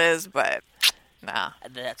his deal is, but nah.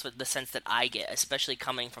 That's what the sense that I get, especially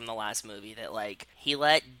coming from the last movie, that like he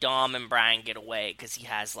let Dom and Brian get away because he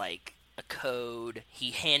has like a code.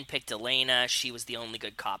 He handpicked Elena. She was the only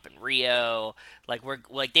good cop in Rio.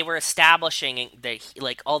 Like they were establishing that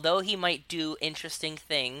like although he might do interesting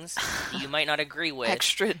things that you might not agree with,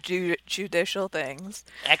 Extrajudicial things.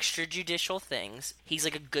 extrajudicial things, he's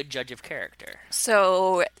like a good judge of character.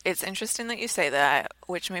 So it's interesting that you say that,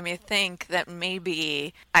 which made me think that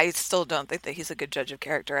maybe I still don't think that he's a good judge of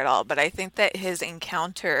character at all, but I think that his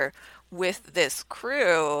encounter with this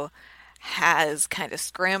crew has kind of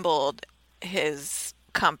scrambled his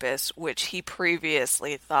compass, which he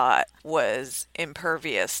previously thought was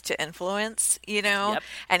impervious to influence, Yep.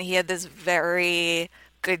 And he had this very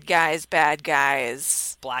good guys, bad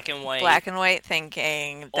guys, Black and white.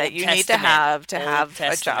 thinking Old that you need to Testament. have Old a job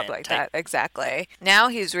Testament like type. that. Exactly. Now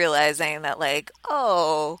he's realizing that, like,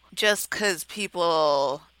 oh, just because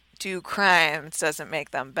people do crimes doesn't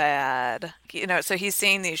make them bad. So he's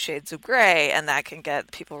seeing these shades of gray, and that can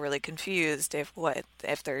get people really confused if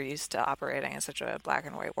they're used to operating in such a black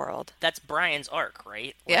and white world. That's Brian's arc,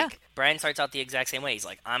 right? Yeah. Like, Brian starts out the exact same way. He's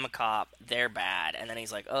like, I'm a cop, they're bad. And then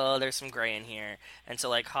he's like, oh, there's some gray in here. And so,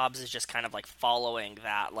 like, Hobbs is just kind of, like, following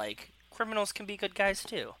that, like, criminals can be good guys,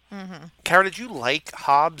 too. Kara, did you like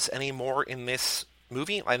Hobbs any more in this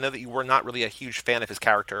movie? I know that you were not really a huge fan of his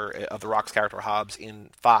character, of The Rock's character Hobbs in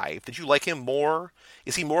 5. Did you like him more?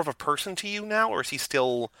 Is he more of a person to you now, or is he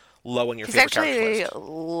still low on your He's favorite character actually list?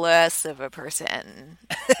 less of a person.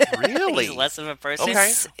 Really? He's less of a person.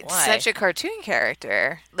 Okay. Why? Such a cartoon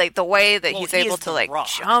character. Like the way that Well, he's he able is to The like Rock.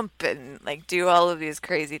 jump and like do all of these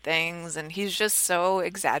crazy things, and he's just so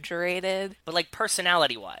exaggerated. But, like,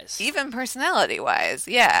 personality-wise. Even personality wise,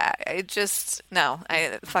 yeah. I just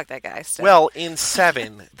I fuck that guy. Still. Well, in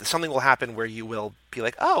 7, something will happen where you will be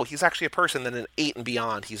like, oh, he's actually a person. Then in 8 and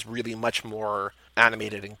beyond, he's really much more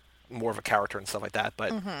animated and more of a character and stuff like that.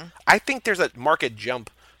 But I think there's a marked jump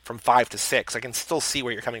from 5 to 6. I can still see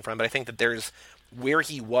where you're coming from, but I think that there's where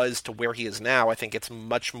he was to where he is now. I think it's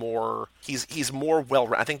much more. He's more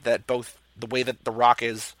well. I think that both the way that The Rock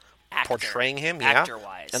is portraying him,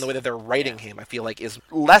 Actor-wise. and the way that they're writing him, I feel like is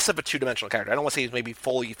less of a two-dimensional character. I don't want to say he's maybe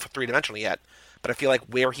fully three-dimensional yet, but I feel like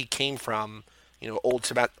where he came from, Old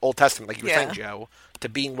Testament, like you were saying, Joe, to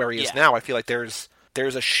being where he is now, I feel like there's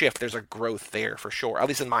a shift, there's a growth there for sure, at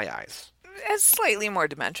least in my eyes. It's slightly more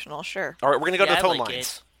dimensional, sure. All right, we're going to go to Yeah, the I phone like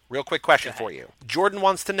lines. Real quick question for you. Jordan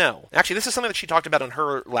wants to know. Actually, this is something that she talked about on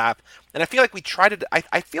her lap, and I feel like we tried to.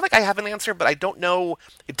 I feel like I have an answer, but I don't know.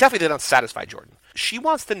 It definitely did not satisfy Jordan. She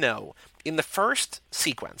wants to know in the first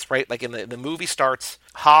sequence, right? Like in the movie starts,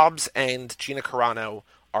 Hobbs and Gina Carano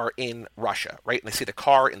are in Russia, right? And they see the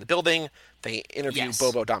car in the building. They interview Yes.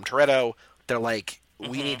 Bobo Dom Toretto. They're like,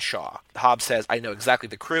 we need Shaw. Hobbs says, I know exactly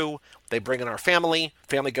the crew. They bring in our family.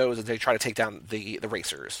 Family goes and they try to take down the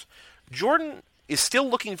racers. Jordan is still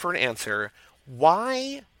looking for an answer.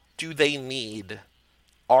 Why do they need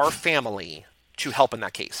our family to help in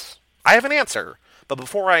that case? I have an answer, but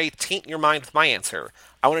before I taint your mind with my answer,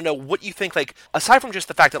 I want to know what you think, like, aside from just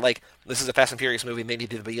the fact that, like, this is a Fast and Furious movie and they need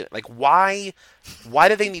to be, like, why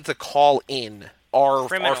do they need to call in our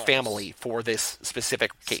Criminals. family for this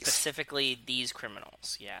specific case? Specifically, these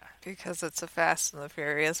criminals, yeah. Because it's a Fast and the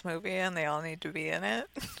Furious movie and they all need to be in it.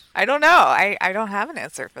 I don't know. I don't have an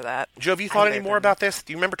answer for that. Joe, have you thought any Either more than- about this?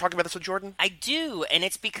 Do you remember talking about this with Jordan? I do, and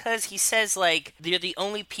it's because he says, like, they're the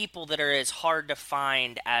only people that are as hard to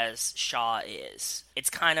find as Shaw is. It's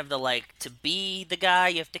kind of the, like, to be the guy,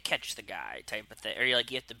 you have to catch the guy type of thing. Or, you're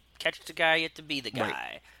like, you have to catch the guy, you have to be the guy.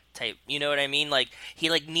 Right. Type, you know what I mean? Like, he,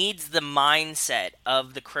 like, needs the mindset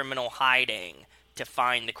of the criminal hiding to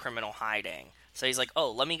find the criminal hiding. So he's like,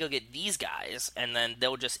 oh, let me go get these guys, and then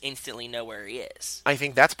they'll just instantly know where he is. I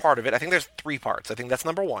think that's part of it. I think there's 3 parts. I think that's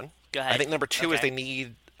number 1. Go ahead. I think number 2 is Okay. they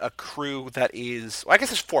need a crew that is... Well, I guess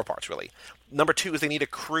there's 4 parts, really. Number 2 is they need a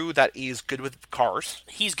crew that is good with cars.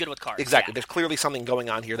 He's good with cars. Exactly. Yeah. There's clearly something going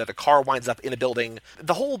on here that a car winds up in a building.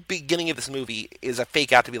 The whole beginning of this movie is a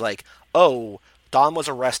fake out to be like, oh, Dom was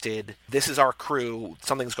arrested. This is our crew.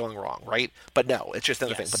 Something's going wrong, right? But no, it's just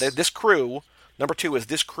another Yes. thing. But this crew, number 2 is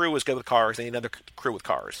this crew is good with cars. They need another crew with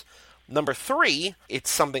cars. Number 3, it's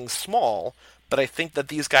something small, but I think that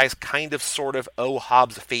these guys kind of sort of owe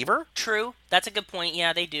Hobbs a favor. True. That's a good point.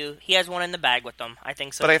 Yeah, they do. He has one in the bag with them. I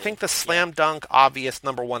think so, But too. I think the slam dunk obvious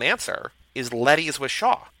number one answer is Letty is with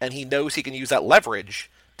Shaw, and he knows he can use that leverage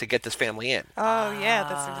to get this family in. Oh, yeah,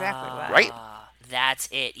 that's exactly why. Right? That's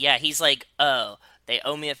it. Yeah, he's like, oh, they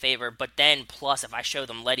owe me a favor, but then plus if I show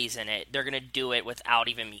them Letty's in it, they're going to do it without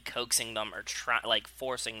even me coaxing them or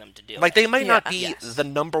forcing them to do Like, it. they might not Yeah. be Yes. the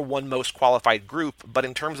number one most qualified group, but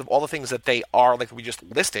in terms of all the things that they are, like we just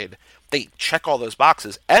listed, they check all those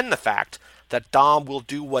boxes, and the fact that Dom will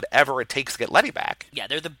do whatever it takes to get Letty back. Yeah,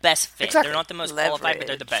 they're the best fit. Exactly. They're not the most qualified, but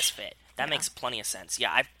they're the Leverage. best fit. That makes plenty of sense.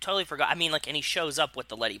 Yeah, I totally forgot. I mean, like, and he shows up with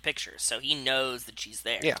the Letty pictures, so he knows that she's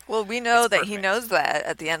there. Yeah. Well, we know It's that he perfect. knows that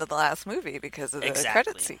at the end of the last movie because of the Exactly.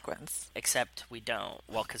 credit sequence. Except we don't.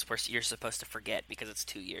 Well, because you're supposed to forget because it's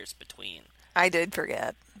 2 years between. I did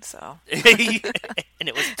forget, so. And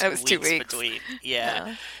it was 2 It was 2 weeks weeks. between. Yeah.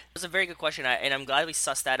 Yeah. It was a very good question, and I'm glad we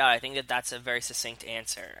sussed that out. I think that that's a very succinct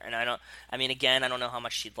answer. And I don't know how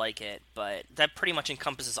much she'd like it, but that pretty much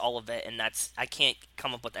encompasses all of it, and I can't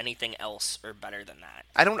come up with anything else or better than that.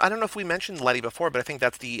 I don't know if we mentioned Letty before, but I think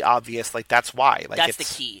that's the obvious, like, that's why. Like, That's the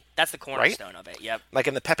it's, key. That's the cornerstone of it. Yep. like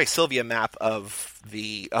in the Pepe Sylvia map of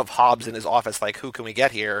Hobbs in his office, like, who can we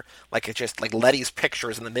get here? Like, it's just like Letty's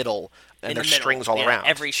pictures in the middle, and In there's the middle. strings all Yeah, around.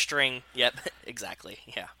 Every string. Yep. Exactly.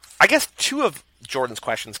 Yeah. I guess two of Jordan's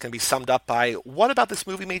questions can be summed up by what about this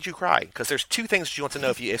movie made you cry? Because there's two things she wants to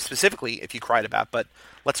know if specifically if you cried about, but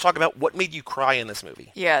let's talk about what made you cry in this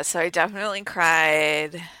movie. Yeah, so I definitely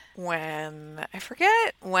cried when I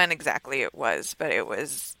forget when exactly it was, but it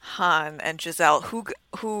was Han and Giselle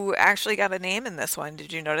who actually got a name in this one.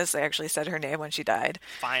 Did you notice they actually said her name when she died?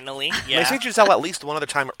 Finally. They Yeah. say Giselle at least one other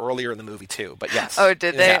time earlier in the movie too, but yes. Oh,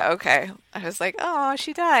 did they? Yeah. Okay. I was like, oh,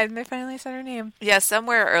 she died, and they finally said her name. Yeah,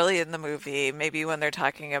 somewhere early in the movie, maybe when they're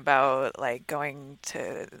talking about like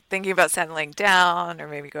thinking about settling down, or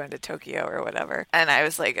maybe going to Tokyo or whatever. And I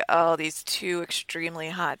was like, oh, these two extremely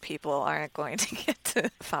hot people aren't going to get to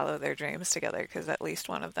follow their dreams together because at least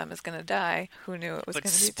one of them is going to die. Who knew it was But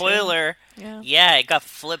going to be two? spoiler. Yeah. It got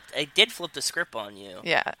flipped. It did flip the script on you.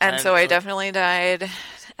 Yeah, and And so I so- definitely died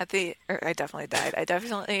I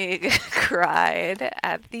definitely cried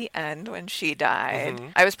at the end when she died. Mm-hmm.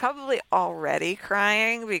 I was probably already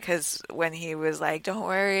crying because when he was like, "Don't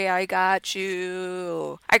worry, I got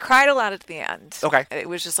you." I cried a lot at the end. Okay. It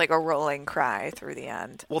was just like a rolling cry through the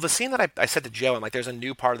end. Well, the scene that I said to Joe, I'm like, there's a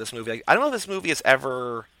new part of this movie. Like, I don't know if this movie has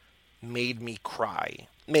ever made me cry.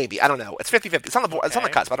 Maybe. I don't know. It's 50-50. It's on the Okay.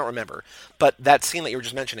 cusp. I don't remember. But that scene that you were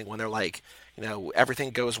just mentioning when they're like,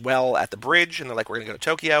 everything goes well at the bridge and they're like, we're going to go to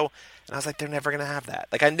Tokyo. And I was like, they're never going to have that.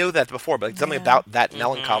 Like, I know that before, but like, something Yeah. about that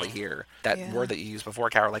melancholy here, that Yeah. word that you used before,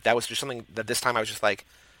 Carol, like, that was just something that this time I was just like,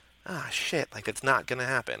 shit, like, it's not going to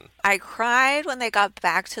happen. I cried when they got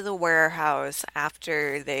back to the warehouse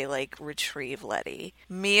after they like retrieve Letty.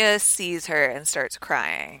 Mia sees her and starts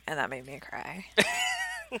crying, and that made me cry.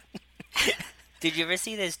 Did you ever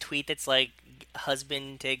see this tweet that's like,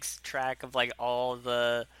 husband takes track of like all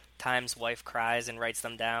the times wife cries and writes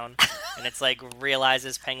them down? And it's like,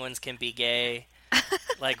 realizes penguins can be gay.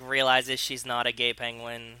 Like, realizes she's not a gay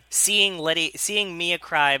penguin. Seeing Mia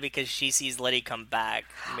cry because she sees Letty come back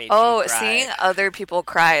made Oh, you cry. seeing other people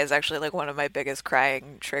cry is actually like one of my biggest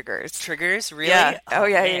crying triggers. Triggers? Really? Yeah. Oh,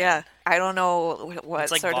 yeah, man. yeah. I don't know what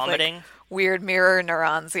It's like sort vomiting. of like weird mirror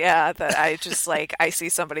neurons. Yeah, that I just like I see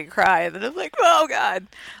somebody cry and then I'm like, oh god.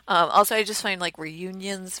 Also, I just find like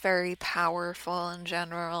reunions very powerful in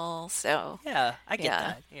general. So Yeah, I get Yeah.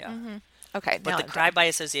 that. Yeah. okay, But now the I'm cry by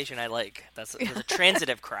association I like. That's a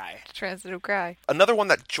transitive cry. done. Transitive cry. Another one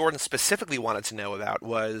that Jordan specifically wanted to know about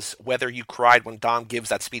was whether you cried when Dom gives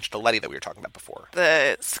that speech to Letty that we were talking about before.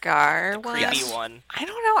 The scar one. Creepy Yes. one. I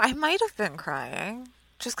don't know. I might have been crying.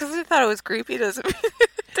 Just because I thought it was creepy doesn't mean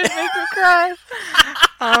it didn't make me cry.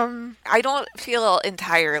 I don't feel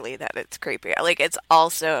entirely that it's creepy. Like, it's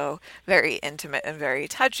also very intimate and very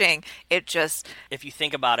touching. It just, If you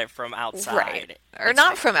think about it from outside. right. Or it's-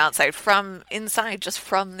 not from outside, from inside, just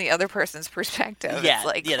from the other person's perspective. Yeah, It's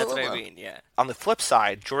like, yeah, that's what I ugh. mean. Yeah. On the flip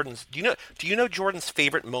side, do you know Jordan's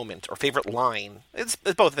favorite moment or favorite line? It's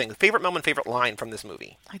both things. Favorite moment, favorite line from this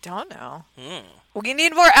movie. I don't know. Hmm. We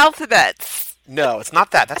need more alphabets. No, it's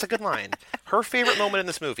not that. That's a good line. Her favorite moment in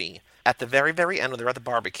this movie, at the very, very end when they're at the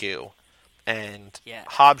barbecue, and Yeah.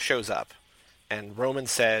 Hobbs shows up, and Roman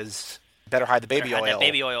says, better hide the baby Better hide oil. that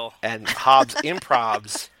baby oil. And Hobbs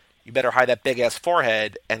improvs, you better hide that big-ass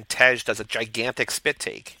forehead, and Tej does a gigantic spit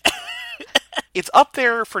take. It's up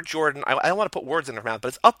there for Jordan. I don't want to put words in her mouth, but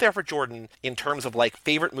it's up there for Jordan in terms of like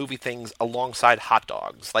favorite movie things alongside hot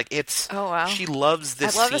dogs. Like it's. Oh, wow. She loves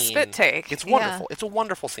this. I love scene. a spit take. It's wonderful. Yeah. It's a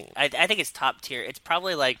wonderful scene. I think it's top tier. It's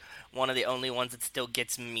probably like one of the only ones that still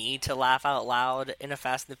gets me to laugh out loud in a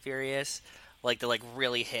Fast and the Furious. Like, the like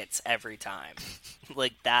really hits every time.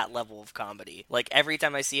 Like that level of comedy. Like every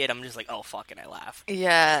time I see it, I'm just like, oh fuck, and I laugh.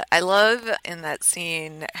 Yeah, I love in that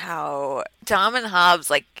scene how Dom and Hobbs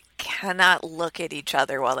like cannot look at each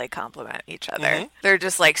other while they compliment each other. Mhm. They're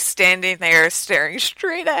just like standing there staring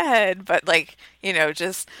straight ahead, but like,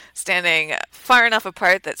 just standing far enough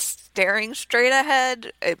apart that staring straight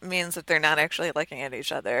ahead, it means that they're not actually looking at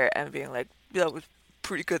each other and being like, that was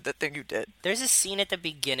pretty good, that thing you did. There's a scene at the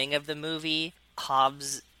beginning of the movie.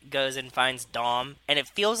 Hobbs goes and finds Dom, and it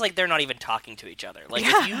feels like they're not even talking to each other. Like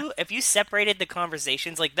if you separated the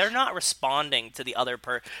conversations, like they're not responding to the other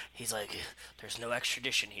He's like, "There's no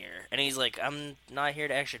extradition here," and he's like, "I'm not here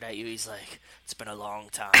to extradite you." He's like, "It's been a long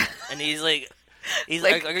time," and he's like,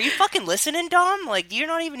 "Are you fucking listening, Dom? Like you're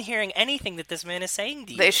not even hearing anything that this man is saying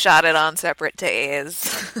to you." They shot it on separate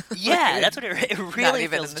days. Yeah, that's what it Not really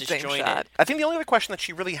even feels in the same disjointed. shot. I think the only other question that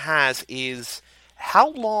she really has is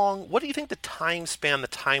how long. What do you think the time span, the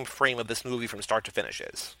time frame of this movie from start to finish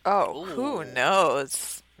is? Oh, who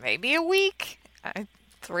knows? Maybe a week?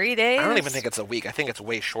 3 days? I don't even think it's a week. I think it's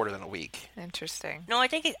way shorter than a week. Interesting. No,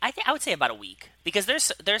 I would say about a week because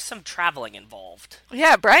there's some traveling involved.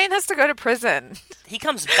 Yeah, Brian has to go to prison. He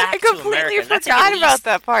comes I back to completely America. That's like forgot at about least-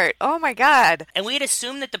 that part. Oh my god. And we had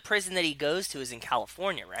assumed that the prison that he goes to is in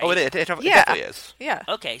California, right? Oh, it Yeah. definitely is. Yeah.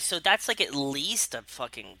 Okay, so that's like at least a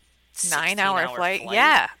fucking 9-hour 16-hour flight?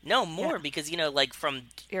 Yeah. No, more because like from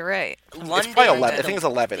You're right. London. It's probably 11. to I think it's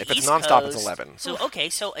 11. If it's East nonstop, it's Coast. 11. So okay,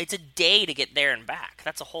 so it's a day to get there and back.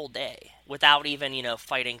 That's a whole day without even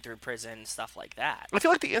fighting through prison stuff like that. I feel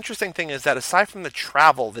like the interesting thing is that aside from the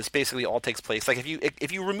travel, this basically all takes place. Like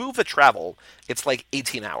if you remove the travel, it's like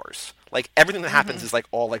 18 hours. Like everything that happens is like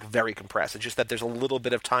all like very compressed. It's just that there's a little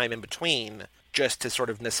bit of time in between just to sort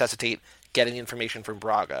of necessitate getting the information from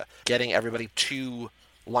Braga, getting everybody to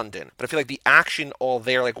London. But I feel like the action all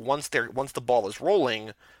there, like once the ball is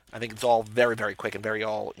rolling, I think it's all very, very quick and very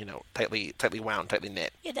all, tightly wound, tightly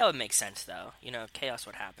knit. Yeah, that would make sense though. Chaos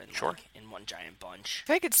would happen Sure. like, in one giant bunch. If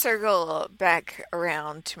I could circle back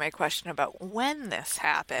around to my question about when this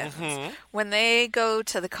happens. When they go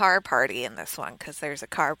to the car party in this one, because there's a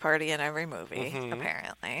car party in every movie,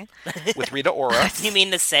 apparently. With Rita Ora. You mean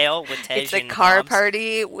the sale with Tej It's a and car Hobbs?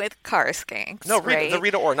 party with car skanks. No, right? the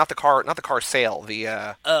Rita Ora, not the car sale. The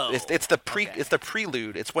it's the okay. it's the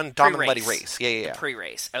prelude. It's when Dom and Letty Pre-race. race. Yeah. The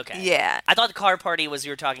pre-race. Okay. Yeah. I thought the car party was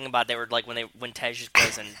you were talking about. They were like when Tej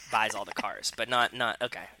goes and buys all the cars, but not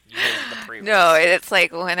okay. You mean the pre-race. No, it's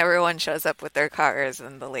like when everyone shows up with their cars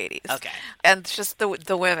and the ladies. Okay. And it's just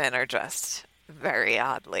the women are dressed very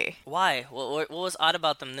oddly. Why? What was odd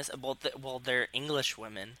about them? They're English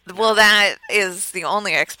women. Well, that is the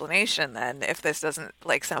only explanation then, if this doesn't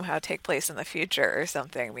like somehow take place in the future or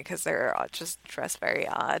something, because they're all just dressed very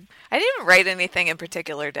odd. I didn't write anything in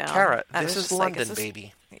particular down. Cara, I this was is just like, London, is this-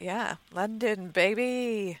 baby. Yeah, London,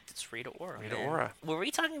 baby. It's Rita Ora. Rita man. Ora. Were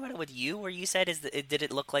we talking about it with you? Where you said did it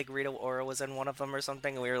look like Rita Ora was in one of them or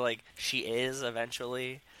something? And we were like, she is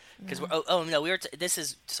eventually. Because no, we were.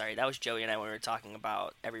 That was Joey and I when we were talking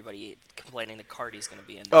about everybody complaining that Cardi's going to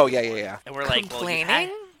be in. Oh, yeah. And we're like, Complaining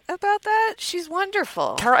about that? She's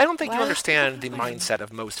wonderful. Cara, I don't think you Why- understand the mindset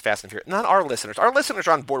of most Fast and Furious. Not our listeners. Our listeners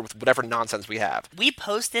are on board with whatever nonsense we have. we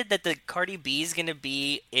posted that the Cardi B is going to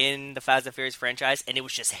be in the Fast and Furious franchise, and it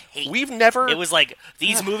was just hate. We've never. It was like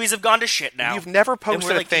these movies have gone to shit now. You've never And we're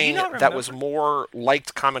posted like, a "Do you thing not that was remember?" more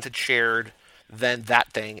liked, commented, shared than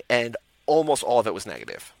that thing, and almost all of it was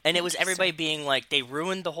negative. And it was everybody being like, they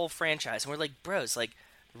ruined the whole franchise. And we're like, bros, like,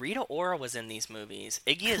 Rita Ora was in these movies.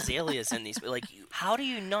 Iggy Azalea's in these. Like, how do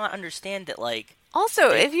you not understand that, like...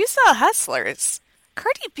 Also, if you saw Hustlers,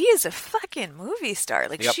 Cardi B is a fucking movie star.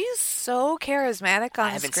 Like, Yep. she's so charismatic on I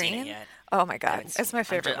haven't screen. seen it yet. Oh my god, haven't seen it's my it.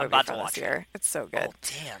 favorite I'm movie about to from watch this it. year. It's so good. Oh,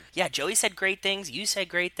 damn. Yeah, Joey said great things. You said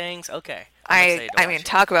great things. Okay. I mean,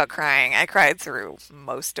 talk about crying. I cried through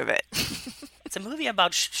most of it. It's a movie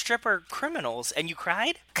about stripper criminals, and you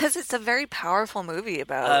cried? Because it's a very powerful movie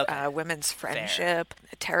about Okay. women's friendship,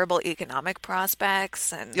 terrible economic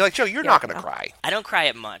prospects, and You're like, Joe, you're Yeah, not going to no. cry. I don't cry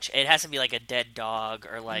at much. It has to be like a dead dog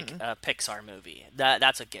or like a Pixar movie.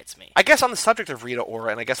 That's what gets me. I guess on the subject of Rita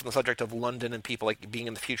Ora, and I guess on the subject of London and people like being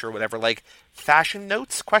in the future or whatever, like fashion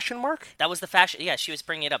notes? Question mark? That was the fashion. Yeah, she was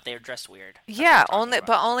bringing it up. They were dressed weird. That's what yeah, I'm talking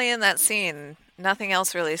about. only in that scene Nothing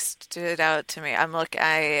else really stood out to me. I'm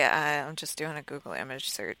just doing a Google image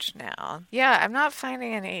search now. Yeah, I'm not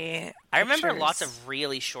finding any I remember pictures. lots of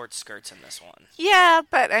really short skirts in this one. Yeah,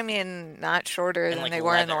 but I mean, not shorter And, than like, they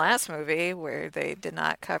were in the leather. last movie where they did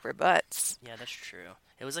not cover butts. Yeah, that's true.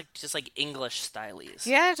 It was like just like English stylies.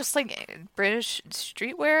 Yeah, just like British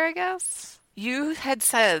streetwear, I guess. You had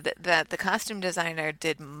said that the costume designer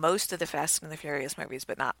did most of the Fast and the Furious movies,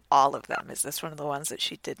 but not all of them. Is this one of the ones that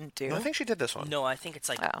she didn't do? I think she did this one. No, I think it's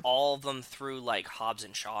like Oh. all of them through like Hobbs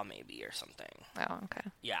and Shaw maybe or something. Oh, okay.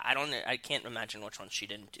 Yeah, I can't imagine which ones she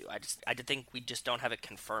didn't do. I did think we just don't have it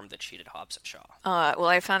confirmed that she did Hobbs and Shaw. Well,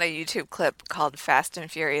 I found a YouTube clip called Fast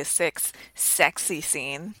and Furious 6 Sexy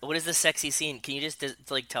Scene. What is the sexy scene? Can you just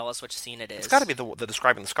like tell us which scene it is? It's got to be the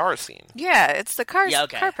describing the scars scene. Yeah, it's the car Yeah,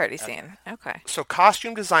 okay. party Okay. scene. Okay. So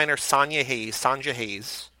costume designer Sanja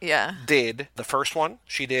Hayes Yeah. did the first one.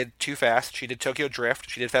 She did Too Fast. She did Tokyo Drift.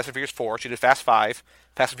 She did Fast and Furious 4. She did Fast 5,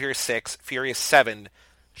 Fast and Furious 6, Furious 7.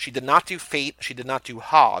 She did not do Fate. She did not do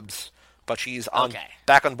Hobbs, but she's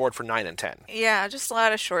back on board for 9 and 10. Yeah, just a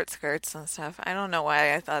lot of short skirts and stuff. I don't know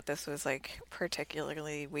why I thought this was like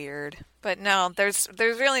particularly weird. But no, there's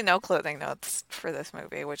really no clothing notes for this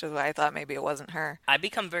movie, which is why I thought maybe it wasn't her. I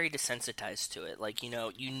become very desensitized to it. Like, you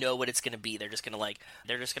know what it's gonna be. They're just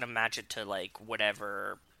gonna match it to like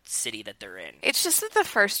whatever city that they're in. It's just that the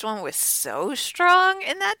first one was so strong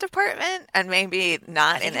in that department, and maybe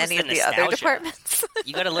not I think in it was any the of the other nostalgia. departments.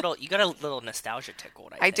 You got a little nostalgia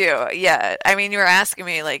tickled. I do, yeah. I mean, you were asking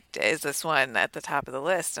me, like, is this one at the top of the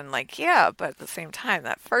list? And, like, yeah, but at the same time,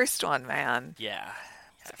 that first one, man, Yeah.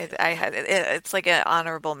 it's like an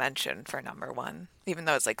honorable mention for number one, even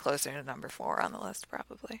though it's, like, closer to number 4 on the list,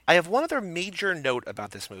 probably. I have one other major note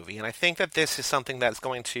about this movie, and I think that this is something that's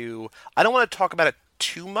going to... I don't want to talk about it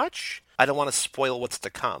too much. I don't want to spoil what's to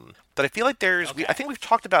come. But I feel like Okay. I think we've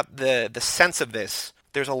talked about the sense of this.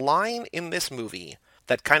 There's a line in this movie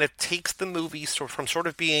that kind of takes the movie from sort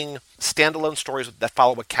of being standalone stories that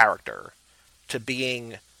follow a character to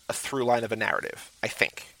being a through line of a narrative, I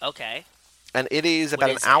think. Okay. And it is What about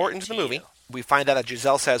an is hour it into the to movie. you? We find out that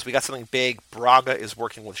Giselle says, we got something big. Braga is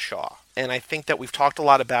working with Shaw. And I think that we've talked a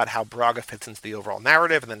lot about how Braga fits into the overall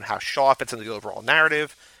narrative and then how Shaw fits into the overall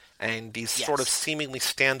narrative. And these Yes. sort of seemingly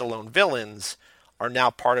standalone villains are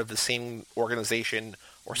now part of the same organization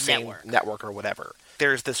or same network or whatever.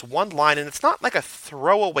 There's this one line, and it's not like a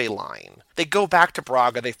throwaway line. They go back to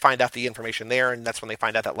Braga, they find out the information there, and that's when they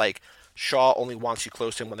find out that, like, Shaw only wants you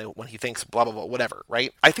close to him when he thinks blah, blah, blah, whatever,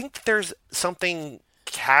 right? I think that there's something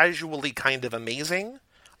casually kind of amazing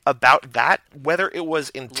about that, whether it was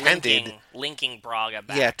intended... Linking Braga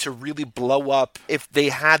back. Yeah, to really blow up, if they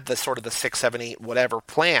had the sort of the 6, 7, 8, whatever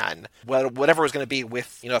plan, whatever it was going to be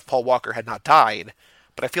with, if Paul Walker had not died.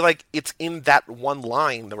 But I feel like it's in that one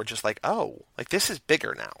line that we're just like, oh, like this is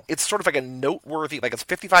bigger now. It's sort of like a noteworthy, like it's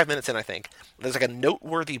 55 minutes in, I think. There's like a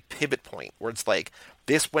noteworthy pivot point where it's like,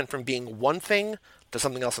 this went from being one thing to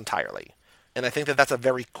something else entirely. And I think that that's a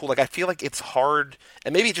very cool, like I feel like it's hard,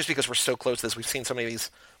 and maybe just because we're so close to this, we've seen so many of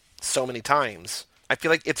these so many times, I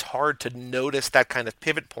feel like it's hard to notice that kind of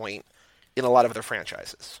pivot point in a lot of other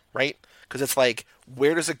franchises, right? Because it's like,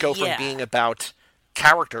 where does it go from Yeah. being about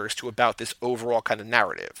characters to about this overall kind of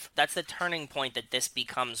narrative? That's the turning point that this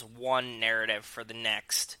becomes one narrative for the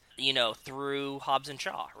next, through Hobbs and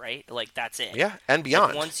Shaw, right? Like, that's it. Yeah, and Like,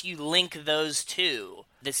 beyond. once you link those two,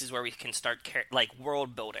 this is where we can start,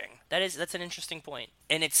 world building. That's an interesting point.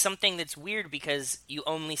 And it's something that's weird because you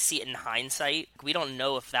only see it in hindsight. We don't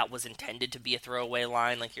know if that was intended to be a throwaway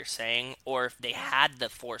line, like you're saying, or if they had the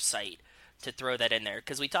foresight to throw that in there,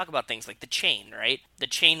 because we talk about things like the chain, right? The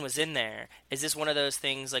chain was in there. Is this one of those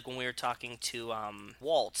things like when we were talking to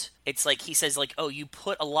Walt? It's like he says like, oh, you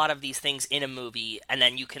put a lot of these things in a movie and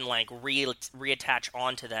then you can like reattach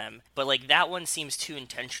onto them, but like that one seems too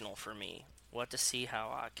intentional for me. We'll have to see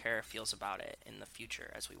how Kara feels about it in the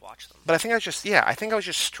future as we watch them. But I think I was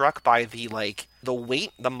just struck by the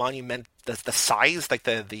weight, the monument, the size, like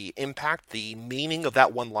the impact, the meaning of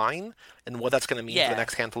that one line, and what that's going to mean for the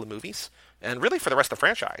next handful of movies, and really for the rest of the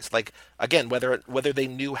franchise. Like, again, whether they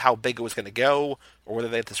knew how big it was going to go, or whether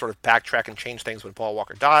they had to sort of backtrack and change things when Paul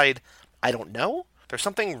Walker died, I don't know. There's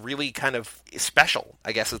something really kind of special,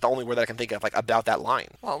 I guess is the only word that I can think of, like, about that line.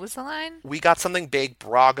 What was the line? We got something big.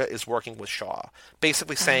 Braga is working with Shaw.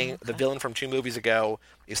 Basically saying the villain from 2 movies ago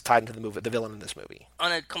is tied into the villain in this movie.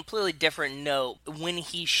 On a completely different note, when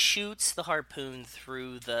he shoots the harpoon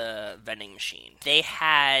through the vending machine, they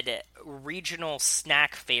had regional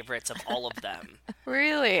snack favorites of all of them.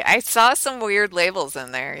 Really? I saw some weird labels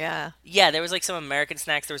in there, yeah. Yeah, there was like some American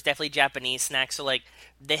snacks. There was definitely Japanese snacks. So like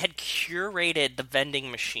they had curated the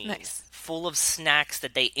vending machine Nice. full of snacks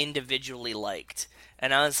that they individually liked.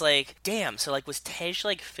 And I was like, damn, so like was Tej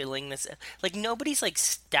like filling this, like nobody's like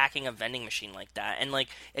stacking a vending machine like that. And like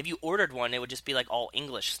if you ordered one, it would just be like all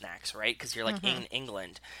English snacks, right? Because you're like in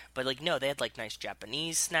England. But like no, they had like nice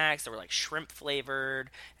Japanese snacks that were like shrimp flavored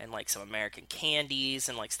and like some American candies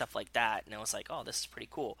and like stuff like that. And I was like, oh, this is pretty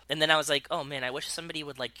cool. And then I was like, oh man, I wish somebody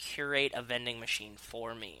would like curate a vending machine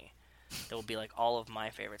for me. That would be like all of my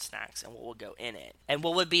favorite snacks and what would go in it. And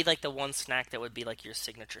what would be like the one snack that would be like your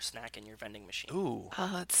signature snack in your vending machine? Ooh.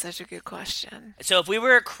 Oh, it's such a good question. So if we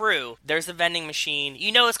were a crew, there's the vending machine.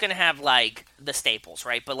 You know it's going to have like the staples,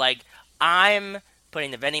 right? But like I'm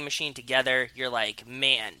putting the vending machine together. You're like,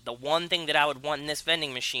 man, the one thing that I would want in this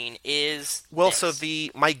vending machine is Well, this. so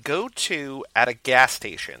my go-to at a gas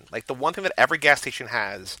station, like the one thing that every gas station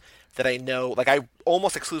has that I know, like I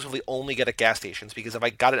almost exclusively only get at gas stations because if I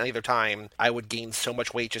got it any other time, I would gain so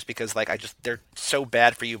much weight just because like they're so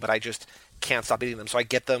bad for you, but I just can't stop eating them. So I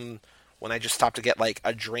get them when I just stop to get like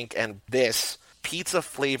a drink and this pizza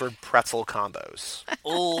flavored pretzel combos.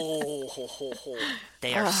 Oh,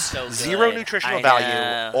 they are so good. Zero nutritional I value,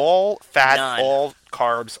 know. all fat, None. all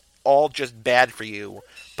carbs, all just bad for you.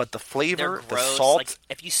 But the They're flavor, the gross. salt, Like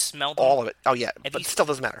if you smell them, all of it. Oh yeah, If but you- it still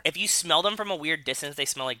doesn't matter. if you smell them from a weird distance, they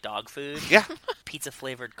smell like dog food. Yeah, Pizza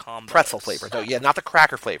flavored combos. pretzel flavor though. Yeah, not the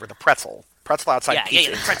cracker flavor, the pretzel. Pretzel outside Yeah, pizza.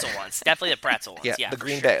 yeah, the pretzel ones. Definitely the pretzel ones. Yeah, Yeah, the for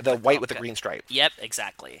green sure. bag, the white with the Okay. green stripe. Yep,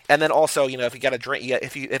 exactly. And then also, if you got a drink,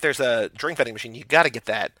 if there's a drink vending machine, you got to get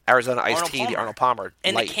that Arizona iced Arnold tea, the Palmer. Arnold Palmer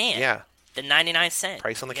In the light. can. Yeah, The 99-cent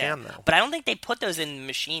Price on the can, though. But I don't think they put those in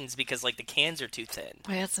machines because like the cans are too thin.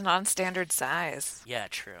 Well, it's a non-standard size. Yeah,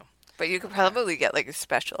 true. But you could probably get like a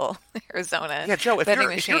special Arizona yeah, Joe. If vending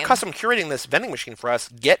you're machine. custom curating this vending machine for us,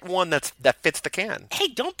 get one that fits the can. Hey,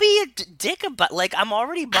 don't be a dick about. Like, I'm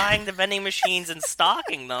already buying the vending machines and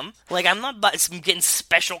stocking them. Like, I'm not getting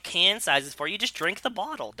special can sizes for you. Just drink the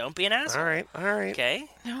bottle. Don't be an asshole. All right. Okay.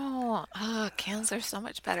 No, cans are so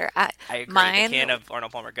much better. I agree. Mine, The can of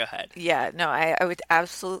Arnold Palmer. Go ahead. yeah, no, I would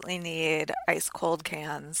absolutely need ice cold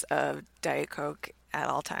cans of Diet Coke at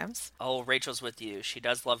all times. Oh, Rachel's with you. She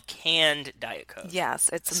does love canned Diet Coke. Yes,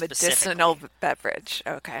 it's a Specifically. medicinal beverage.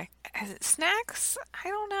 Okay. Snacks? I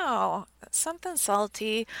don't know. Something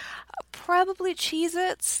salty. Probably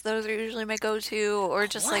Cheez-Its. Those are usually my go-to. Or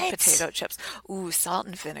just like What? potato chips. Ooh, salt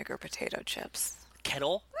and vinegar potato chips.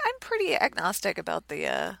 Kettle. I'm pretty agnostic about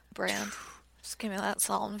the brand. Just give me that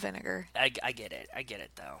salt and vinegar. I get it. I get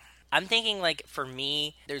it, though. I'm thinking, like, for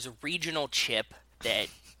me, there's a regional chip that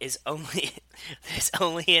is only there's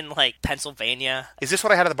only in like Pennsylvania. Is this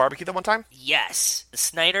what I had at the barbecue that one time? Yes, the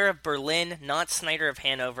Snyder of Berlin, not Snyder of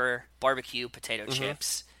Hanover barbecue potato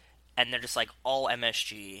chips. And they're just like all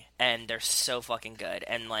MSG, and they're so fucking good.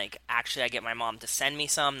 And like, actually, I get my mom to send me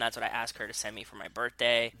some. That's what I asked her to send me for my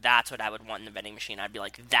birthday. That's what I would want in the vending machine. I'd be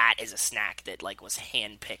like, that is a snack that like was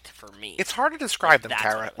handpicked for me. It's hard to describe them, That's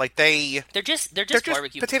Tara. what I Like they're they're just just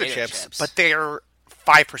barbecue potato chips, but they're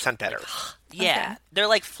 5% better. yeah, Okay. they're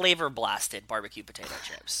like flavor blasted barbecue potato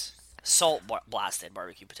chips, salt blasted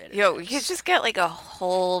barbecue potato Yo, chips. you could just get like a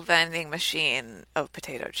whole vending machine of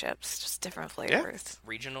potato chips, just different flavors.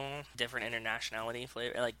 Regional, different internationality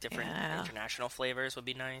flavor, like different Yeah. international flavors would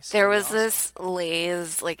be nice. There Would be was awesome. this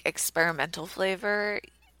Lay's like experimental flavor.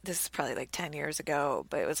 This is probably like 10 years ago,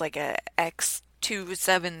 but it was like a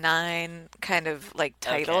X279 kind of like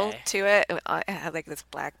title Okay. to it. It had like this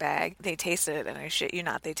black bag. They tasted it, and I shit you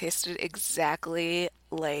not, they tasted exactly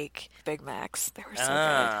like Big Macs. They were so good.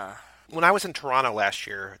 Ah. When I was in Toronto last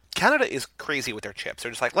year, Canada is crazy with their chips.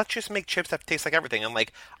 They're just like, let's just make chips that taste like everything. And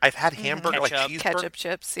like, I've had hamburger, like Ketchup. cheeseburger. Ketchup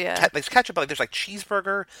chips, yeah. There's ketchup, but like, there's like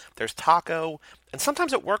cheeseburger, there's taco, and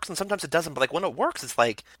sometimes it works and sometimes it doesn't. But like when it works, it's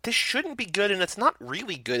like this shouldn't be good, and it's not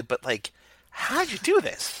really good. But like, how did you do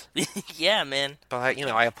this? Yeah, man. But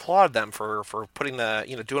I applaud them for putting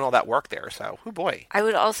doing all that work there. So, oh boy, I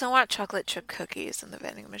would also want chocolate chip cookies in the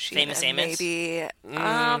vending machine. Famous and Amos? maybe,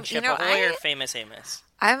 Chip Ahoy or Famous Amos?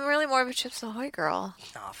 I'm really more of a Chips Ahoy girl.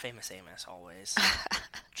 No, Famous Amos always.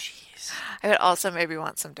 Jeez. I would also maybe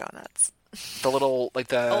want some donuts. The little, like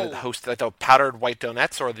the Oh. host, like the powdered white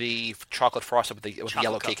donuts or the chocolate frosted with the Chocolate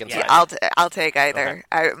yellow cup, cake yeah. inside? I'll take either.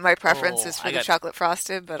 My preference Oh, is for I the got- chocolate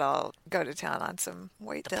frosted, but I'll go to town on some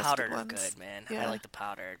white The dusted powdered are ones. good, man. Yeah. I like the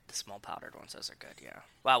small powdered ones. Those are good, yeah.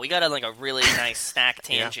 Wow, we got a really nice snack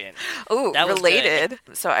tangent. Ooh, That was related.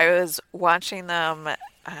 So I was watching them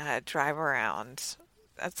drive around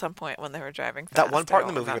at some point when they were driving fast. That one part I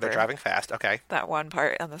in the don't movie where they're remember driving fast. Okay. that one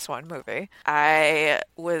part in this one movie. I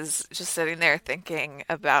was just sitting there thinking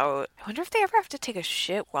about, I wonder if they ever have to take a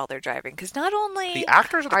shit while they're driving. Because not only The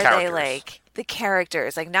actors or the are characters? they like the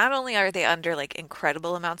characters, like not only are they under like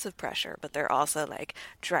incredible amounts of pressure, but they're also like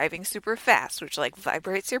driving super fast, which like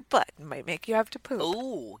vibrates your butt and might make you have to poop.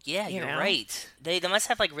 Oh, yeah, You you're know? right. They must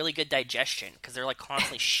have like really good digestion because they're like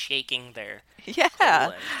constantly shaking their Yeah.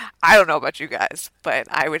 colon. I don't know about you guys, but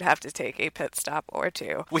I would have to take a pit stop or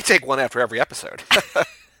two. We take one after every episode.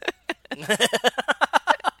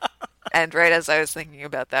 And right as I was thinking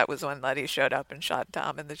about that was when Letty showed up and shot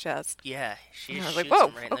Tom in the chest. Yeah, she And I was shoots like, whoa,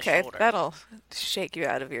 him right in the okay, shoulder. that'll shake you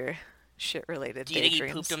out of your shit-related Do you think he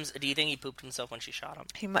daydreams. pooped him? Do you think he pooped himself when she shot him?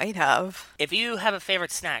 He might have. If you have a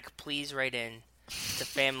favorite snack, please write in to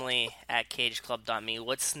family@cageclub.me.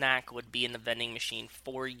 What snack would be in the vending machine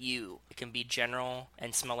for you? It can be general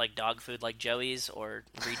and smell like dog food like Joey's, or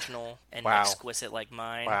regional and Wow. exquisite like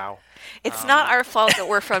mine. Wow. It's not our fault that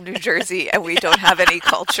we're from New Jersey and we don't have any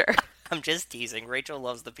culture. I'm just teasing. Rachel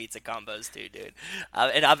loves the pizza combos too, dude.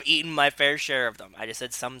 And I've eaten my fair share of them. I just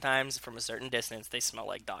said sometimes from a certain distance they smell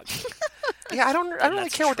like dog food. Yeah, I don't really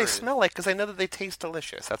that's care what they true. smell like because I know that they taste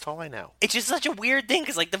delicious. That's all I know. It's just such a weird thing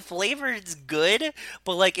because like the flavor is good,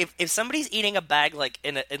 but like if somebody's eating a bag like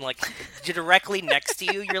in like directly next to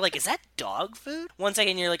you, you're like, is that dog food? 1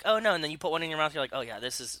 second you're like, oh no, and then you put one in your mouth, you're like, oh yeah,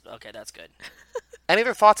 this is okay, that's good. Any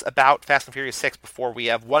other thoughts about Fast and Furious 6 before we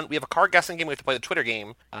have one? We have a card guessing game. We have to play the Twitter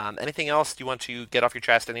game. Anything else you want to get off your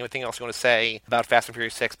chest? Anything else you want to say about Fast and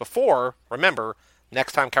Furious 6 before? Remember,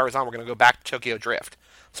 next time Kara's on, we're going to go back to Tokyo Drift.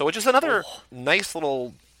 So, which is another nice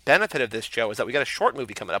little benefit of this, Joe, is that we got a short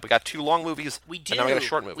movie coming up. We got 2 long movies. We do. And now we got a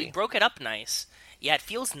short movie. We broke it up nice. Yeah, it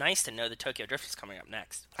feels nice to know that Tokyo Drift is coming up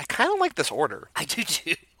next. I kind of like this order. I do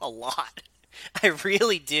too, a lot. I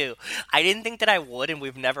really do. I didn't think that I would, and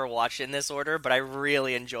we've never watched it in this order, but I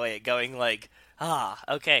really enjoy it. Going like,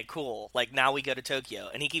 okay, cool. Like now we go to Tokyo,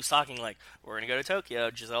 and he keeps talking like, we're gonna go to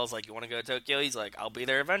Tokyo. Giselle's like, you want to go to Tokyo? He's like, I'll be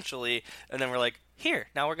there eventually. And then we're like, here,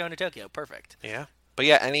 now we're going to Tokyo. Perfect. Yeah. But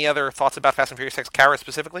yeah, any other thoughts about Fast and Furious 6? Kara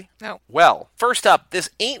specifically? No. Well, first up, this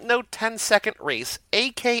ain't no 10-second race,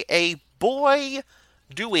 a.k.a. Boy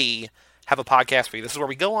Do We Have a Podcast for you. This is where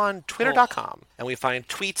we go on Twitter.com and we find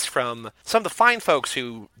tweets from some of the fine folks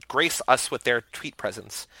who grace us with their tweet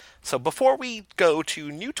presence. So before we go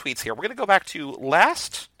to new tweets here, we're going to go back to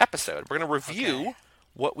last episode. We're going to review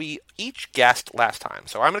what we each guessed last time.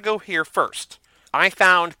 So I'm going to go here first. I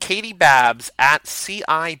found Katie Babs at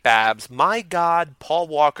CI Babs. My God, Paul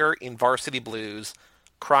Walker in Varsity Blues,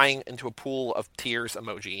 crying into a pool of tears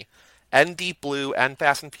emoji. And Deep Blue, and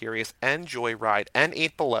Fast and Furious, and Joyride, and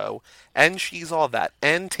 8 Below, and She's All That,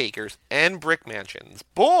 and Takers, and Brick Mansions.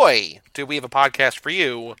 Boy, do we have a podcast for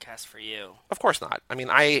you. Cast for you. Of course not. I mean,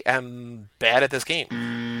 I am bad at this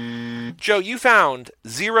game. Joe, you found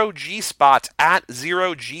Zero G Spot at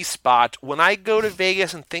Zero G Spot. When I go to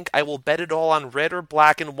Vegas and think I will bet it all on red or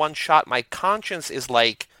black in one shot, my conscience is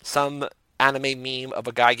like some anime meme of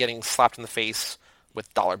a guy getting slapped in the face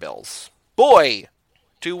with dollar bills. Boy,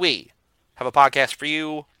 do we have a podcast for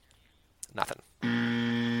you. Nothing.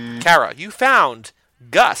 Kara, you found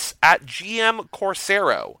Gus at GM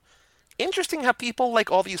Corsero. Interesting how people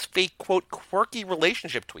like all these fake, quote, quirky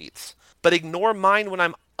relationship tweets, but ignore mine when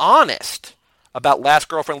I'm honest about Last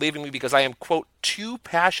Girlfriend leaving me because I am, quote, too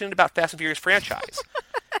passionate about Fast and Furious franchise.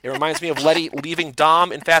 It reminds me of Letty leaving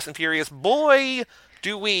Dom in Fast and Furious. Boy,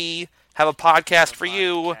 do we have a podcast for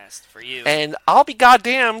you. Podcast for you. And I'll be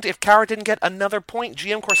goddamned if Kara didn't get another point.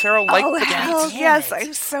 GM Corsero liked Oh, the hell tweets. Damn yes. it.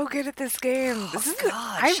 I'm so good at this game. This is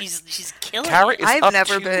God, she's killing Kara it. is I've up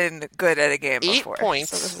never to been good at a game 8 before. points,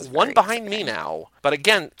 so this is one very behind me exciting. now. But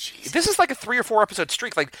again, this is like a 3 or 4 episode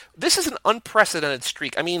streak. Like, this is an unprecedented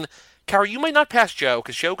streak. I mean, Kara, you might not pass Joe,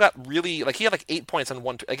 because Joe got really, like, he had like 8 points on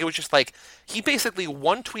one, like, it was just like, he basically,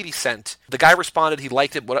 one tweet he sent, the guy responded, he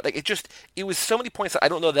liked it, like, it was so many points that I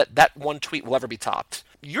don't know that one tweet will ever be topped.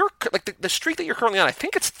 You're, like, the streak that you're currently on, I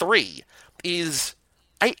think it's 3, is,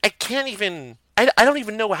 I can't even, I don't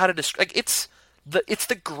even know how to describe, like, it's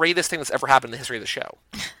the greatest thing that's ever happened in the history of the show.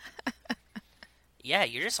 Yeah,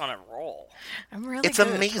 you're just on a roll. I'm really It's good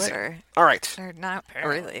at amazing. Twitter. All right. Or not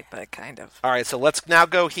Apparently. really, but kind of. All right, so let's now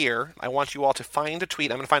go here. I want you all to find a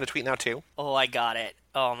tweet. I'm going to find a tweet now, too. Oh, I got it.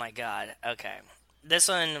 Oh my god. Okay. This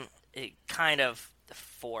one, it kind of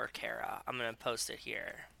for Kara. I'm gonna post it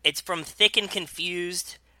here. It's from Thick and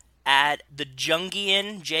Confused at the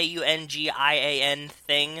Jungian, Jungian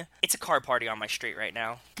thing. It's a car party on my street right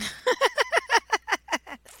now.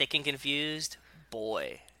 Thick and Confused,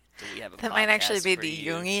 boy, do we have a That might actually podcast be for the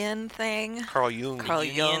you. Jungian thing. Carl Jung. Carl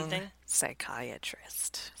Jungian Jung, thing?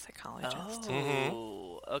 psychologist.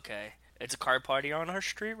 Oh, okay. It's a car party on our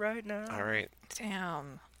street right now. All right.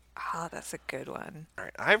 Damn. Oh, that's a good one. All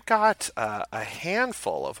right. I've got a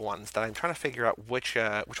handful of ones that I'm trying to figure out which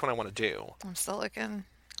one I want to do. I'm still looking.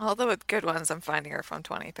 All the good ones I'm finding are from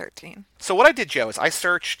 2013. So what I did, Joe, is I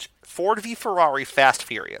searched Ford v Ferrari Fast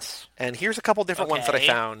Furious. And here's a couple different ones that I Okay.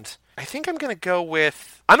 found. I think I'm going to go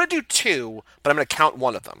with... I'm going to do two, but I'm going to count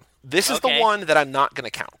one of them. This is the Okay. one that I'm not going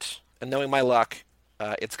to count. And knowing my luck,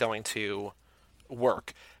 it's going to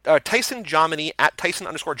work. Tyson Jomini, at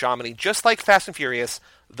Tyson_Jomini, just like Fast and Furious,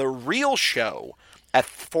 the real show at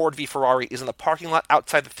Ford v Ferrari is in the parking lot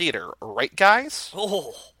outside the theater. Right, guys?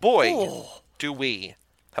 Oh, Boy, do we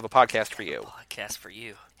have a podcast for you. podcast for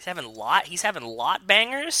you. He's having lot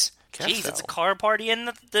bangers. Guess Jeez, so. it's a car party in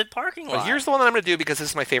the parking lot. But here's the one that I'm going to do because this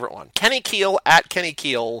is my favorite one. Kenny Keel, at Kenny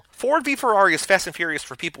Keel. Ford v Ferrari is Fast and Furious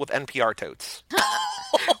for people with NPR totes.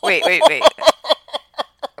 Wait.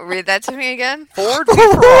 Read that to me again. Ford v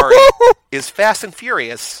Ferrari is Fast and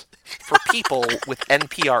Furious for people with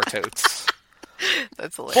NPR totes.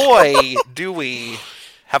 That's hilarious. Boy, do we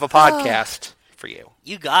have a podcast for you.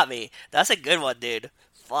 You got me. That's a good one, dude.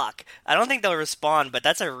 Fuck. I don't think they'll respond, but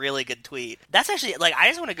that's a really good tweet. That's actually, like, I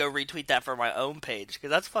just want to go retweet that for my own page, because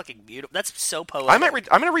that's fucking beautiful. That's so poetic.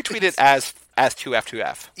 I'm going to retweet it as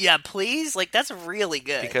 2F2F Yeah, please? Like, that's really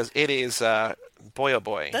good. because it is, boy oh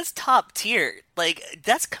boy. That's top tier. Like,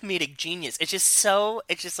 that's comedic genius. It's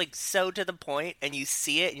just like, so to the point, and you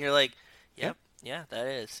see it, and you're like, yep, yeah, that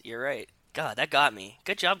is. You're right. God, that got me.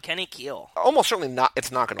 Good job, Kenny Keel. Almost certainly not.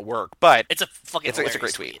 It's not going to work, but It's a fucking It's a great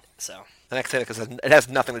hilarious tweet. So, the next thing because it has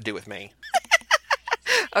nothing to do with me.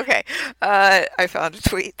 Okay. I found a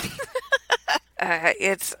tweet.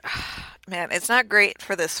 It's not great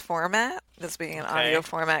for this format, this being an audio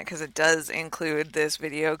format, because it does include this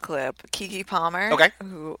video clip. Keke Palmer, Okay.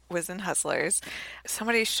 who was in Hustlers,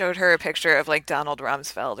 somebody showed her a picture of like Donald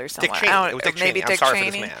Rumsfeld or someone. Cheney. I don't- It was Dick maybe Cheney. I'm Dick sorry for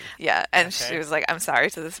Cheney. this man. Yeah, and Okay. she was like, "I'm sorry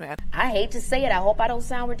to this man." I hate to say it. I hope I don't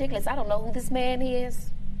sound ridiculous. I don't know who this man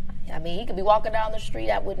is. I mean, he could be walking down the street.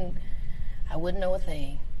 I wouldn't know a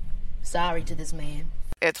thing. Sorry to this man.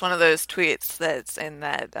 It's one of those tweets that's in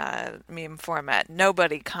that meme format.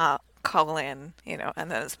 Nobody call in, and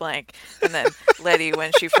then it's blank. And then Letty,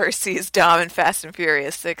 when she first sees Dom in Fast and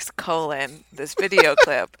Furious 6, this video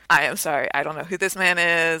clip. I am sorry. I don't know who this man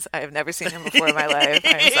is. I have never seen him before in my life. I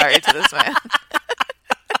am sorry to this man.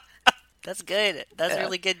 that's good. That's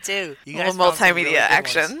really good, too. You A little found some multimedia really good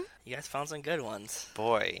action. ones. You guys found some good ones.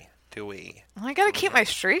 Boy, do we I got to keep my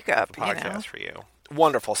streak up, have a podcast for you.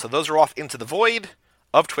 Wonderful. So those are off into the void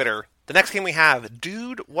of Twitter. The next game we have,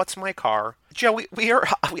 Dude, What's My Car? Joe, we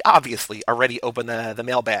obviously already opened the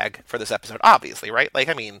mailbag for this episode. Obviously, right? Like,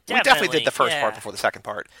 I mean, we definitely did the first part before the second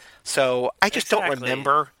part. So I just don't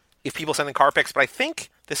remember if people send in car picks, but I think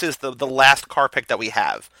this is the last car pick that we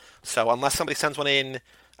have. So unless somebody sends one in,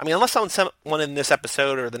 unless someone sent one in this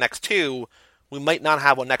episode or the next two, we might not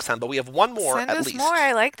have one next time, but we have one more Send at us least. more.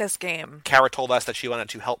 I like this game. Kara told us that she wanted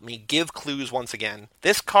to help me give clues once again.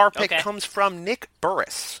 This car pick comes from Nick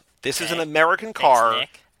Burris. This is an American car,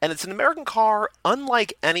 Nick. and it's an American car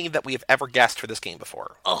unlike any that we have ever guessed for this game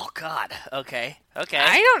before. Oh, God. Okay.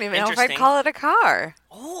 I don't even know if I'd call it a car.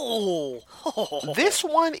 Oh. This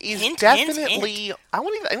one is Hint, definitely... hint.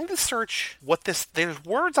 I need to search what this... There's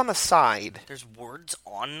words on the side. There's words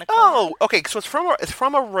on the car? Oh, okay. So it's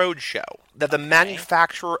from a road show that the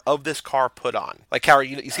manufacturer of this car put on. Like, Kara,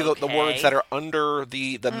 you see the words that are under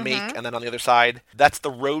the make, and then on the other side, that's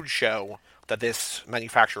the road show that this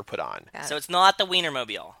manufacturer put on. So it's not the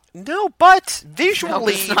Wienermobile. No, but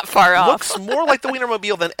visually it's not far off. looks more like the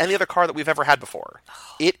Wienermobile than any other car that we've ever had before.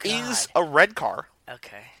 It is a red car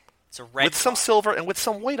Okay. It's a red with some car. silver and with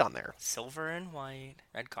some white on there. Silver and white.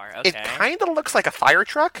 Red car. Okay. It kind of looks like a fire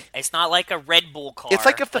truck. It's not like a Red Bull car. It's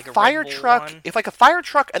like if the a Red fire Bull truck, one. if like a fire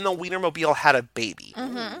truck and the Wienermobile had a baby,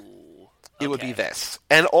 it would be this.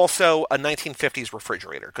 And also a 1950s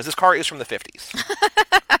refrigerator, because this car is from the 50s.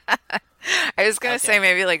 I was going to say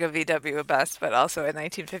maybe like a VW bus, but also a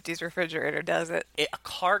 1950s refrigerator does it. A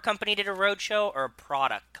car company did a road show, or a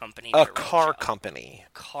product company did a A road car show? company.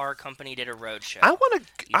 Car company did a road show. I want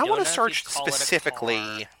You don't know to if search you'd call it a specifically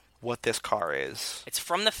car. what this car is. It's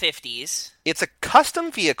from the 50s. It's a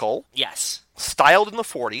custom vehicle Yes. styled in the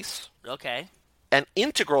 40s. Okay.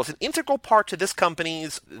 It's an integral part to this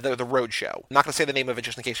company's, the Roadshow. I'm not going to say the name of it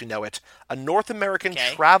just in case you know it. A North American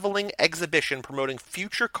traveling exhibition promoting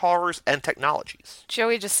future cars and technologies.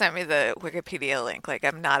 Joey just sent me the Wikipedia link. Like,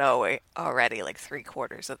 I'm not already like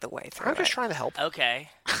 3/4 of the way through I'm just trying to help. Okay.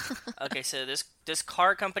 Okay, so this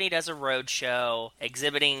car company does a road show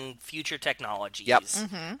exhibiting future technologies. Yep.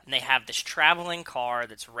 And they have this traveling car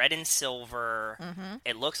that's red and silver.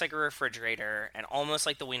 It looks like a refrigerator and almost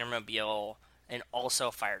like the Wienermobile, and also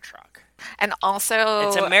a fire truck. And also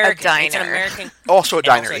It's American. a diner. It's an American. Also a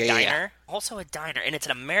diner. Also a yeah, diner. yeah. Also a diner, and it's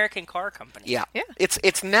an American car company. Yeah. Yeah.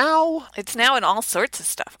 It's now. It's now an all sorts of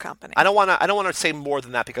stuff company. I don't want to say more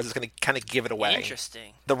than that because it's going to kind of give it away.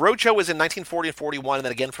 Interesting. The Roadshow was in 1940 and 41, and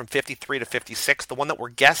then again from 53 to 56. The one that we're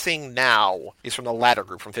guessing now is from the latter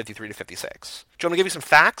group, from 53 to 56. Do you want me to give you some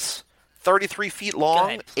facts? 33 feet long,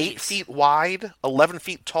 ahead, 8 please. feet wide, 11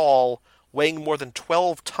 feet tall, weighing more than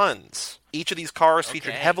 12 tons. Each of these cars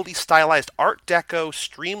featured heavily stylized Art Deco,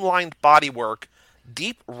 streamlined bodywork,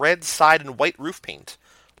 deep red side and white roof paint,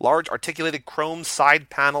 large articulated chrome side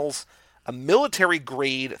panels, a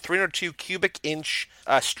military-grade 302 cubic inch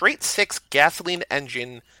straight six gasoline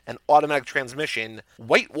engine and automatic transmission,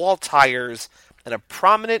 white wall tires, and a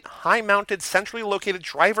prominent, high-mounted, centrally located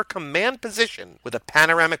driver command position with a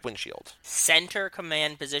panoramic windshield. Center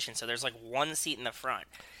command position, so there's like one seat in the front.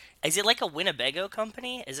 Is it like a Winnebago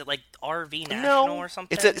company? Is it like RV National or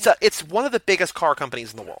something? It's one of the biggest car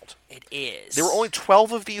companies in the world. It is. There were only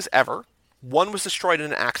 12 of these ever. One was destroyed in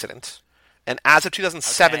an accident. And as of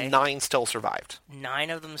 2007, 9 still survived.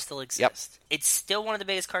 9 of them still exist. Yep. It's still one of the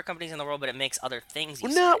biggest car companies in the world, but it makes other things.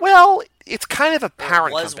 Well, it's kind of a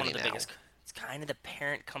parent was company one of the now. biggest. It's kind of the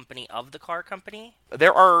parent company of the car company.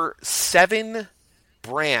 There are 7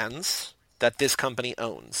 brands that this company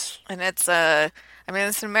owns. And it's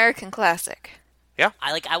it's an American classic. Yeah.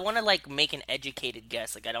 I want to make an educated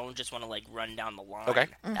guess. I don't just want to run down the line. Okay.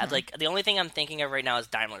 The only thing I'm thinking of right now is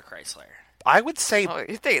Daimler Chrysler. I would say Oh,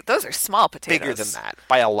 you think those are small potatoes? bigger than that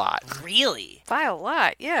by a lot. Really? By a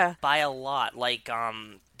lot, yeah. By a lot.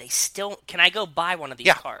 They still. Can I go buy one of these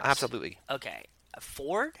Yeah, cars? absolutely. Okay. A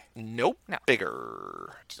Ford? Nope. No.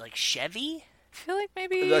 Bigger. Like Chevy? I feel like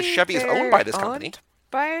maybe The Chevy is owned by this company.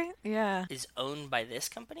 Yeah. Is owned by this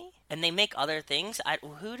company, and they make other things.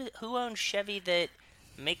 Who owns Chevy that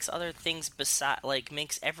makes other things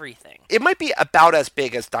makes everything? It might be about as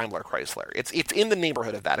big as Daimler Chrysler. It's in the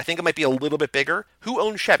neighborhood of that. I think it might be a little bit bigger. Who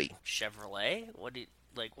owns Chevy? Chevrolet?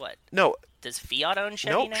 What? No. Does Fiat own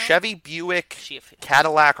Chevy Nope. now? Chevy, Buick, Chevy.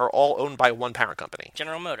 Cadillac are all owned by one parent company.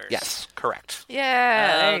 General Motors. Yes, correct.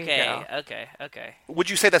 Yeah. There you Okay. go. Okay. Would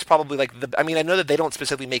you say that's probably I know that they don't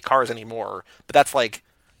specifically make cars anymore, but that's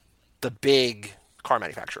the big car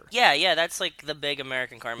manufacturer. Yeah, that's the big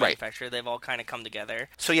American car manufacturer. They've all kind of come together.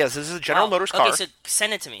 So yes, this is a General Motors car. Okay, so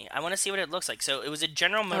send it to me. I want to see what it looks like. So it was a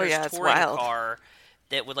General Motors it's touring wild. car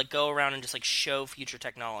that would go around and just show future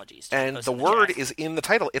technologies. And the word is in the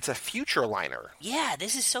title. It's a future liner. Yeah,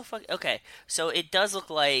 this is so fucking... Okay, so it does look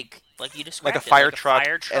like you described Like a fire it, truck, a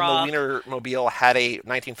fire truck. and the Wienermobile had a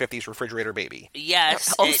 1950s refrigerator baby. Yes.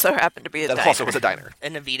 That also happened to be a That diner. also was a diner.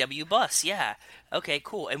 And a VW bus, yeah. Okay,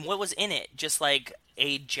 cool. And what was in it? Just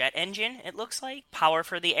a jet engine, it looks like? Power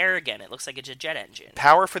for the air again. It looks like it's a jet engine.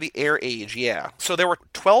 Power for the air age, yeah. So there were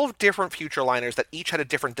 12 different future liners that each had a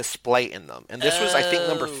different display in them. And this was, I think,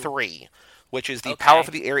 number 3, which is the Power for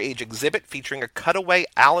the Air Age exhibit featuring a cutaway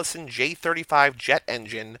Allison J35 jet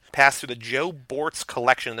engine passed through the Joe Bortz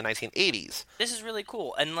collection in the 1980s. This is really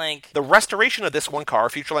cool. And The restoration of this one car,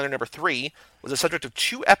 Future Liner number 3, was the subject of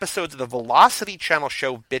 2 episodes of the Velocity Channel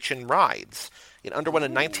show Bitchin' Rides. It underwent a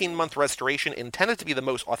 19-month restoration intended to be the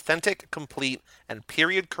most authentic, complete, and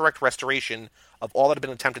period-correct restoration of all that had been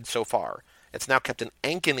attempted so far. It's now kept in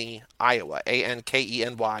Ankeny, Iowa.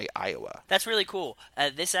 Ankeny, Iowa. That's really cool.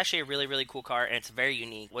 This is actually a really, really cool car, and it's very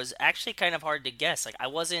unique. It was actually kind of hard to guess. I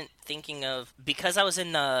wasn't thinking of... Because I was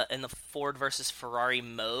in the Ford versus Ferrari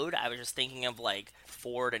mode, I was just thinking of,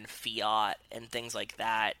 Ford and Fiat and things like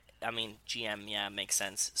that. I mean, GM, yeah, makes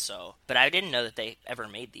sense. So, but I didn't know that they ever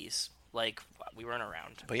made these. We weren't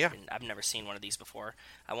around. But yeah. I've never seen one of these before.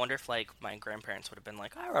 I wonder if, my grandparents would have been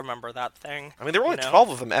I remember that thing. I mean, there were only 12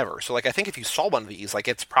 of them ever, so, I think if you saw one of these,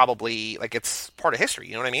 it's probably, it's part of history,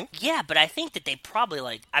 you know what I mean? Yeah, but I think that they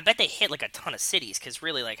probably, I bet they hit, a ton of cities, because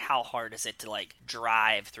really, how hard is it to,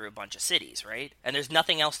 drive through a bunch of cities, right? And there's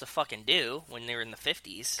nothing else to fucking do when they were in the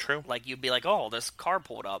 50s. True. You'd be oh, this car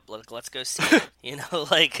pulled up, let's go see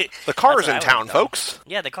it, The car's in town, folks.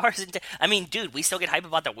 Yeah, the car's in town. I mean, dude, we still get hype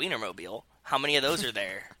about the Wienermobile. How many of those are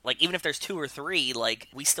there? Like, even if there's 2 or 3, like,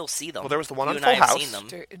 we still see them. Well, there was the one You on and Full I have House. seen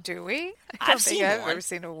them. Do we? I've don't seen think I've one. ever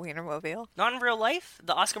seen a Wienermobile. Not in real life?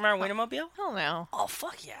 The Oscar Mayer Wienermobile? Oh, no. Oh,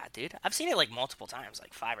 fuck yeah, dude. I've seen it, like, multiple times,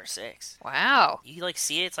 like 5 or 6. Wow. You, like,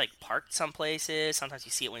 see it, it's, like, parked some places. Sometimes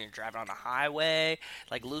you see it when you're driving on the highway.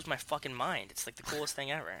 Like, lose my fucking mind. It's, like, the coolest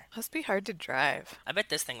thing ever. Must be hard to drive. I bet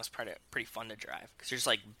this thing was pretty fun to drive. Because you're just,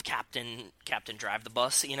 like, Captain drive the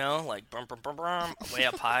bus, you know? Like, brum, brum, brum, brum, way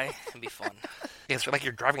up high. It'd be fun. Yeah, it's like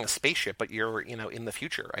you're driving a spaceship, but you're, in the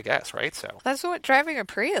future, I guess, right? So That's what driving a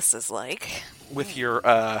Prius is like. with your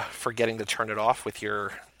forgetting to turn it off with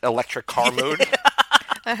your electric car mode,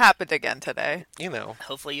 It happened again today.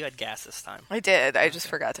 Hopefully you had gas this time. I did. I just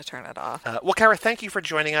forgot to turn it off. Well, Kara, thank you for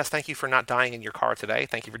joining us. Thank you for not dying in your car today.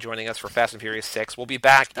 Thank you for joining us for Fast and Furious 6. We'll be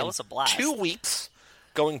back That in was a blast. 2 weeks,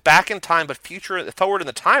 going back in time, but forward in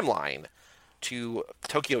the timeline to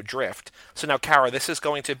Tokyo Drift. So now, Kara, this is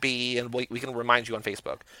going to be, and we can remind you on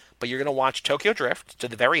Facebook, but you're going to watch Tokyo Drift to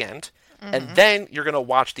the very end, and then you're going to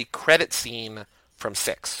watch the credit scene from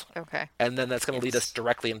 6. Okay. And then that's going to lead us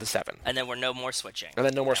directly into 7. And then we're no more switching. And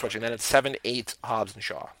then no more switching. Then it's 7, 8, Hobbs and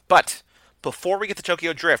Shaw. But before we get to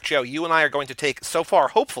Tokyo Drift, Joe, you and I are going to take, so far,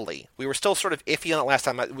 hopefully, we were still sort of iffy on it last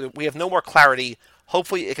time. We have no more clarity.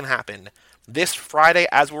 Hopefully it can happen. This Friday,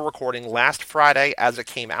 as we're recording, last Friday as it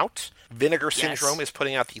came out, Vinegar Syndrome is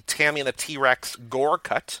putting out the Tammy and the T-Rex gore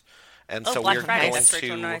cut. And so Black we're Friday. going That's right, to,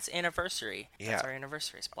 tonight's anniversary. Yeah. That's our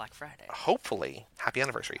anniversary. It's Black Friday. hopefully, happy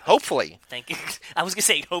anniversary. Hopefully. Thank you. I was going to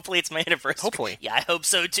say, hopefully it's my anniversary. Hopefully. Yeah, I hope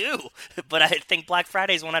so too. But I think Black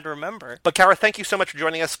Friday is one I'd remember. But Kara, thank you so much for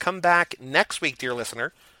joining us. Come back next week, dear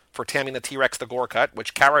listener, for Tammy and the T-Rex, the gore cut,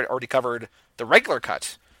 which Kara already covered the regular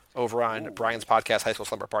cut over on Brian's podcast, High School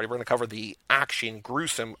Slumber Party. We're going to cover the action,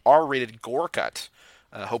 gruesome, R-rated gore cut,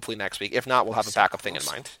 hopefully next week. If not, we'll have a backup thing in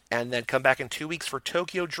mind. And then come back in 2 weeks for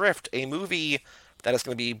Tokyo Drift, a movie that is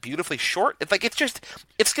going to be beautifully short.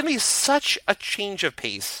 It's going to be such a change of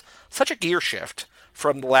pace, such a gear shift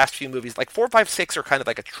from the last few movies. Like 4, 5, 6 are kind of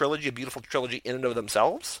like a trilogy, a beautiful trilogy in and of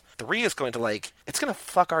themselves. 3 is going to it's going to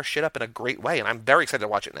fuck our shit up in a great way, and I'm very excited to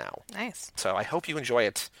watch it now. Nice. So I hope you enjoy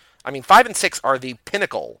it. I mean, 5 and 6 are the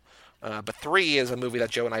pinnacle, but 3 is a movie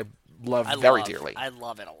that Joe and I love very dearly. I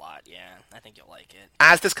love it a lot, yeah. I think you'll like it.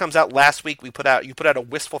 As this comes out last week, you put out a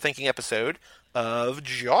Wistful Thinking episode of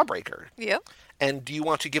Jawbreaker. Yep. And do you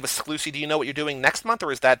want to give us, Lucy, do you know what you're doing next month,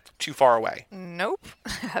 or is that too far away? Nope.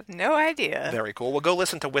 I have no idea. Very cool. We'll go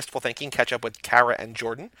listen to Wistful Thinking, catch up with Kara and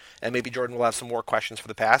Jordan, and maybe Jordan will have some more questions for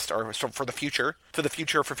the past, or for the future,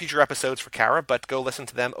 for future episodes for Kara, but go listen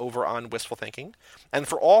to them over on Wistful Thinking. And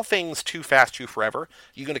for all things Too Fast, Too Forever,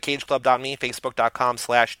 you can go to cageclub.me,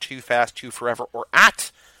 facebook.com/TooFast2Forever, or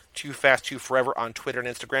at Too Fast, Too Forever on Twitter and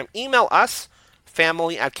Instagram. Email us,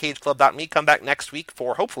 family@cageclub.me. Come back next week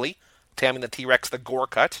for, hopefully, Tammy and the T-Rex, the gore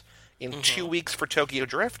cut. In 2 weeks for Tokyo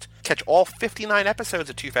Drift. Catch all 59 episodes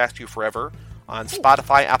of Too Fast, Too Forever on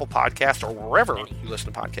Spotify, Apple Podcasts, or wherever you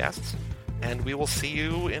listen to podcasts. And we will see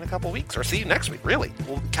you in a couple weeks. Or see you next week, really.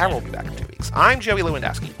 Kara will be back in 2 weeks. I'm Joey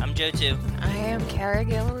Lewandowski. I'm Joe, too. I am Kara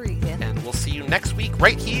Gale-Regan. And we'll see you next week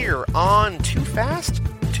right here on Too Fast,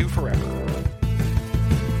 Too Forever.